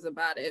messages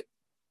about it.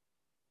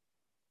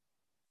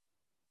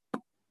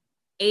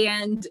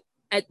 And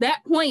at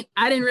that point,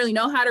 I didn't really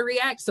know how to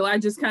react. So I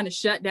just kind of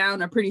shut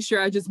down. I'm pretty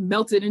sure I just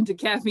melted into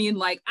caffeine.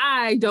 Like,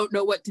 I don't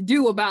know what to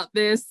do about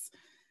this.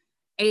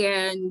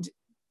 And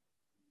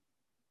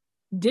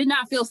did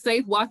not feel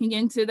safe walking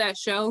into that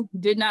show.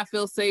 Did not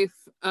feel safe.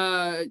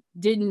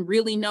 Didn't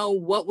really know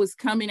what was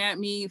coming at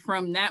me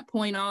from that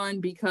point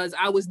on because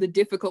I was the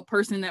difficult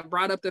person that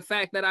brought up the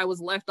fact that I was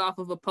left off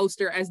of a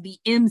poster as the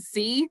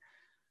MC.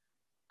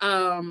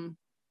 And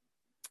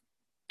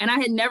I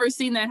had never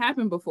seen that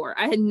happen before.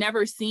 I had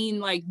never seen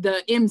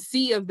the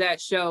MC of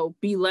that show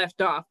be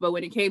left off. But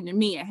when it came to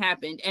me, it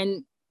happened.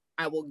 And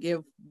I will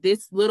give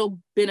this little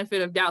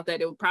benefit of doubt that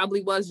it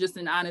probably was just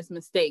an honest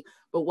mistake.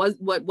 But what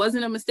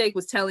wasn't a mistake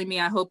was telling me,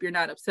 I hope you're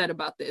not upset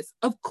about this.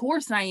 Of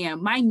course I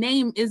am. My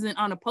name isn't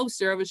on a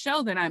poster of a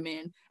show that I'm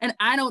in. And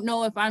I don't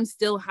know if I'm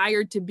still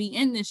hired to be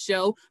in this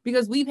show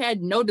because we've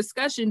had no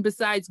discussion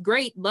besides,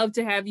 great, love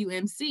to have you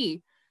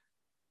MC.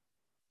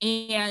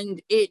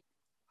 And it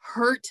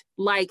hurt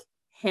like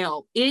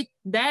hell.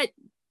 That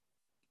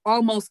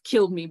almost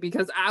killed me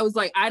because I was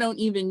like, I don't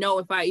even know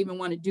if I even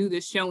want to do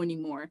this show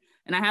anymore.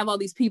 And I have all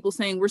these people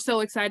saying, we're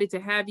so excited to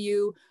have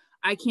you.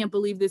 I can't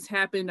believe this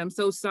happened. I'm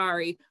so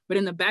sorry. But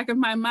in the back of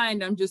my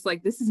mind, I'm just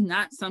like, this is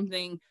not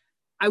something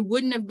I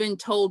wouldn't have been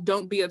told,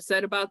 don't be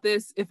upset about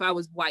this if I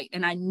was white.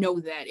 And I know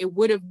that it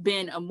would have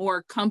been a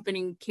more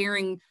comforting,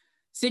 caring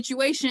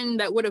situation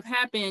that would have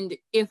happened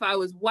if I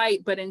was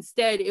white. But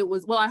instead it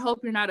was, well, I hope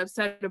you're not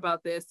upset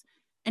about this.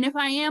 And if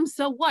I am,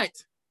 so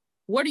what?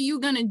 What are you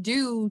going to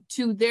do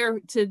to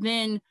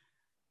then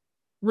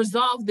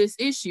resolve this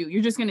issue?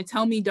 You're just going to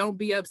tell me don't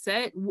be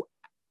upset?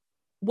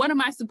 What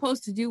am I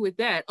supposed to do with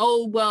that?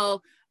 And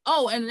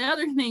the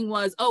other thing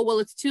was,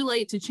 it's too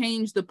late to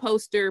change the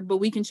poster, but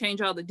we can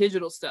change all the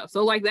digital stuff.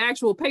 So the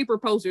actual paper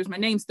posters, my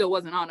name still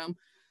wasn't on them.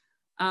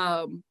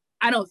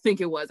 I don't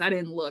think it was. I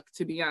didn't look,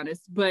 to be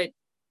honest. But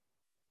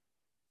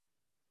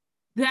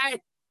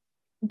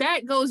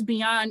that goes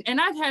beyond,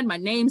 and I've had my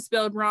name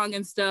spelled wrong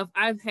and stuff.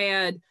 I've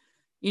had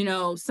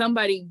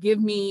somebody give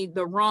me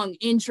the wrong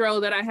intro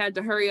that I had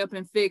to hurry up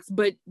and fix,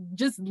 but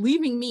just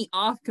leaving me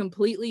off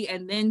completely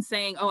and then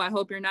saying, I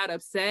hope you're not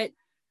upset.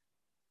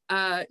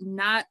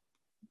 Not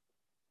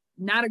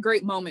a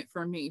great moment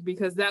for me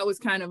because that was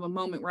kind of a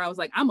moment where I was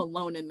like, I'm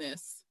alone in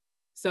this.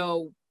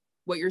 So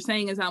what you're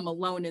saying is I'm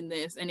alone in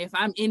this. And if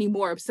I'm any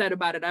more upset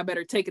about it, I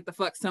better take it the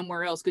fuck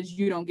somewhere else because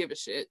you don't give a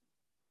shit.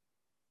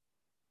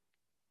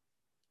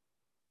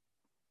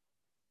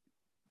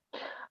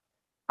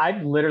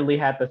 I've literally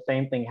had the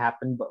same thing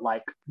happen, but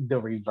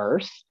the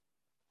reverse.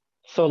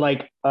 So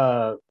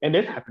and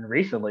this happened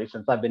recently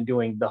since I've been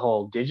doing the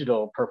whole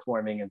digital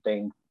performing and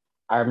things.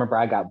 I remember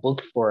I got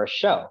booked for a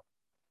show.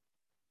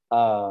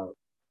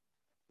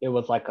 It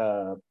was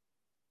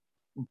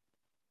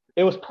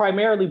it was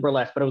primarily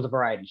burlesque, but it was a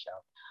variety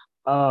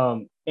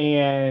show.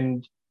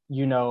 And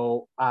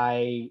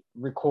I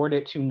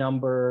recorded 2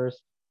 numbers,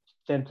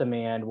 sent them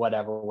in,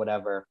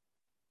 whatever.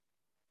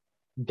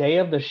 Day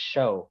of the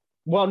show.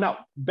 Well, no,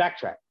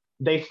 backtrack.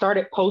 They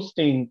started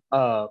posting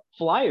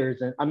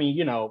flyers and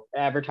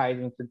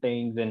advertisements and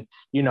things. And,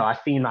 I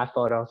seen my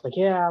photo. I was like,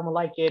 yeah, I'm gonna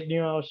like it,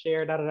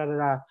 share, da, da, da, da,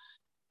 da.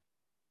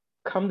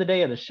 Come the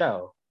day of the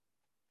show,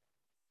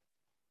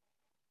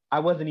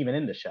 I wasn't even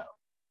in the show.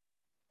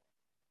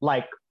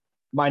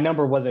 My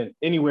number wasn't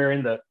anywhere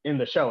in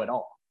the show at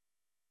all.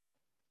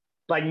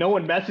 No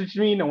one messaged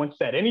me, no one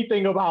said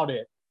anything about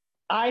it.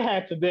 I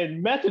had to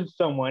then message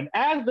someone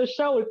as the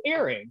show is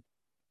airing.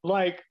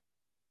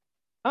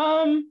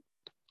 I'm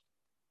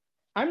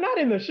not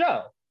in the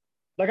show.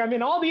 I'm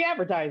in all the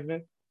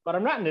advertisements, but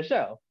I'm not in the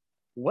show.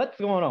 What's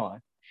going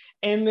on?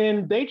 And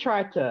then they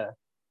tried to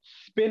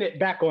spin it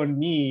back on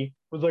me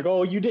was like,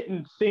 oh, you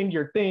didn't send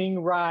your thing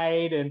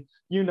right, and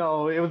you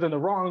know, it was in the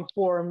wrong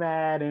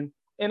format, and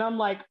I'm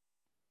like,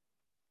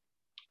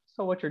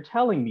 so what you're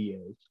telling me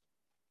is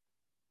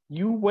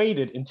you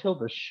waited until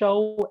the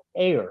show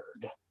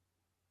aired.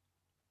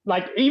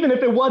 Like, even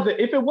if it was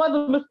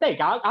a mistake,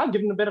 I'll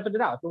give them the benefit of the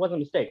doubt. If it wasn't a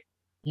mistake,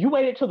 you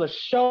waited till the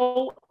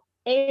show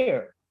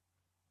aired,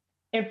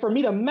 and for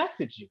me to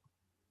message you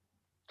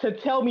to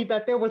tell me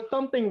that there was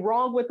something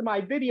wrong with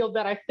my video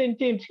that I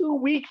sent in 2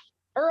 weeks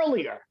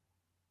earlier.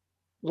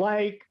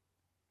 Like,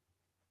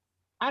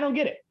 I don't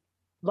get it.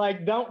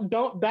 Like,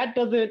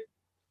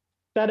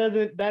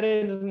 that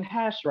isn't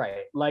hash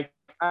right. Like,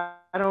 I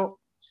don't,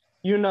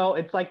 you know,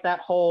 it's like that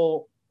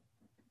whole,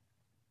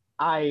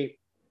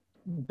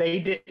 they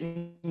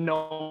didn't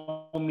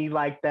know me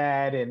like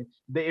that, and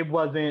it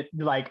wasn't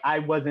like I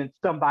wasn't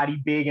somebody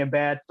big and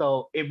bad,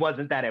 so it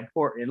wasn't that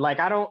important. Like,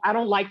 I don't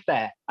like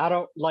that. I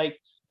don't like,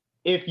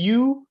 if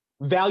you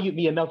valued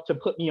me enough to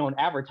put me on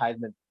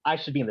advertisement, I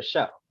should be in the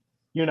show.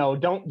 You know,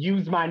 don't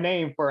use my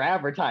name for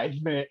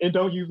advertisement, and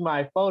don't use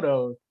my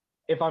photos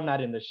if I'm not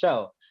in the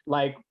show.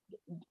 Like,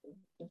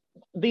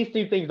 these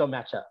two things don't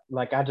match up.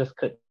 Like, I just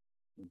couldn't,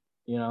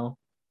 you know?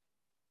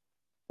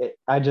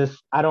 I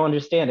don't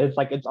understand. It's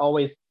like, it's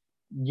always,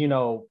 you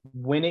know,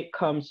 when it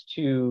comes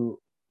to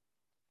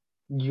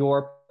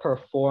your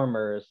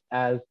performers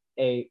as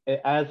a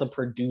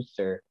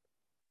producer,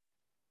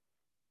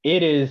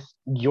 it is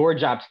your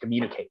job to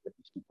communicate with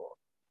these people.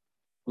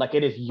 Like,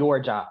 it is your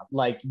job.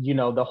 Like, you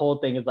know, the whole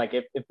thing is like,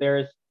 if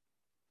there's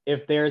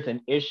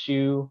an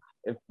issue,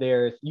 if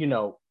there's, you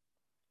know,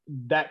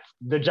 that's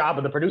the job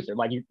of the producer.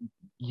 Like,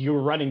 you're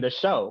running the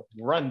show,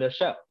 run the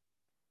show,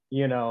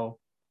 you know?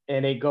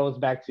 And it goes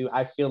back to,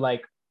 I feel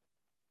like,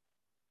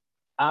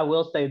 I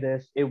will say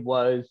this, it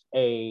was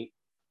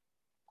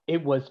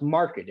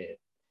marketed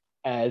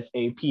as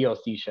a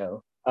POC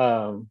show.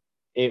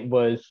 It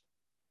was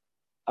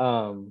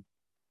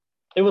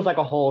like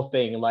a whole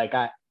thing. Like,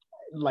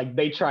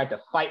 they tried to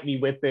fight me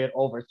with it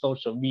over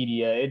social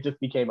media. It just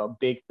became a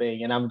big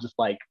thing. And I'm just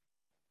like,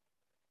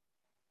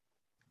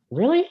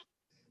 really?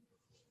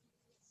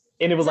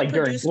 And it was like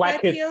during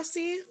Black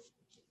POC?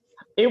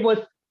 It was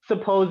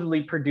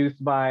supposedly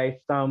produced by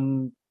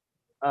some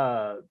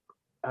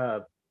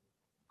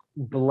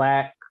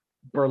Black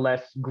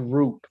burlesque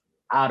group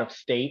out of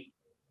state.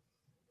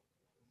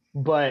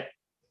 But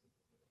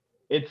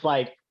it's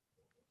like,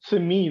 to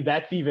me,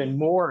 that's even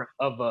more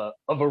of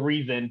a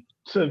reason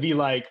to be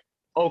like,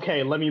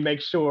 okay, let me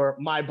make sure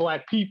my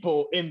Black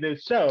people in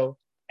this show,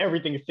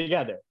 everything is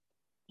together.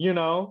 You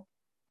know,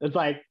 it's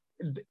like,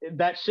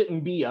 that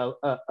shouldn't be a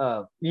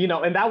you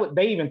know, and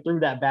they even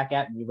threw that back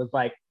at me. It was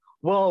like,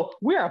 well,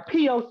 we're a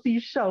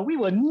POC show, we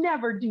would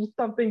never do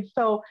something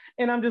so,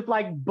 and I'm just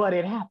like, but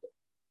it happened.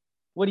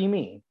 What do you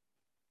mean?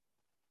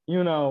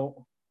 You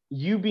know,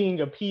 you being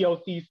a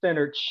POC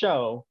centered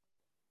show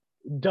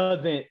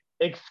doesn't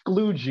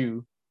exclude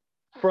you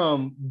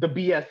from the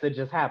BS that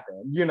just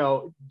happened. You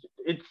know,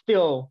 it's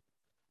still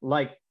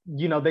like,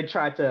 you know, they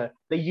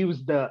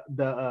use the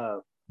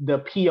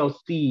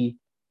POC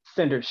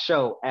centered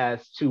show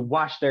as to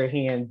wash their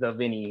hands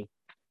of any,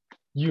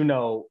 you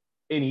know,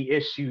 any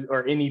issue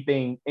or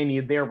anything, any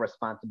of their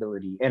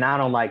responsibility. And I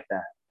don't like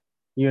that.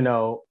 You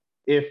know,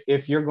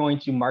 if you're going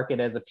to market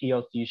as a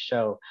POC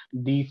show,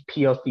 these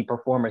POC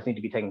performers need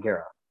to be taken care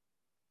of.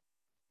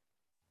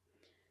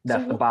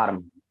 That's the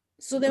bottom.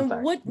 So then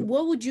what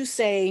would you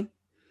say,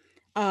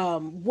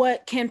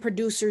 what can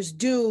producers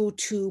do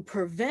to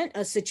prevent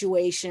a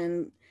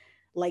situation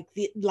like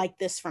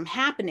this from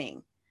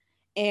happening,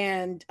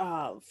 and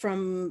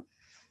prevent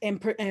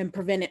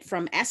it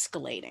from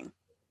escalating?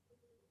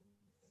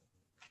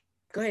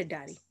 Go ahead,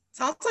 Dottie.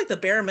 Sounds like the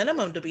bare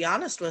minimum, to be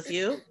honest with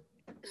you.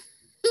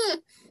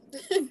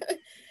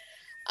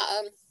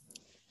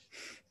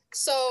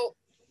 So,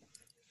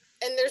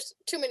 and there's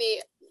too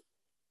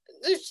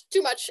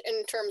much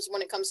in terms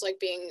when it comes to like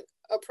being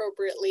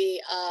appropriately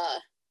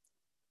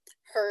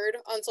heard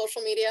on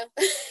social media.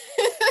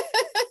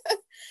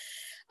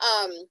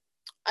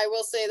 I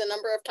will say the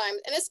number of times,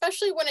 and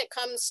especially when it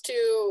comes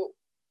to,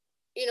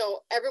 you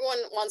know, everyone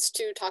wants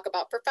to talk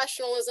about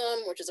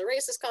professionalism, which is a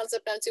racist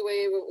concept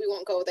anyway, we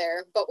won't go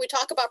there, but we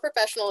talk about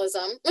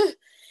professionalism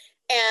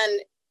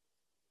and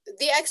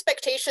the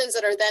expectations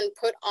that are then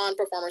put on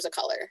performers of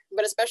color,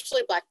 but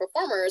especially Black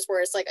performers,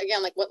 where it's like,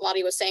 again, like what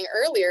Lottie was saying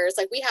earlier, it's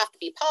like, we have to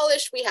be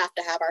polished, we have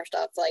to have our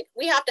stuff, like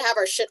we have to have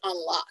our shit on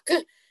lock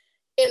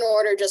in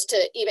order just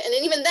to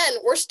even then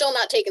we're still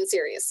not taken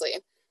seriously.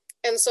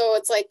 And so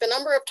it's like the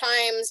number of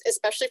times,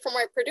 especially from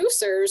white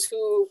producers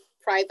who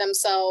pride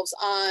themselves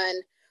on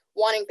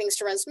wanting things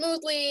to run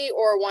smoothly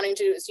or wanting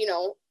to, you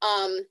know,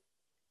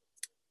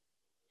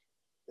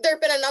 there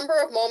have been a number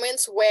of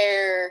moments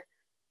where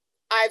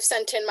I've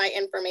sent in my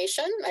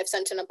information, I've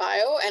sent in a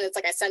bio, and it's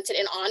like I sent it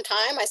in on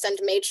time,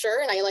 made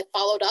sure, and I like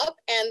followed up,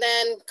 and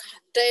then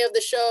day of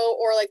the show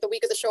or like the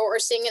week of the show or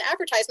seeing an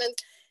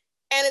advertisement,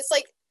 and it's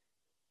like,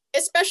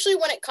 especially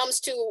when it comes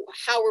to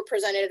how we're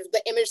presented,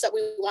 the image that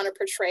we want to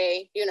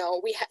portray, you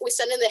know, we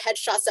send in the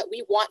headshots that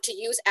we want to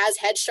use as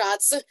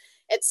headshots,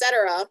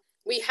 etc.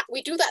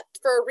 We do that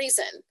for a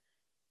reason.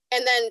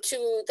 And then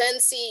to then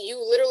see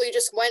you literally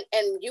just went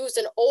and used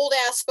an old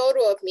ass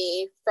photo of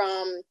me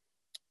from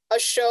a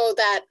show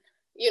that,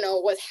 you know,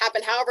 what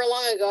happened however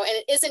long ago, and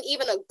it isn't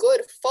even a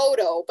good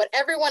photo, but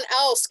everyone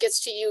else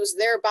gets to use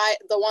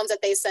the ones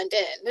that they send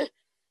in.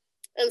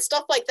 And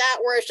stuff like that,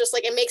 where it's just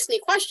like, it makes me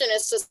question.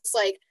 It's just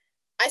like,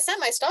 I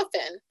sent my stuff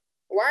in.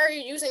 Why are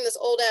you using this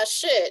old ass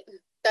shit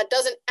that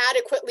doesn't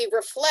adequately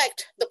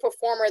reflect the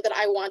performer that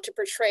I want to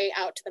portray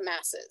out to the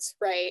masses,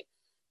 right?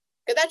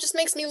 Because that just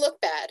makes me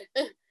look bad.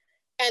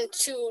 And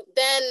to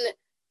then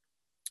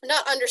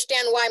not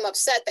understand why I'm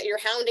upset that you're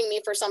hounding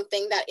me for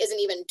something that isn't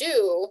even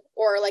due,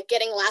 or like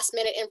getting last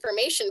minute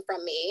information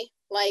from me,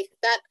 like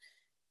that,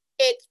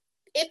 it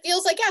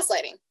feels like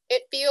gaslighting.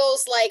 It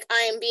feels like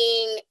I am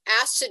being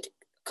asked to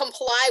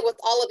comply with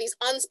all of these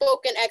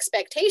unspoken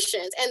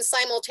expectations and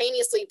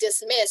simultaneously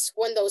dismiss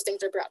when those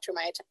things are brought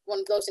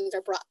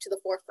to the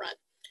forefront.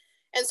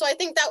 And so I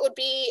think that would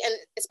be, and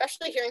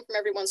especially hearing from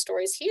everyone's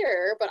stories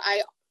here, but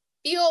I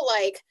feel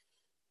like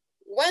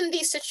when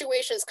these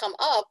situations come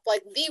up,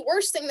 like the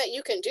worst thing that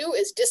you can do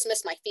is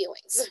dismiss my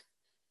feelings.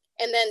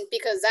 And then,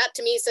 because that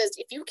to me says,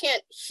 if you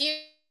can't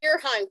hear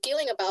how I'm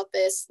feeling about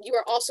this, you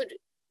are also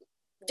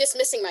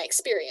dismissing my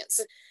experience.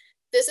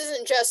 This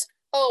isn't just,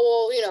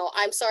 oh, well, you know,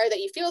 I'm sorry that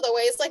you feel that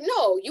way. It's like,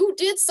 no, you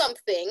did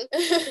something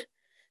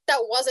that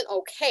wasn't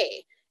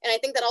okay. And I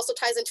think that also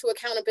ties into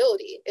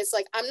accountability. It's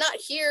like, I'm not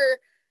here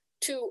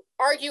to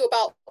argue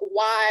about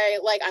why,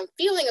 like, I'm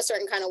feeling a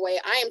certain kind of way.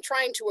 I am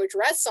trying to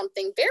address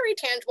something very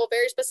tangible,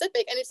 very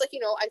specific. And it's like, you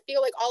know, I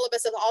feel like all of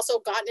us have also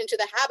gotten into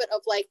the habit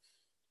of like,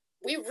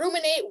 we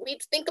ruminate, we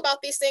think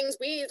about these things,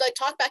 we like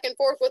talk back and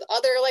forth with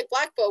other like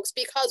Black folks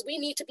because we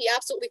need to be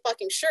absolutely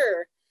fucking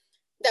sure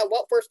that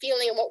what we're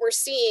feeling and what we're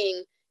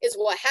seeing is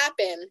what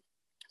happened.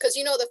 Because,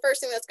 you know, the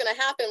first thing that's going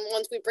to happen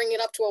once we bring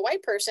it up to a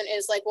white person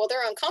is like, well,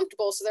 they're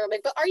uncomfortable. So they're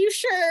like, but are you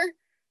sure?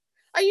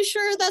 Are you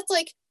sure that's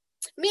like,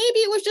 maybe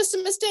it was just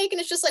a mistake?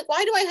 And it's just like,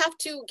 why do I have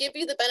to give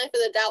you the benefit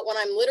of the doubt when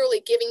I'm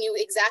literally giving you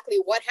exactly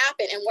what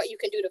happened and what you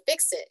can do to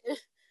fix it?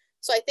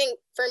 So I think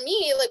for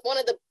me, like one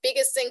of the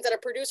biggest things that a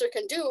producer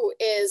can do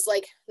is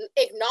like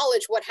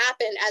acknowledge what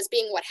happened as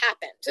being what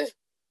happened.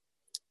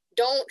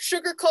 Don't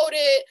sugarcoat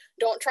it.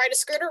 Don't try to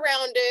skirt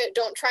around it.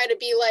 Don't try to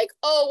be like,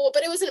 oh, well,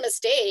 but it was a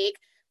mistake.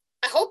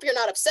 I hope you're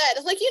not upset.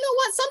 It's like, you know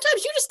what?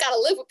 Sometimes you just got to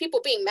live with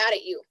people being mad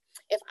at you.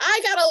 If I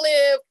got to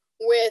live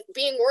with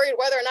being worried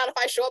whether or not if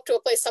I show up to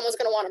a place, someone's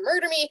going to want to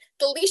murder me,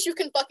 the least you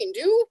can fucking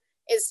do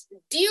is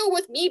deal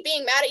with me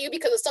being mad at you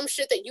because of some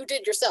shit that you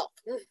did yourself.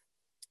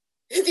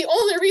 The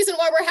only reason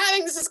why we're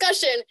having this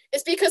discussion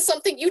is because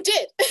something you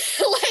did.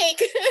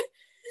 Like,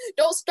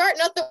 don't start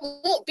nothing,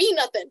 won't be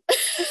nothing.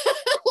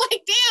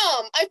 Like,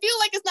 damn, I feel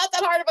like it's not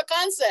that hard of a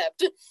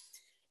concept.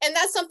 And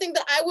that's something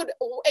that I would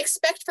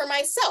expect for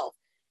myself.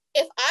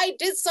 If I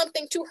did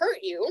something to hurt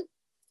you,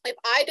 if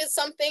I did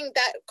something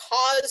that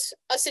caused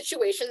a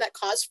situation, that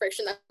caused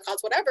friction, that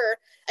caused whatever,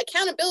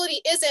 accountability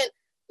isn't,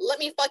 let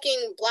me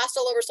fucking blast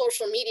all over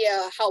social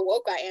media how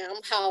woke I am,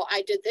 how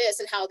I did this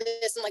and how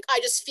this, and like, I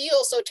just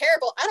feel so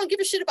terrible. I don't give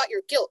a shit about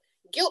your guilt.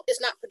 Guilt is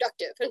not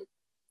productive.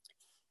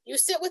 You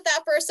sit with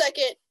that for a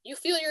second, you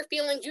feel your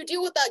feelings, you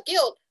deal with that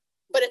guilt.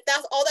 But if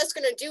that's all that's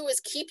going to do is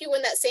keep you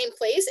in that same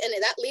place and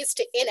that leads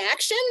to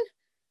inaction,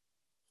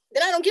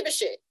 then I don't give a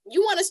shit.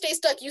 You want to stay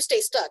stuck, you stay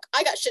stuck.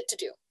 I got shit to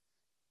do.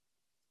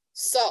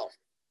 So,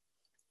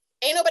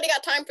 ain't nobody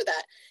got time for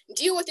that.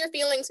 Deal with your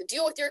feelings,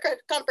 deal with your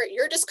comfort.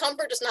 Your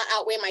discomfort does not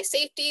outweigh my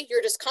safety.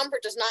 Your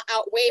discomfort does not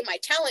outweigh my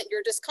talent.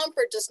 Your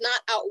discomfort does not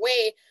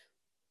outweigh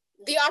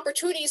the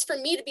opportunities for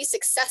me to be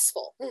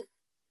successful.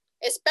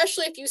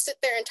 Especially if you sit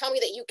there and tell me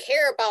that you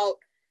care about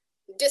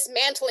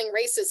dismantling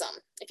racism.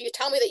 If you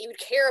tell me that you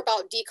care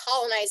about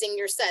decolonizing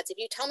your sets, if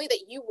you tell me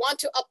that you want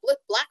to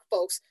uplift Black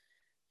folks,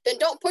 then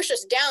don't push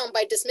us down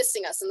by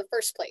dismissing us in the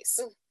first place.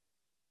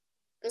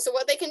 And so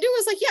what they can do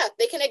is like, yeah,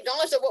 they can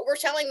acknowledge that what we're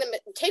telling them,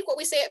 take what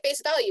we say at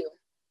face value.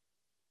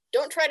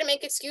 Don't try to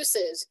make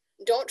excuses.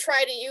 Don't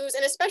try to use,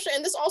 and especially,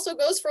 and this also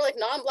goes for like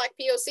non-Black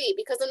POC,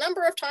 because the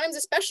number of times,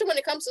 especially when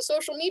it comes to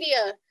social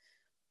media,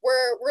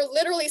 where we're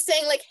literally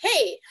saying like,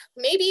 hey,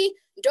 maybe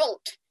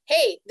don't.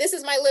 Hey, this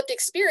is my lived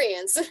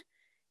experience.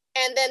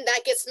 And then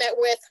that gets met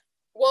with,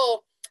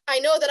 well, I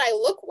know that I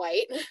look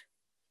white,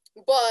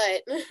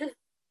 but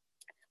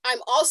I'm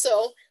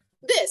also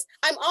this.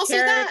 I'm also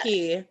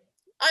Cherokee. that.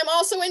 I'm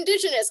also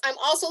Indigenous. I'm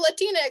also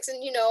Latinx.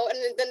 And, you know, and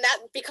then that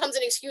becomes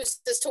an excuse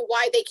as to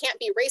why they can't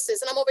be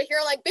racist. And I'm over here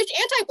like, bitch,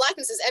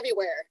 anti-Blackness is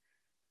everywhere.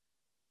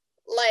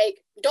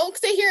 Like, don't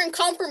sit here and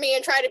come for me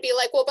and try to be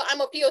like, well, but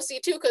I'm a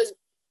POC too, because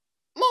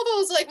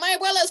Movo's like, my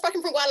abuela is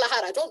fucking from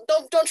Guadalajara.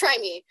 Don't try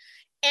me.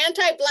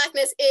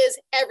 Anti-Blackness is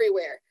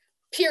everywhere.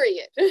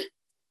 Period.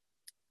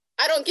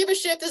 I don't give a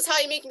shit if this is how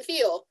you make me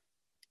feel.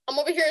 I'm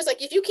over here, it's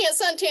like, if you can't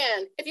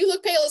suntan, if you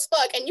look pale as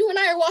fuck, and you and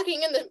I are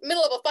walking in the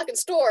middle of a fucking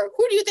store,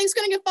 who do you think's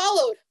gonna get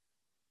followed?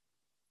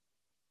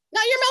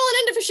 Not your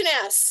melanin deficient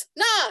ass.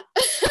 Nah.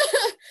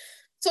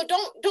 So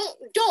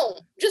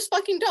don't. Just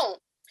fucking don't.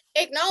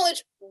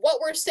 Acknowledge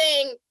what we're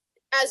saying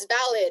as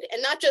valid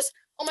and not just,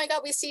 oh my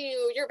God, we see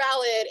you, you're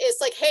valid.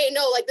 It's like, hey,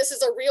 no, like this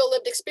is a real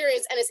lived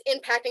experience and it's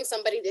impacting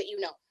somebody that you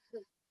know.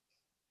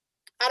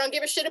 I don't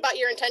give a shit about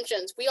your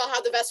intentions. We all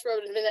have the best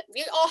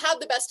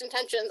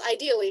intentions,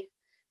 ideally,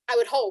 I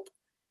would hope.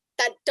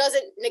 That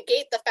doesn't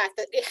negate the fact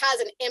that it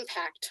has an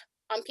impact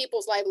on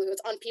people's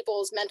livelihoods, on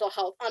people's mental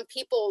health, on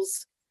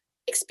people's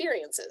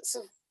experiences.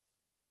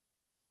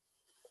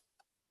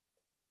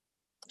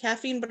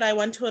 Caffeine, but I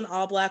went to an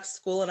all-black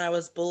school and I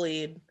was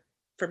bullied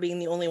for being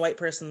the only white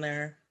person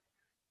there.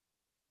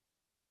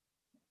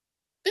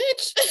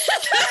 Bitch.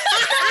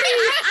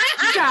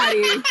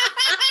 Gotti.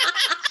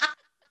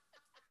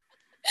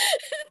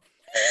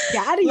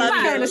 Gotti is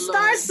trying to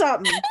start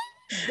something.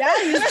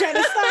 Gotti is trying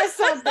to start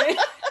something.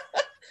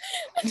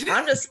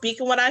 I'm just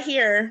speaking what I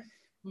hear.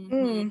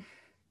 Like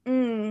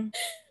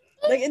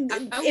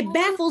it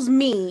baffles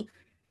me.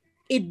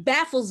 It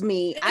baffles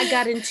me. I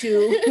got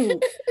into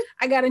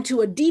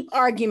a deep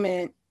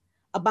argument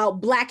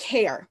about black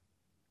hair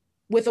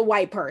with a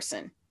white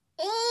person.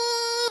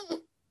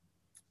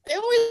 They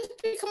always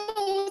be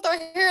coming with our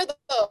hair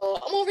though.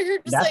 I'm over here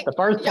just That's like, the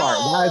first part.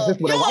 Why is this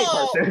with a white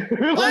person?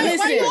 Why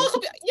Listen. you all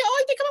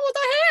they coming with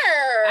our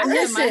hair? I had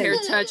Listen. my hair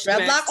touched.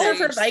 Dreadlocks are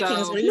for backstage,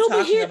 Vikings. so- What are you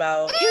talking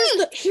about?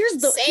 Here's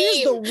the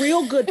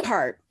real good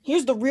part.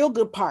 Here's the real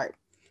good part.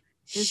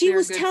 Is She there a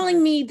was good telling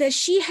part? me that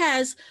she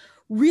has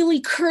really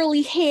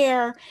curly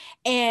hair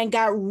and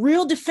got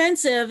real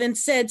defensive and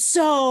said,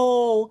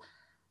 so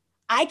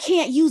I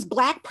can't use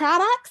black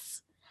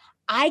products.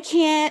 I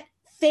can't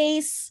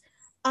face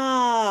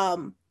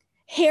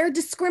hair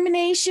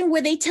discrimination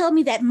where they tell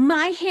me that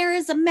my hair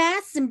is a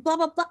mess and blah,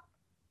 blah, blah.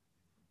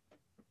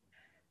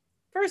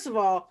 First of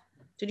all,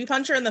 Did you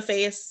punch her in the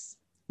face?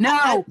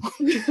 No.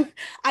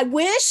 I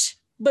wish,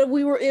 but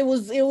it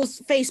was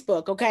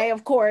Facebook, okay,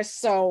 of course.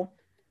 So,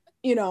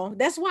 you know,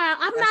 that's why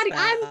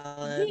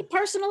me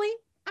personally,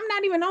 I'm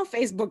not even on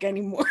Facebook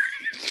anymore.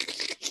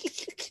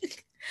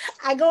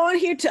 I go on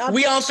here to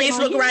We on update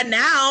Facebook right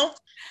now.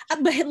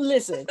 But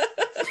listen,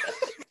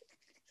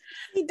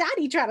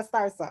 Dottie trying to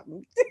start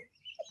something.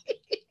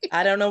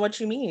 I don't know what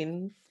you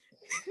mean.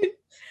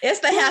 It's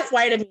the half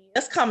white of me.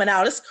 It's coming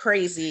out. It's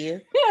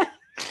crazy.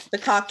 The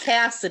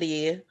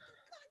caucasity.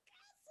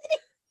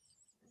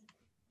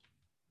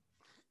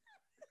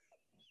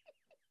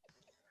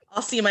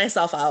 I'll see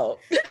myself out.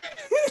 But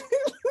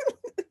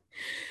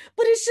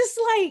it's just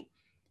like,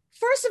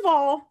 first of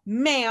all,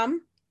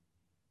 ma'am,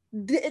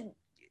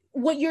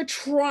 what you're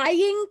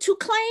trying to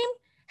claim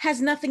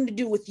has nothing to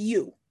do with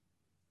you,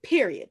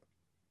 period.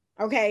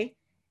 Okay?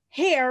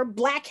 Hair,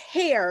 black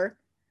hair.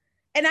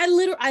 And I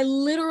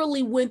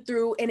literally went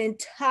through an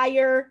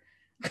entire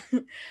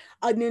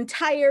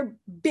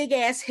big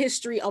ass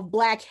history of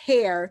black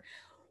hair,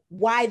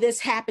 why this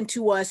happened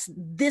to us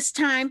this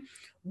time,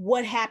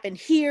 what happened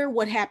here,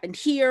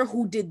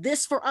 who did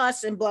this for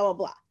us, and blah, blah,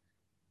 blah.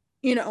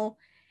 You know,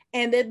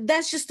 and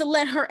that's just to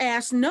let her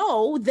ass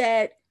know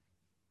that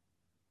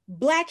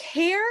black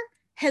hair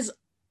has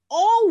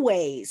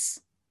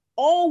always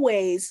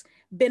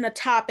been a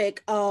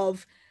topic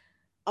of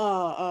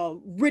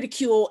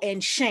ridicule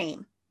and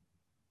shame.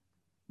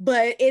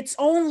 But it's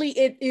only,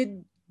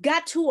 it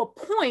got to a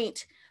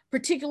point,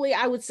 particularly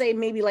I would say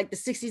maybe like the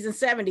 60s and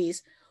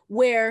 70s,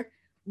 where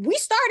we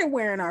started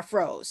wearing our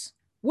froze,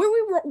 where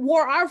we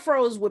wore our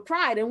froze with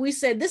pride. And we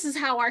said, this is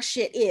how our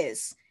shit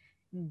is.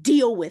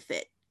 Deal with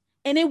it.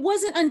 And it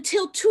wasn't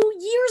until 2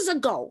 years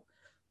ago,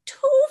 2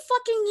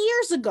 fucking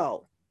years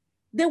ago,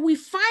 that we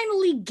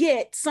finally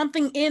get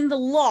something in the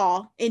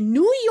law in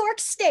New York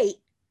State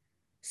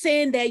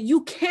saying that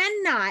you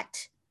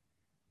cannot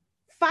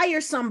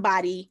fire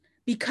somebody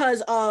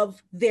because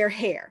of their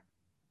hair.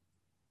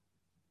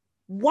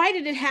 Why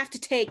did it have to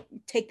take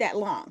that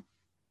long?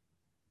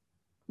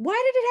 Why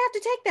did it have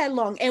to take that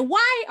long? And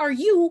why are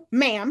you,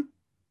 ma'am,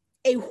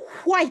 a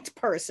white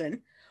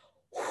person,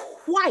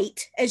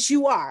 white as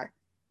you are,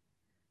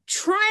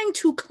 trying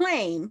to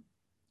claim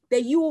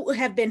that you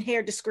have been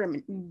hair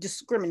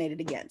discriminated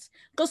against?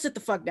 Go sit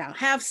the fuck down.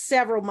 Have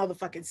several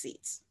motherfucking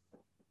seats.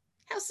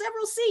 Have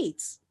several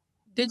seats.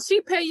 Did she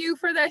pay you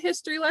for that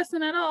history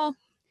lesson at all?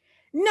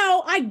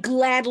 No, I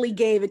gladly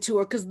gave it to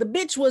her because the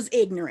bitch was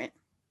ignorant.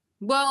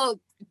 Well,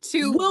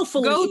 to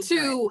Willfully go ignorant.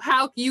 to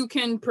how you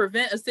can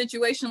prevent a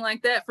situation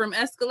like that from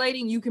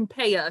escalating, you can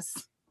pay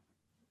us.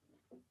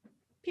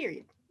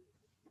 Period.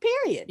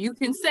 You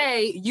can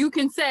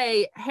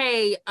say,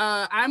 hey,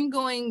 I'm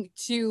going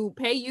to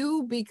pay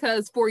you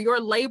because for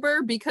your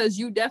labor, because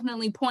you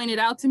definitely pointed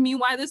out to me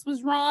why this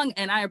was wrong,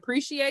 and I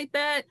appreciate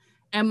that.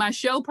 And my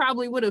show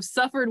probably would have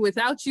suffered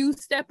without you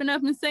stepping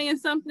up and saying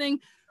something.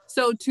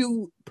 So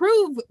to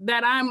prove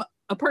that I'm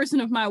a person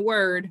of my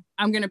word,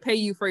 I'm going to pay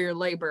you for your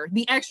labor,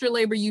 the extra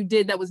labor you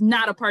did that was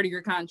not a part of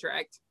your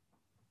contract.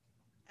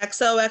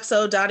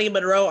 XOXO Donnie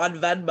Monroe on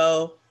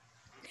Venmo.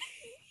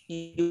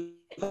 You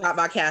got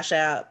my Cash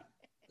App.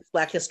 It's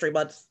Black History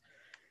Month.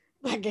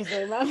 Black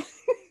History Month.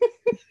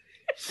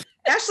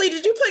 Ashley,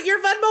 did you put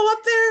your Venmo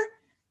up there?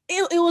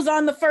 It was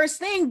on the first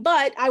thing,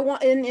 but I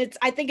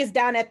think it's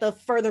down at the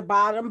further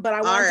bottom, but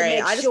I wanted to make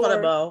sure. I just want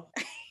to know.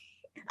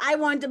 I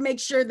wanted to make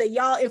sure that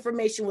y'all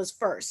information was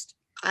first.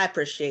 I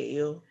appreciate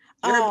you.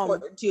 You're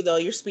important too, though.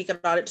 You're speaking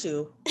on it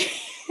too.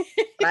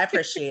 But I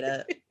appreciate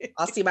it.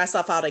 I'll see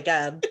myself out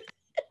again.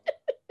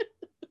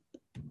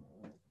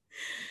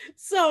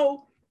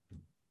 So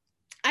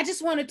I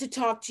just wanted to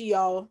talk to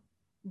y'all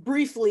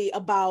briefly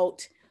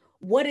about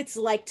what it's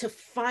like to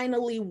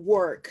finally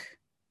work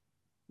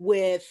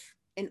with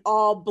an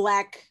all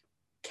Black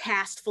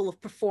cast full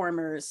of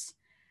performers,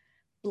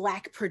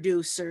 Black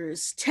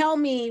producers. Tell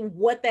me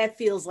what that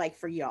feels like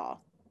for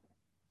y'all.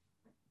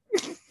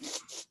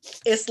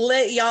 It's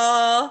lit,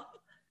 y'all.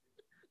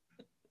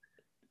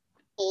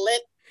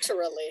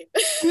 Literally.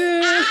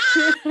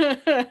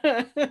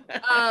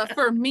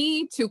 For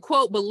me, to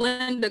quote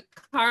Belinda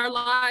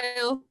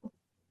Carlisle,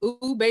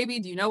 ooh, baby,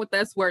 do you know what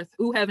that's worth?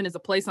 Ooh, heaven is a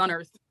place on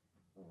earth.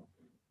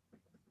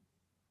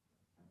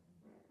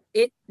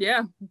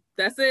 Yeah,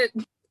 that's it.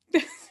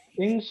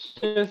 Things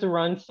just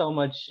run so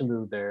much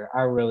smoother.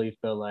 I really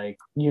feel like,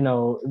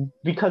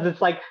 because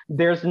it's like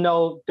there's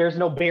no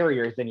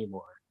barriers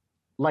anymore.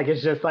 Like,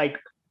 it's just like,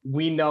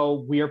 we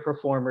know we are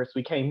performers.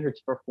 We came here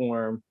to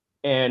perform,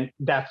 and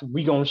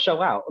we gonna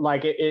show out.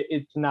 Like,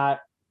 it's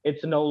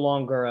no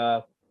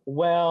longer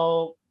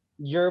well,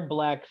 you're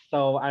Black,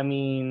 so I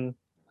mean,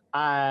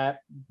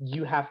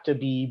 you have to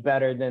be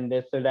better than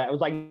this or that. It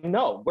was like,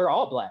 no, we're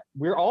all Black.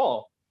 We're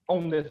all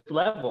on this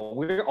level.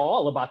 We're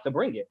all about to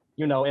bring it,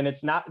 and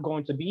it's not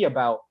going to be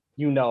about,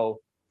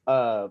 well,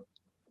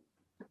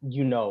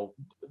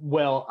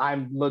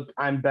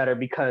 I'm better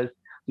because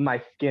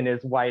my skin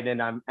is white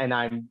and I'm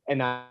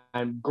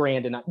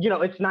grand, and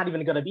it's not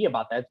even going to be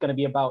about that. It's going to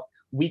be about,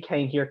 we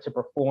came here to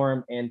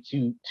perform and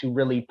to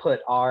really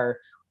put our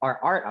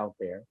art out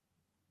there,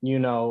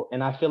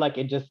 and I feel like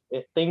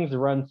things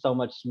run so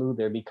much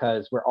smoother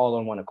because we're all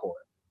on one accord,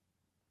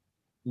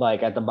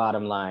 like, at the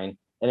bottom line.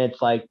 And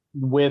it's like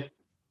with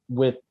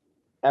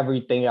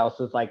everything else,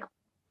 it's like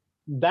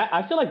that.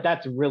 I feel like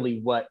that's really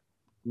what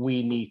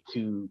we need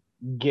to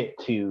get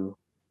to,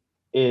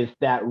 is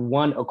that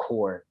one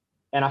accord.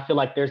 And I feel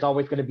like there's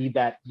always going to be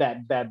that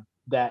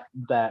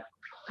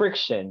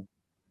friction,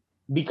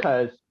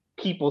 because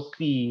people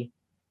see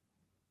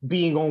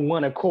being on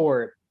one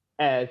accord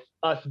as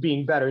us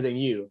being better than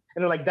you,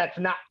 and they're like, that's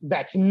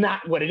not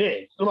what it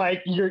is.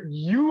 Like,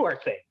 you are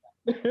saying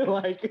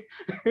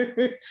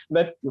that.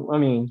 Like, I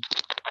mean,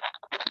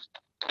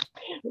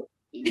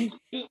 you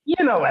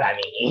know what I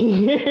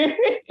mean.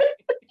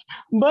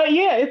 But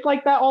yeah, it's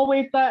like that whole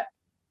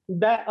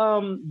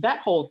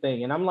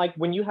thing. And I'm like,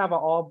 when you have an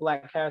all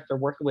Black cast or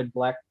working with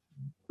Black,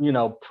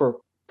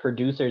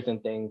 producers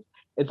and things,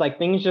 it's like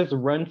things just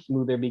run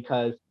smoother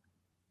because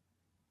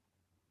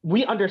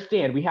we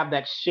understand, we have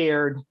that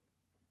shared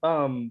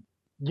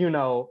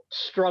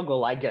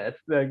struggle, I guess,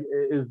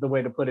 is the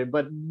way to put it.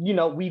 But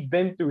we've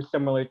been through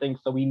similar things,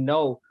 so we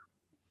know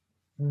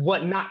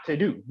what not to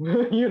do.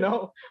 We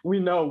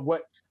know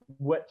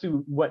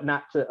what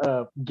not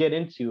to get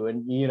into,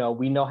 and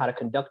we know how to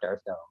conduct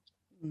ourselves.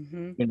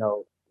 Mm-hmm.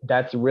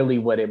 That's really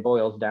what it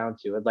boils down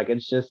to. It's like,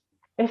 it's just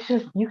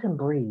you can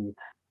breathe.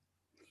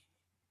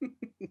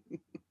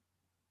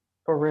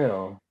 For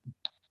real.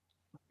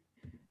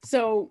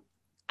 So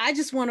I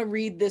just want to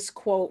read this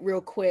quote real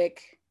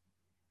quick.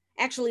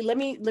 Actually, let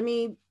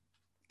me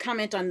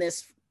comment on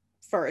this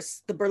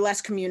first, the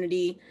burlesque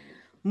community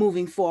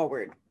moving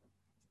forward.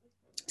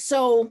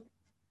 So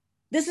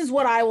this is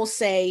what I will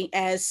say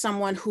as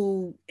someone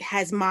who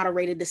has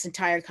moderated this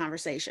entire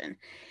conversation.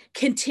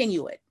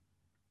 Continue it.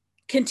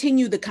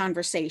 Continue the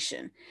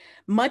conversation.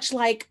 Much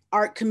like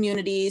art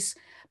communities,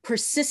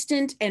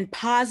 persistent and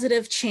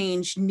positive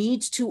change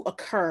needs to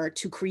occur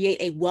to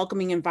create a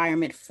welcoming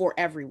environment for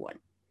everyone.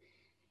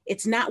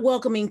 It's not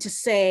welcoming to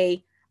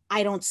say,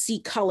 I don't see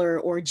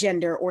color or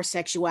gender or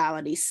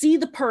sexuality. See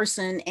the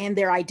person and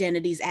their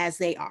identities as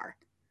they are.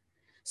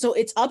 So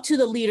it's up to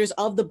the leaders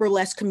of the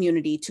burlesque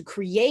community to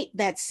create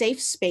that safe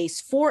space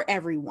for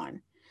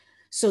everyone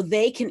so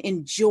they can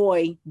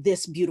enjoy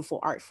this beautiful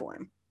art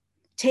form.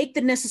 Take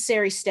the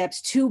necessary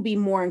steps to be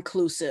more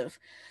inclusive,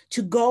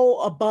 to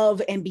go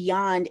above and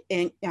beyond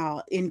in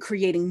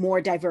creating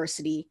more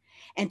diversity,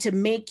 and to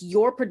make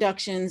your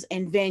productions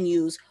and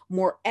venues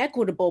more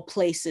equitable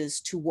places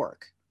to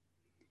work.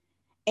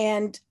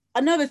 And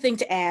another thing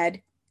to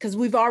add, because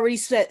we've already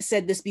said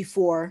this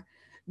before,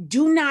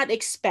 do not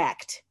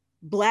expect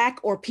Black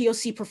or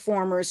POC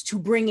performers to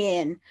bring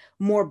in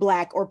more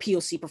Black or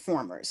POC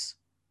performers,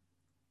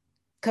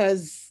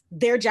 because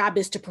their job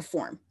is to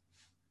perform.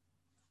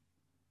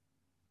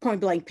 Point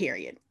blank,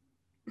 period.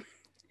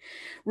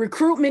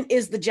 Recruitment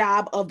is the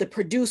job of the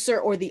producer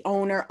or the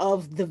owner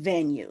of the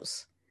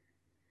venues.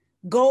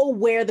 Go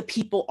where the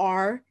people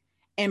are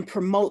and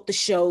promote the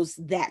shows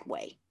that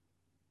way.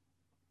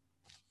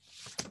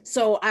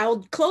 So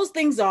I'll close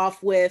things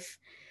off with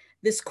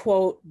this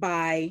quote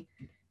by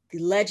the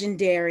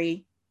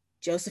legendary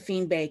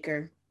Josephine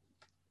Baker.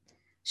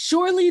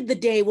 Surely the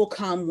day will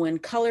come when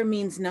color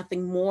means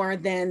nothing more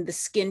than the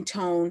skin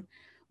tone,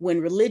 when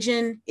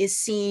religion is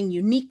seen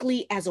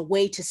uniquely as a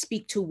way to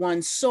speak to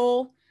one's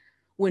soul,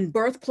 when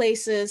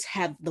birthplaces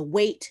have the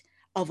weight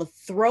of a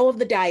throw of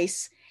the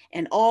dice,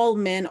 and all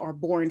men are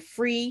born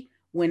free,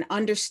 when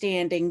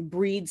understanding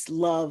breeds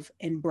love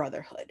and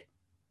brotherhood.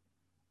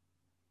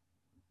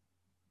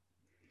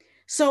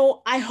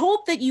 So I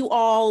hope that you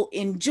all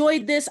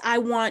enjoyed this. I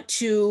want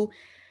to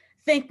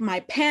thank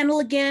my panel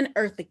again: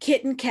 Eartha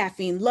Kitten,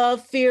 Caffeine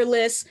Love,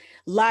 Fearless,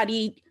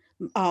 Lottie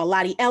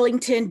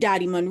Ellington,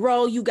 Dottie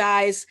Monroe. You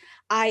guys,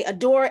 I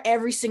adore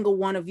every single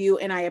one of you,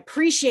 and I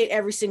appreciate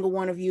every single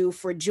one of you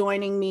for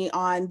joining me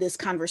on this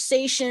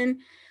conversation.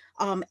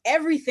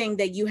 Everything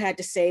that you had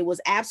to say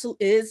was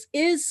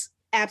is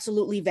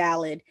absolutely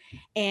valid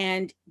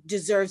and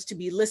deserves to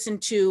be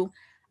listened to.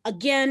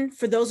 Again,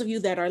 for those of you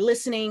that are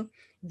listening,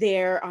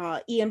 their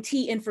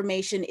EMT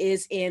information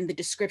is in the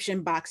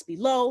description box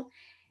below.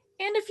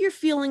 And if you're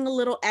feeling a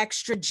little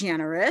extra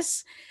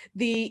generous,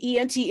 the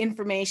EMT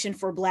information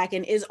for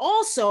Blacken is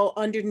also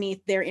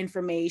underneath their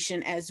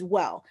information as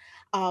well.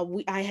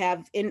 I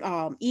have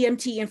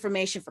EMT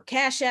information for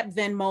Cash App,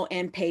 Venmo,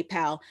 and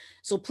PayPal.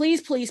 So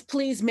please, please,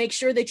 please make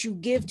sure that you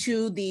give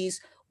to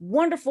these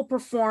wonderful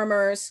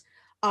performers.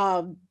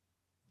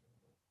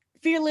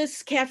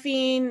 Fearless,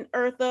 Caffeine,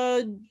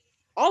 Eartha,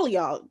 all of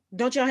y'all.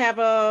 Don't y'all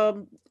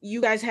have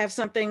you guys have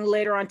something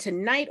later on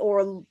tonight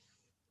or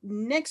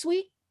next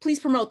week? Please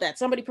promote that.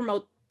 Somebody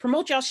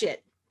promote y'all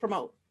shit.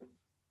 Promote.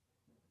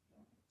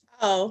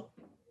 Oh,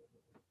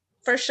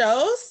 for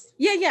shows?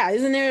 Yeah.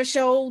 Isn't there a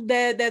show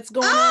that's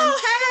going on?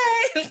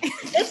 Oh, hey!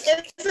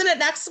 Isn't it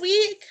next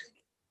week?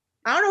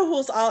 I don't know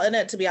who's all in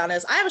it, to be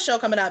honest. I have a show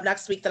coming up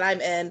next week that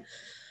I'm in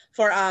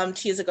for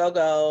Cheese A Go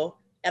Go,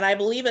 and I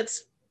believe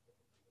is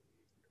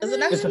it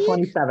next week?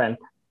 It's the 27th.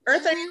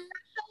 Eartha.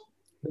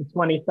 The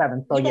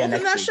 27th. So you yeah, both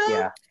in that week, show?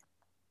 Yeah.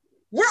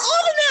 We're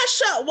all in that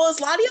show. Was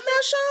Lottie in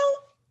that show?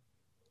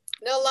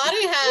 No,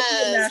 Lottie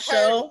has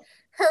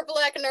her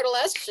Black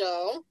Nerdalesque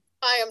show.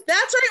 I am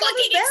That's right.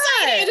 fucking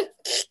excited.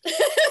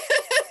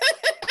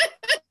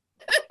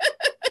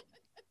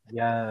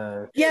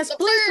 Yes,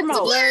 please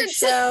promote. Blurred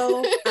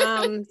show.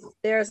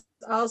 There's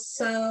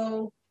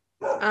also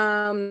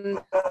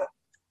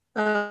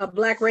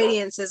Black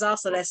Radiance is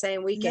also that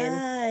same weekend.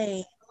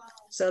 Nice.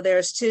 So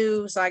there's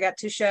two. So I got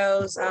two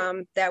shows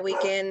that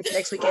weekend,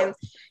 next weekend.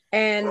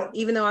 And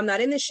even though I'm not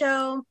in the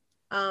show,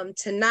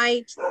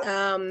 tonight,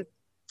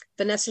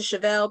 Vanessa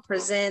Chevelle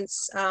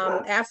presents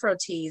Afro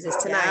Teas.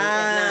 It's tonight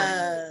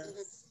at 9.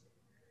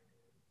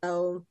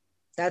 So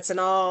that's an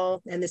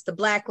all, and it's the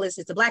Blacklist.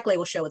 It's a Black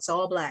Label show. It's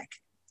all Black.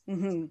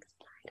 Mm-hmm.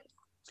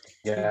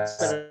 Yeah.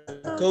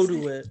 Go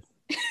to it.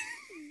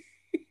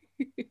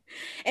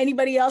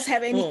 Anybody else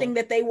have anything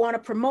that they want to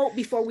promote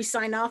before we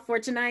sign off for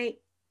tonight?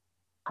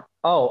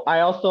 Oh, I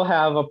also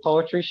have a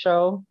poetry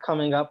show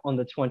coming up on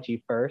the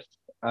 21st.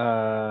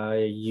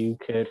 You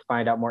could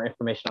find out more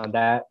information on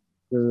that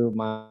through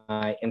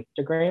my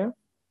Instagram.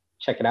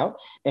 Check it out.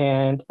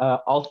 And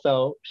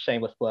also,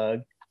 shameless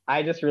plug,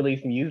 I just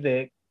released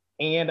music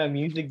and a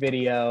music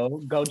video.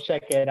 Go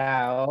check it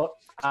out.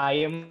 I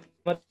Am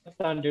a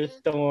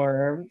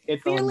Thunderstorm.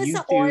 It's Fearless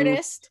on YouTube.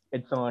 Artist.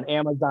 It's on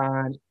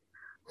Amazon.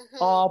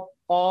 All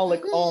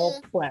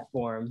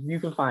platforms. You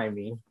can find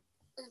me.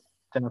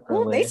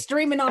 Ooh, they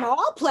streaming on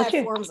all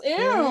platforms.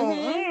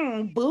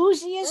 Ew,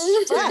 bougie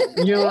as fuck.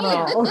 You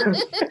know.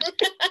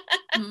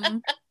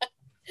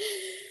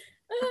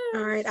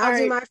 All right, I'll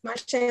do my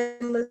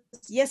shameless.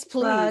 Yes,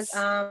 please.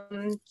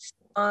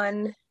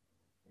 On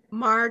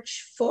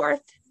March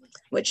 4th,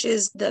 which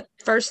is the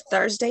first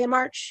Thursday in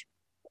March.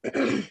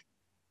 The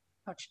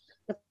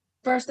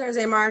first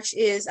Thursday in March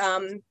is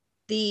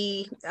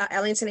the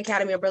Ellington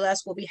Academy of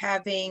Burlesque will be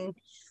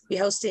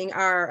hosting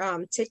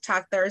our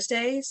TikTok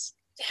Thursdays,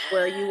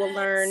 where you will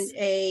learn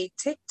a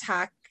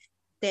TikTok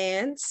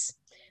dance,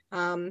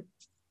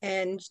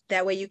 and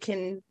that way you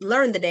can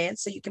learn the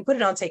dance so you can put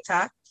it on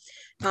TikTok,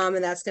 and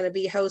that's going to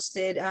be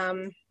hosted.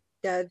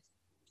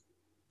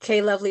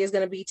 Kay Lovely is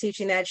going to be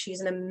teaching that. She's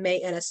an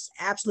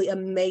absolutely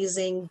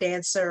amazing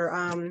dancer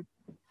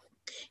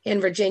in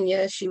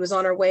Virginia. She was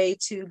on her way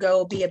to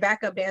go be a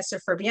backup dancer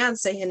for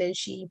Beyonce, and then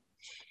she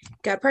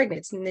got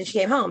pregnant, and then she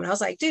came home, and I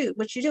was like, dude,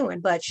 what you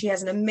doing? But she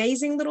has an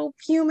amazing little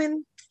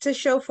human to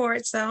show for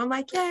it, so I'm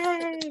like,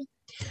 yay.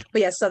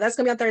 But yeah, so that's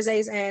gonna be on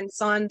Thursdays, and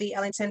it's on the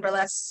Ellington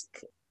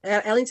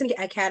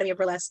Academy of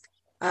Burlesque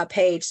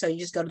page, so you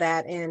just go to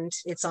that, and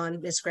it's on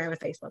Instagram and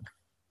Facebook.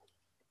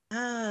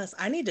 Yes,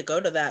 I need to go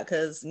to that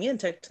because me and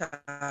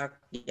TikTok,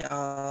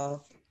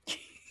 y'all.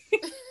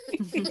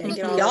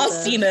 Y'all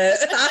seen it.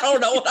 I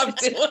don't know what I'm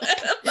doing.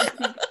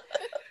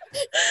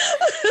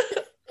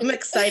 I'm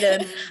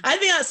excited. I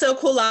think that's so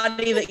cool,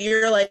 Lottie, that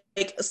you're like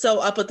so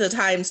up with the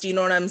times. Do you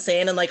know what I'm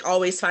saying? And like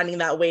always finding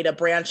that way to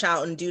branch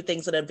out and do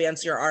things that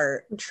advance your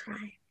art. I'm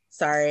trying.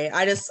 Sorry.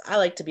 I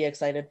like to be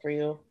excited for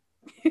you.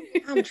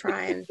 I'm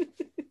trying.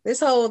 This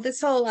whole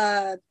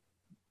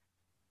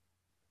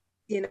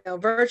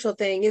virtual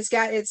thing, it's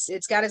got its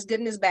good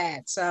and its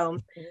bad. So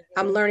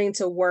I'm learning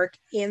to work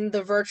in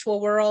the virtual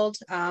world,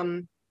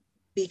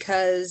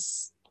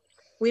 because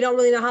we don't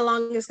really know how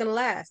long it's going to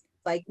last.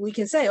 Like, we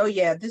can say, oh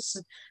yeah, this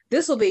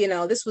will be,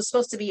 this was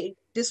supposed to be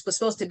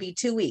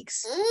 2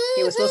 weeks.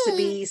 It was supposed to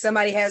be,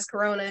 somebody has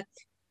corona,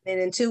 and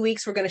in 2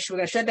 weeks we're gonna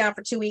shut down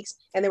for 2 weeks,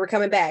 and then we're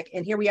coming back,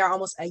 and here we are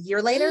almost a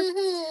year later.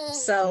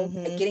 So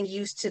getting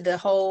used to the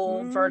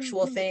whole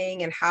virtual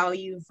thing and how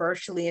you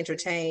virtually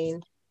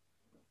entertain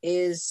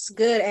is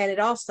good. And it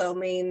also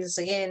means,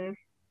 again,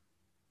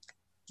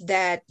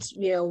 that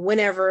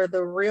whenever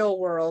the real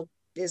world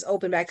is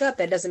open back up,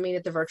 that doesn't mean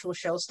that the virtual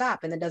shows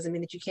stop, and that doesn't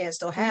mean that you can't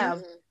still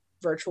have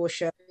virtual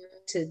shows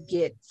to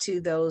get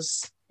to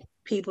those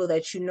people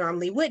that you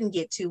normally wouldn't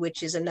get to,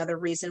 which is another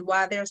reason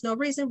why there's no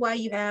reason why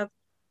you have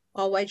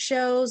all white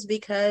shows,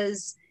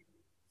 because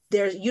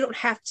you don't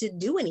have to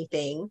do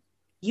anything.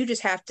 You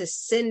just have to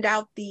send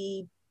out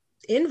the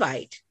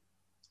invite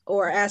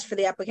or ask for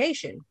the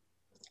application.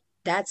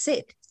 That's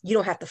it. You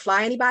don't have to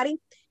fly anybody.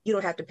 You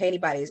don't have to pay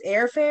anybody's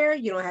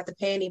airfare. You don't have to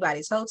pay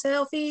anybody's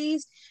hotel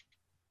fees.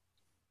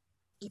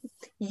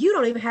 You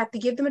don't even have to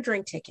give them a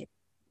drink ticket.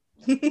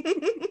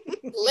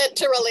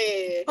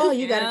 Literally. All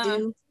you got to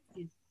do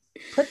is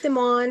put them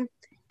on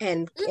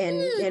and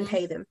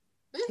pay them.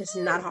 It's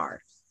not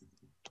hard.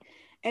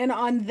 And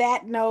on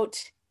that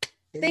note,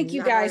 thank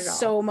you guys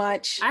so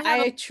much. I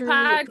have a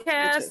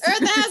podcast.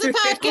 Eartha has a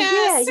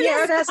podcast.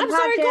 Yeah, Eartha has a podcast.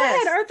 Sorry, go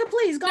ahead, Eartha,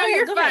 please. Go ahead.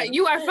 You're go fine. ahead.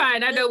 You are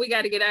fine. I know we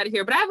got to get out of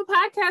here, but I have a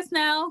podcast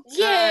now.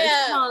 Yeah.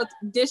 It's called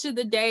Dish of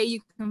the Day.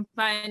 You can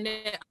find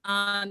it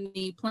on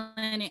the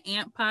Planet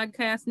Amp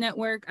Podcast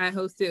Network. I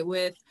host it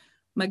with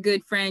my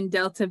good friend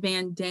Delta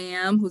Van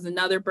Dam, who's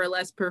another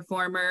burlesque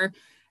performer.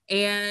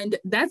 And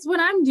that's what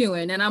I'm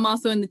doing. And I'm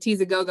also in the Tease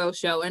a Go-Go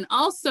show. And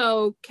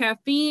also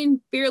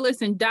Caffeine,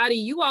 Fearless, and Dottie,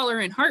 you all are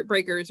in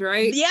Heartbreakers,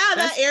 right? Yeah,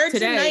 that aired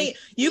tonight.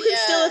 You can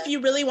still, if you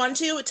really want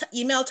to,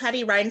 email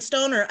Teddy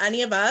Rhinestone or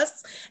any of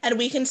us, and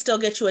we can still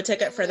get you a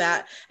ticket for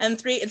that.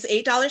 And it's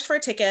 $8 for a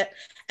ticket,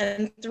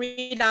 and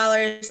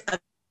 $3 of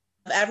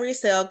every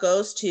sale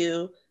goes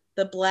to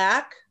the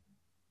Black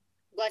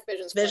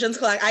Visions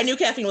Collective. I knew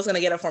Caffeine was going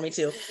to get it for me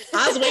too.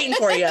 I was waiting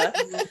for you.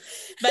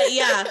 But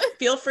yeah,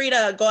 feel free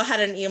to go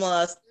ahead and email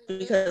us,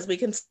 because we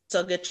can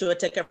still get you a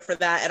ticket for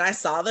that. And I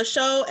saw the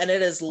show, and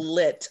it is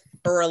lit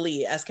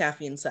early, as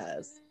Caffeine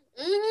says.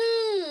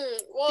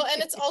 Well,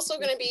 and it's also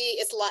going to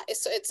be,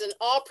 it's an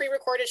all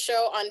pre-recorded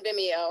show on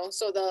Vimeo.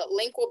 So the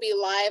link will be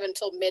live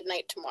until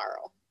midnight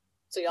tomorrow.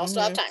 So y'all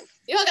still have time.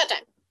 You all got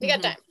time. You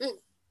got time.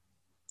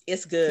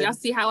 It's good. Y'all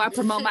see how I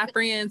promote my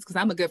friends? Because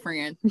I'm a good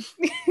friend.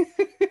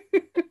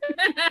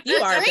 You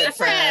are a good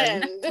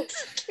friend.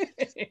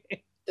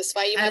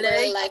 Despite you have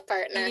a life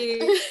partner.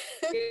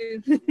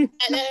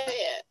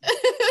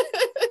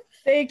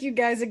 Thank you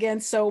guys again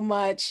so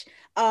much.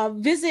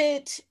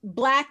 Visit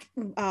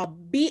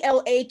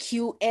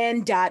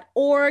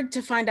blaqn.org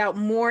to find out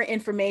more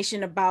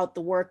information about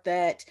the work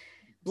that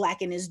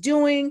Blacken is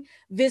doing.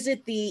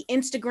 Visit the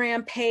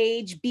Instagram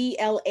page,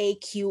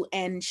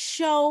 BLAQN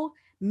Show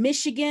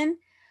Michigan.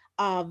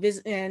 And this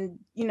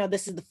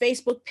is the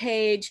Facebook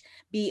page,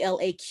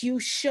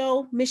 BLAQ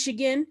Show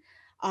Michigan.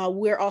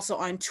 We're also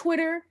on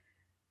Twitter,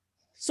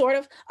 sort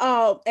of,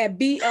 at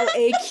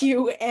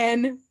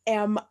BLAQNMI.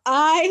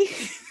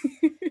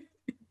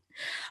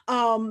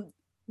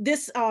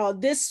 This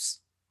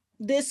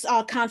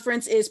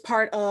conference is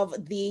part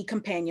of the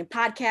companion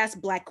podcast,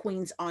 Black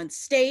Queens on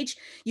Stage.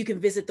 You can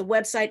visit the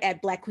website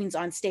at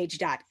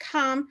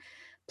blackqueensonstage.com.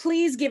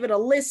 Please give it a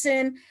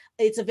listen.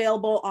 It's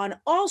available on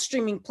all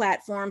streaming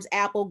platforms: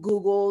 Apple,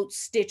 Google,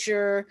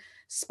 Stitcher,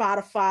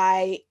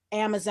 Spotify,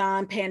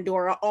 Amazon,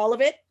 Pandora, all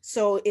of it.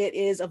 So it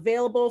is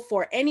available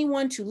for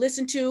anyone to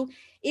listen to.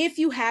 If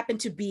you happen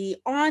to be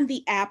on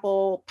the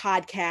Apple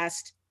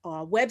podcast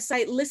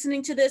website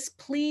listening to this,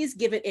 please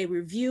give it a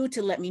review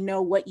to let me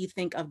know what you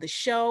think of the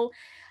show.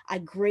 I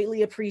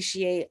greatly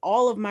appreciate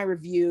all of my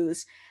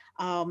reviews.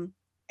 And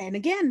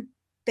again,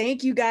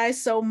 thank you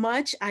guys so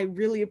much. I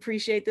really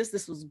appreciate this.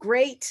 This was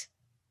great.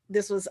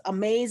 This was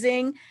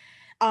amazing.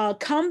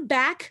 Come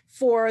back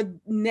for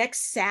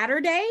next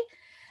Saturday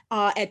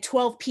at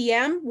 12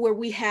 p.m. where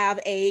we have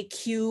a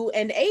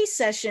Q&A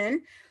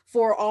session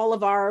for all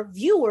of our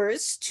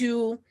viewers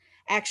to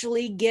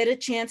actually get a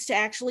chance to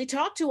actually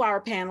talk to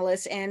our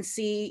panelists and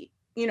see,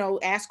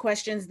 ask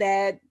questions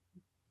that,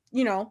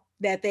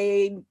 that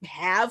they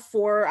have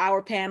for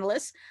our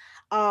panelists.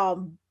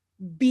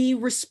 Be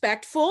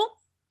respectful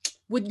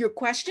with your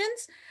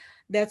questions.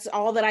 That's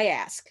all that I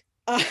ask.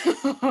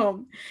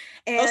 So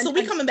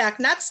we coming back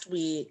next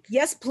week.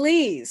 Yes,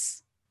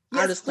 please.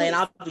 I'm just playing.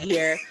 I'll be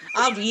here.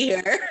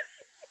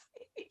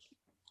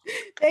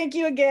 Thank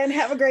you again.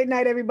 Have a great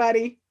night,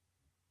 everybody.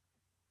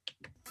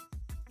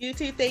 You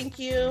too. Thank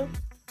you.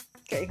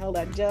 Okay, hold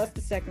on just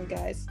a second,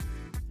 guys.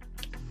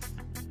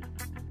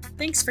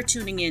 Thanks for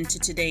tuning in to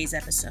today's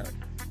episode.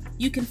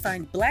 You can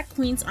find Black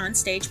Queens on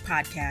Stage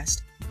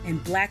podcast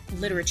and Black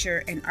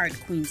Literature and Art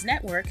Queens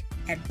Network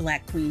at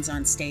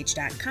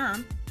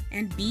blackqueensonstage.com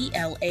and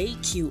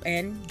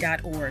blaqn.org.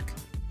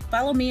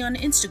 Follow me on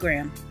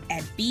Instagram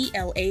at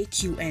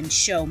BLAQN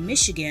Show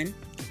Michigan,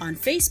 on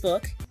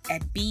Facebook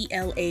at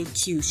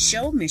BLAQ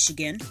Show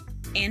Michigan,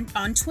 and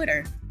on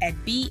Twitter at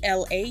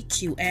BLAQNMI.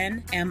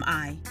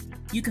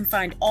 You can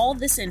find all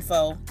this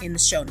info in the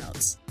show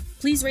notes.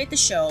 Please rate the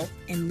show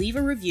and leave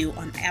a review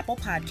on Apple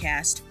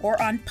Podcast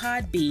or on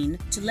Podbean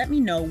to let me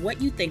know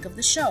what you think of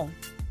the show.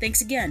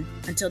 Thanks again.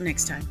 Until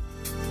next time.